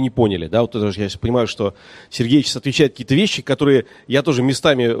 возможно, вы его не поняли. Да? Вот это же я понимаю, что Сергей сейчас отвечает какие-то вещи, которые я тоже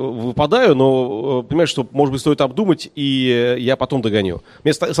местами выпадаю, но понимаю, что, может быть, стоит обдумать, и я потом догоню. У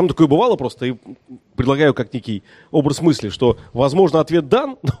меня сам такое бывало просто, и предлагаю как некий образ мысли, что, возможно, ответ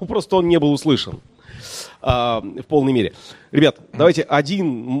дан, но просто он не был услышан в полной мере. Ребят, давайте 1,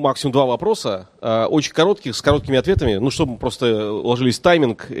 максимум 2 вопроса, очень коротких, с короткими ответами, чтобы мы просто ложились в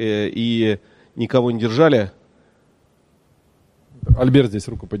тайминг и никого не держали. Альберт здесь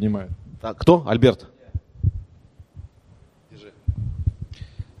руку поднимает. Кто? Альберт. Держи.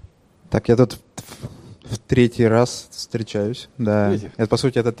 Так, я тут в 3-й раз встречаюсь. Да. Это, по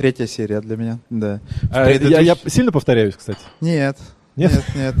сути, это 3-я серия для меня. Да. Я сильно повторяюсь, кстати? Нет. Нет.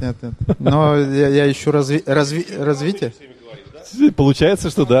 Но я ищу развитие. Получается,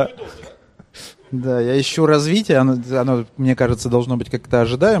 что да. Да, я ищу развитие. Оно, мне кажется, должно быть как-то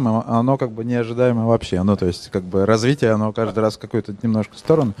ожидаемым, а оно как бы неожидаемо вообще. То есть, как бы развитие, оно каждый раз в какую-то немножко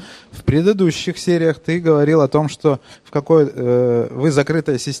сторону. В предыдущих сериях ты говорил о том, что вы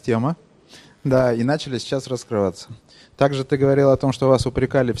закрытая система, да, и начали сейчас раскрываться. Также ты говорил о том, что вас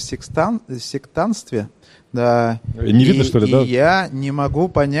упрекали в сектантстве. Да. Не видно, что ли, да? И я не могу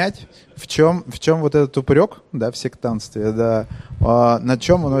понять, в чем вот этот упрек, да, в сектантстве, да, на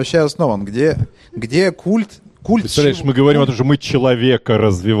чем он вообще основан, где культ Культ Представляешь, чего? мы говорим о том, что мы человека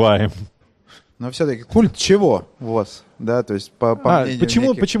развиваем. Но все-таки культ чего у вас? Да, то есть по мнению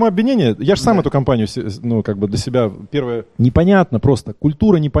неких- почему обвинение? Я же сам эту компанию, ну, как бы для себя, первое, непонятно просто,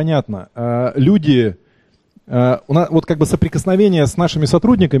 культура непонятна. Люди, у нас, вот как бы соприкосновение с нашими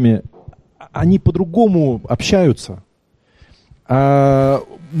сотрудниками, они по-другому общаются.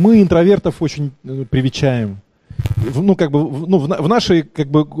 Мы интровертов очень привечаем. Ну, как бы, в нашей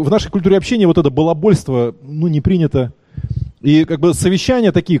культуре общения вот это балабольство, ну, не принято. И как бы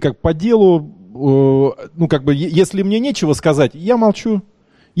совещания такие, как по делу, ну, как бы, если мне нечего сказать, я молчу.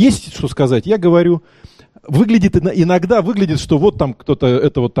 Есть что сказать, я говорю. Иногда выглядит, что вот там кто-то,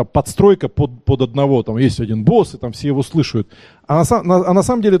 это вот там подстройка под одного, там есть один босс, и там все его слышат. А на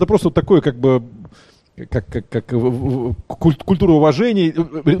самом деле это просто вот такое, как бы, как культура уважения,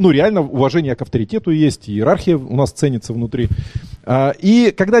 ну, реально уважение к авторитету есть, иерархия у нас ценится внутри.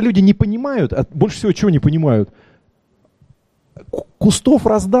 И когда люди не понимают, больше всего чего не понимают, Кустов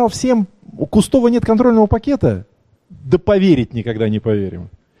раздал всем, у Кустова нет контрольного пакета? Да поверить никогда не поверим.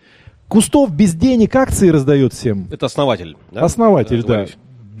 Кустов без денег акции раздает всем. Это основатель, да? Основатель, да.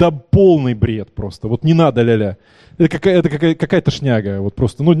 Да полный бред просто. Вот не надо ля-ля. Это какая-то шняга. Вот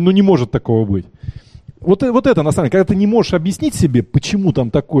просто, ну не может такого быть. Вот это на самом деле, когда ты не можешь объяснить себе, почему там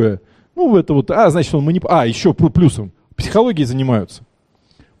такое, ну это вот, значит он еще плюсом, психологией занимаются.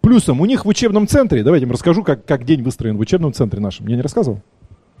 Плюсом у них в учебном центре, давайте я вам расскажу, как день выстроен в учебном центре нашем. Я не рассказывал?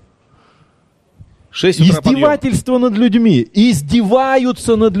 6 утра издевательство над людьми.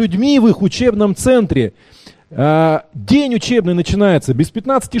 Издеваются над людьми в их учебном центре. День учебный начинается без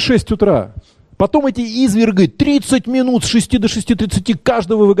 15:06 утра. Потом эти изверги 30 минут с 6 до 6:30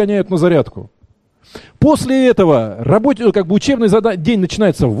 каждого выгоняют на зарядку. После этого учебный день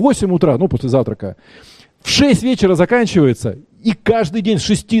начинается в 8 утра, ну после завтрака. В 6 вечера заканчивается, и каждый день с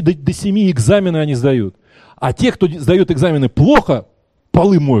 6 до 7 экзамены они сдают. А те, кто сдает экзамены плохо,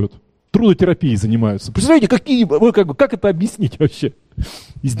 полы моют, трудотерапией занимаются. Представляете, как это объяснить вообще?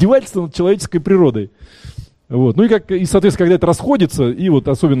 Издевательство над человеческой природой. Вот. Ну и соответственно, когда это расходится, и вот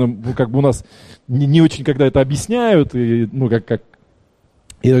особенно как бы у нас не очень, когда это объясняют, и, ну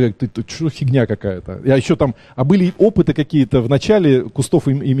что фигня какая-то. А еще там, были опыты какие-то в начале, Кустов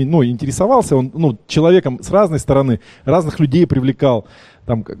интересовался, он человеком с разной стороны, разных людей привлекал.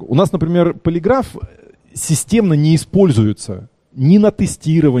 Там, у нас, например, полиграф системно не используется ни на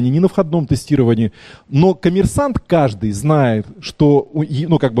тестировании, ни на входном тестировании. Но коммерсант каждый знает, что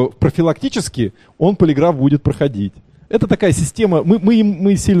профилактически он полиграф будет проходить. Это такая система,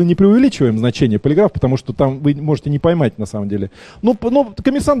 мы сильно не преувеличиваем значение полиграфа, потому что там вы можете не поймать на самом деле. Но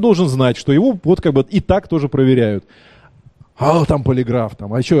коммерсант должен знать, что его и так тоже проверяют. Там полиграф,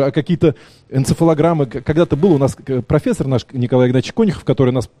 еще какие-то энцефалограммы. Когда-то был у нас профессор наш Николай Игнатьевич Конюхов,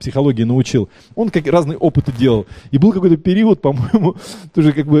 который нас психологии научил. Он разные опыты делал. И был какой-то период, по-моему,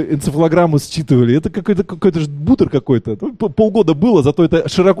 тоже энцефалограммы считывали. Это какой-то же бутер какой-то. Полгода было, зато это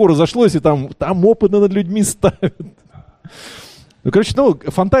широко разошлось, и там опыты над людьми ставят.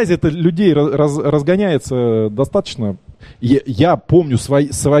 Фантазия людей разгоняется достаточно. Я помню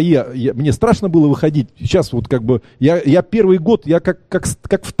мне страшно было выходить. Сейчас я первый год, я как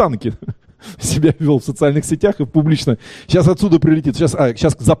в танке себя вел в социальных сетях и публично. Сейчас отсюда прилетит, сейчас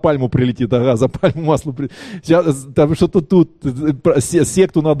за пальму прилетит, за пальму масло прилетит. Сейчас там что-то тут,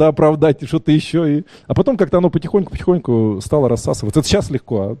 секту надо оправдать, что-то еще. А потом как-то оно потихоньку стало рассасываться. Это сейчас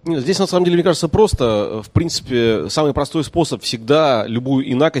легко. Здесь, на самом деле, мне кажется, просто, в принципе, самый простой способ всегда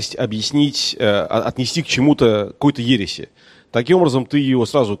любую инакость объяснить, отнести к чему-то, какой-то ереси. Таким образом, ты ее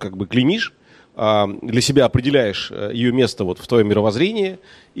сразу клеймишь, для себя определяешь ее место в твоем мировоззрении,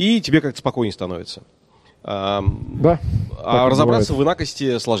 и тебе как-то спокойнее становится. Да, а разобраться в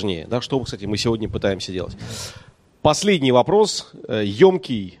инакости сложнее. Да, что, кстати, мы сегодня пытаемся делать. Последний вопрос.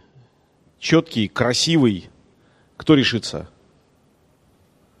 Емкий, четкий, красивый. Кто решится?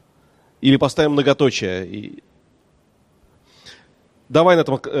 Или поставим многоточие? Давай на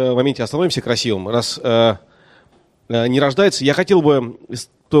этом моменте остановимся красивым. Раз не рождается, я хотел бы, с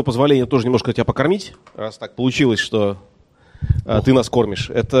твоего позволения, тоже немножко тебя покормить, раз так получилось, что ты нас кормишь.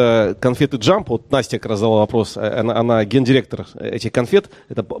 Это конфеты Jump. Вот Настя как раз задала вопрос. Она гендиректор этих конфет.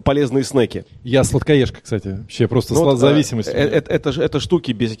 Это полезные снеки. Я сладкоежка, кстати. Вообще просто зависимость. Это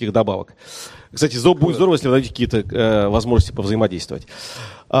штуки без всяких добавок. Кстати, будет здорово, если вы найдете какие-то возможности повзаимодействовать.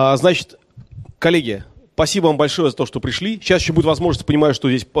 Значит, коллеги, спасибо вам большое за то, что пришли. Сейчас еще будет возможность, понимаю, что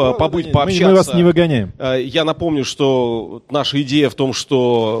здесь побыть, пообщаться. Мы вас не выгоняем. Я напомню, что наша идея в том,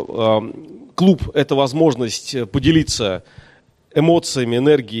 что клуб – это возможность поделиться эмоциями,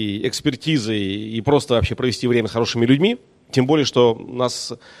 энергией, экспертизой и просто вообще провести время с хорошими людьми. Тем более, что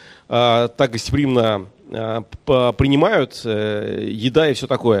нас так гостеприимно принимают, еда и все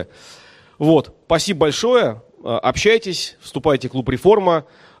такое. Вот, спасибо большое, общайтесь, вступайте в клуб «Реформа»,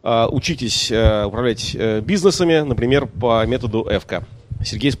 учитесь управлять бизнесами, например, по методу ЭФКА.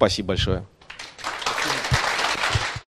 Сергей, спасибо большое.